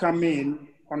may come in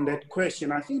on that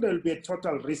question, I think there will be a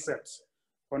total reset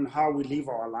on how we live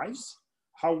our lives,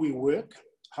 how we work,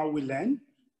 how we learn,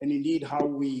 and indeed how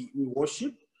we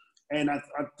worship. And I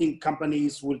think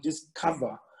companies will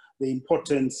discover the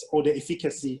importance or the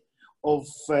efficacy of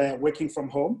working from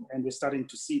home, and we're starting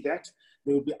to see that.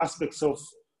 There will be aspects of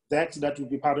that will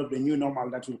be part of the new normal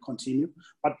that will continue.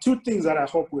 But two things that I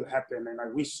hope will happen, and I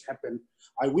wish happen.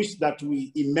 I wish that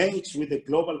we emerge with a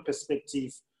global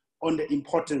perspective on the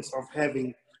importance of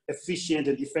having efficient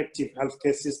and effective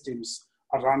healthcare systems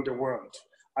around the world.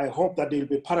 I hope that there will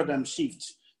be a paradigm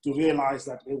shift to realize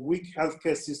that a weak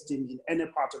healthcare system in any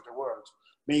part of the world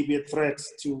may be a threat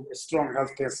to a strong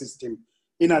healthcare system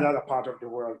in another part of the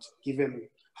world, given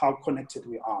how connected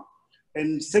we are.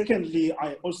 And secondly,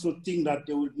 I also think that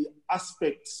there will be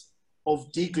aspects of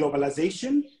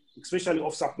deglobalization, especially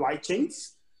of supply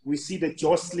chains. We see the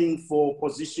jostling for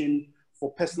position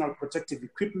for personal protective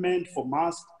equipment, for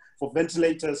masks, for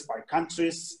ventilators by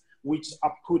countries, which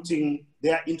are putting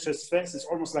their interests first. It's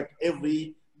almost like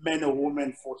every man or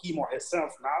woman for him or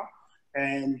herself now,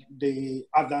 and the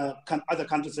other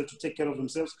countries have to take care of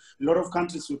themselves. A lot of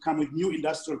countries will come with new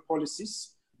industrial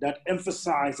policies that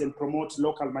emphasize and promote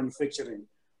local manufacturing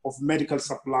of medical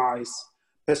supplies,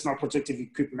 personal protective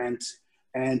equipment,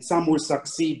 and some will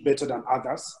succeed better than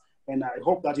others. And I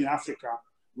hope that in Africa,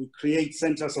 we create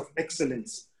centers of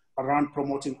excellence around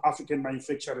promoting African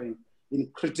manufacturing in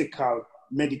critical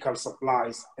medical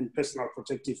supplies and personal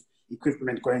protective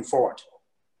equipment going forward.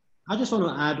 I just want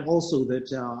to add also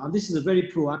that, and this is a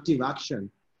very proactive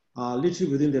action,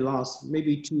 literally within the last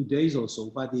maybe 2 days or so,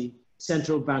 by the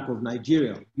Central Bank of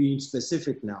Nigeria, being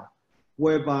specific now,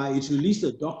 whereby it released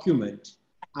a document.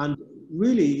 And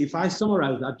really, if I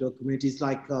summarize that document, it's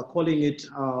like calling it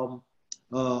a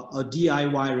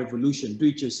DIY revolution,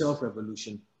 do-it-yourself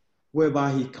revolution,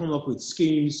 whereby he come up with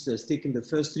schemes that's taken the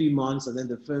first 3 months and then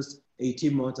the first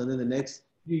 18 months and then the next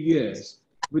few years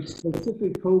with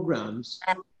specific programs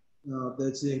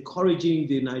that's encouraging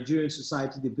the Nigerian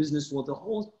society, the business world, the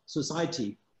whole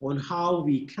society on how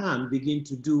we can begin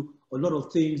to do a lot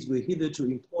of things we hitherto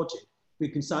imported. We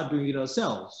can start doing it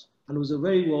ourselves. And it was a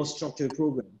very well-structured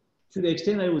program, to the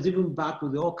extent that it was even backed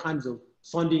with all kinds of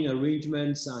funding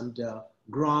arrangements and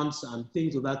grants and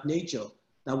things of that nature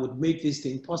that would make this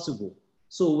thing possible.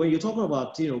 So when you're talking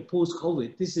about,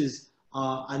 post-COVID, this is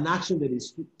an action that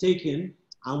is taken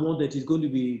and one that is going to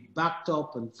be backed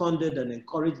up and funded and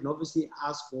encouraged, and obviously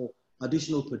ask for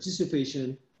additional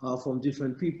participation from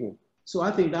different people. So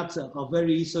I think that's a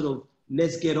very sort of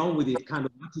let's get on with it kind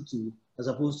of attitude, as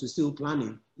opposed to still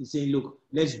planning and saying, look,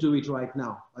 let's do it right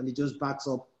now. And it just backs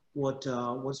up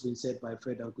what's been said by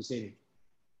Fred and Husseini.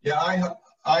 Yeah,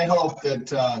 I hope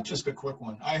that, just a quick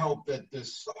one, I hope that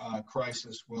this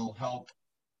crisis will help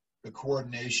the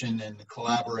coordination and the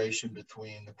collaboration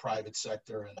between the private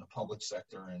sector and the public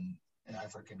sector and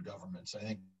African governments. I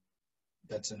think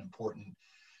that's an important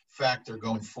factor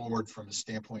going forward from the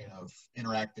standpoint of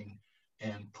interacting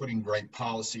and putting great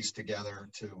policies together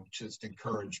to just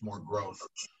encourage more growth,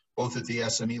 both at the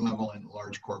SME level and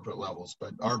large corporate levels.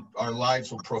 But our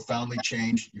lives will profoundly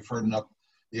change. You've heard enough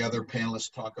the other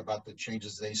panelists talk about the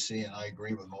changes they see, and I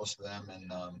agree with most of them.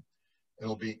 And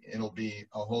it'll be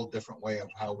a whole different way of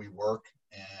how we work.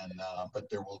 And but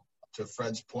there will, to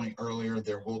Fred's point earlier,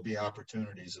 there will be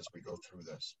opportunities as we go through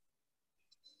this.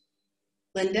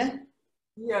 Linda?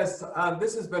 Yes,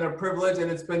 this has been a privilege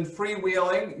and it's been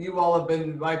freewheeling. You all have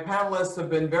been, my panelists have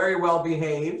been very well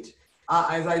behaved.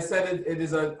 As I said, it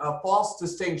is a false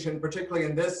distinction, particularly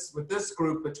in with this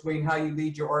group, between how you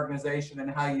lead your organization and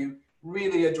how you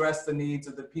really address the needs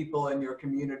of the people in your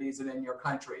communities and in your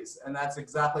countries. And that's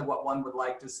exactly what one would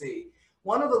like to see.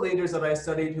 One of the leaders that I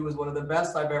studied, who was one of the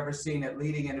best I've ever seen at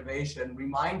leading innovation,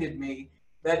 reminded me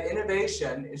that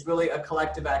innovation is really a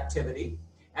collective activity.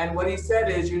 And what he said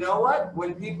is, you know what,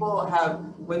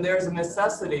 when there's a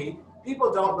necessity,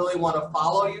 people don't really want to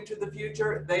follow you to the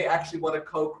future. They actually want to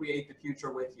co-create the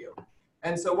future with you.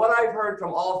 And so what I've heard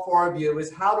from all four of you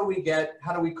is how do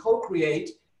we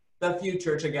co-create the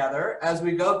future together as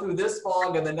we go through this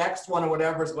fog and the next one or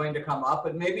whatever is going to come up.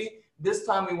 And maybe this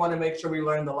time we want to make sure we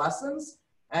learn the lessons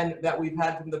and that we've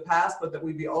had from the past, but that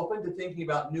we be open to thinking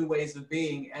about new ways of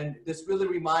being. And this really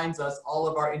reminds us all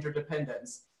of our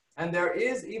interdependence. And there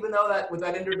is, even though that with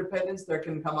that interdependence, there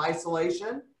can come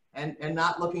isolation and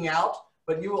not looking out,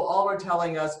 but you all are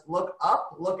telling us, look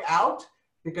up, look out,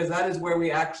 because that is where we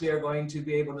actually are going to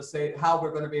be able to say, how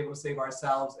we're going to be able to save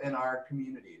ourselves and our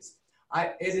communities.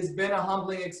 It has been a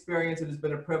humbling experience. It has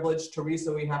been a privilege.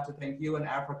 Teresa, we have to thank you and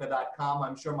Africa.com.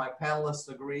 I'm sure my panelists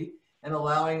agree, in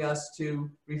allowing us to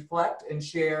reflect and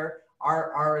share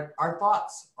our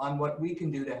thoughts on what we can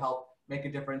do to help make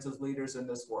a difference as leaders in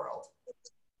this world.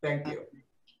 Thank you.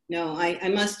 No, I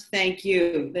must thank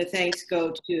you. The thanks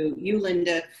go to you,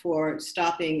 Linda, for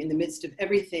stopping in the midst of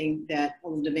everything that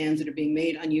all the demands that are being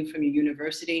made on you from your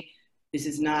university. This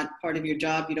is not part of your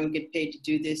job. You don't get paid to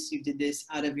do this. You did this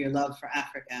out of your love for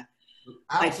Africa.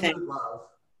 Absolute love.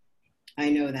 I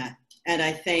know that. And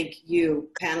I thank you,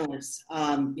 panelists,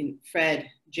 Fred,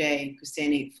 Jay,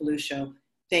 Husseini, Felucio.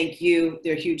 Thank you.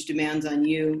 There are huge demands on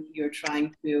you. You're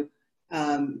trying to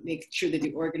make sure that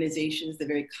the organizations, the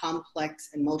very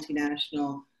complex and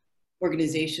multinational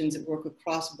organizations that work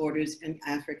across borders in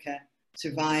Africa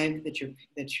survive, that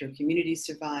your communities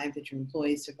survive, that your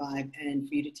employees survive, and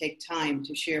for you to take time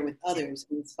to share with others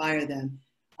and inspire them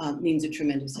means a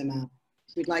tremendous amount.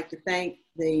 We'd like to thank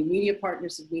the media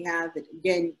partners that we have that,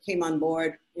 again, came on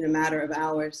board in a matter of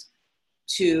hours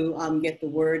to get the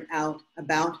word out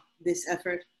about this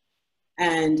effort.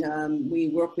 And we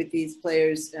work with these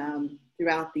players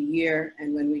throughout the year.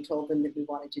 And when we told them that we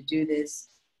wanted to do this,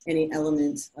 any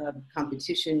elements of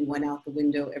competition went out the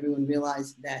window. Everyone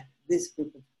realized that this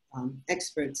group of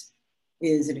experts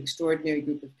is an extraordinary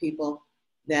group of people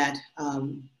that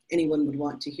anyone would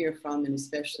want to hear from, and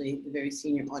especially the very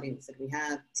senior audience that we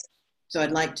have. So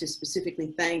I'd like to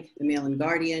specifically thank the Mail and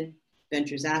Guardian,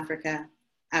 Ventures Africa,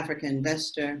 Africa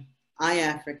Investor,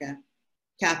 iAfrica,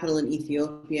 Capital in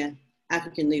Ethiopia,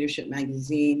 African Leadership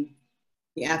Magazine,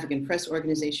 the African Press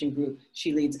Organization Group,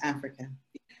 She Leads Africa.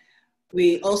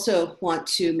 We also want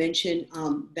to mention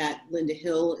that Linda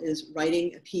Hill is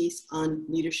writing a piece on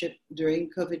leadership during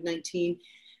COVID-19.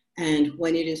 And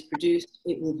when it is produced,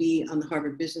 it will be on the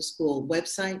Harvard Business School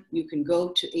website. You can go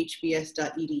to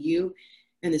hbs.edu,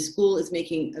 and the school is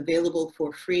making available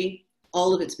for free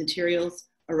all of its materials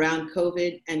around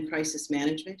COVID and crisis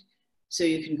management. So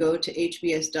you can go to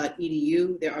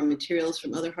hbs.edu. There are materials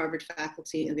from other Harvard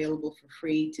faculty available for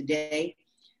free today.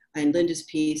 And Linda's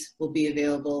piece will be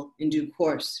available in due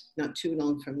course, not too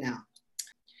long from now.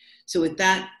 So with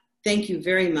that, thank you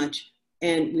very much.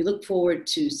 And we look forward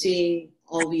to seeing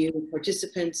all of you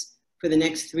participants for the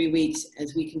next 3 weeks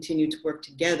as we continue to work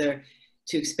together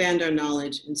to expand our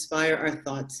knowledge, inspire our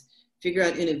thoughts, figure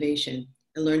out innovation,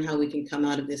 and learn how we can come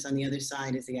out of this on the other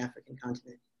side as the African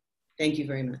continent. Thank you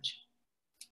very much.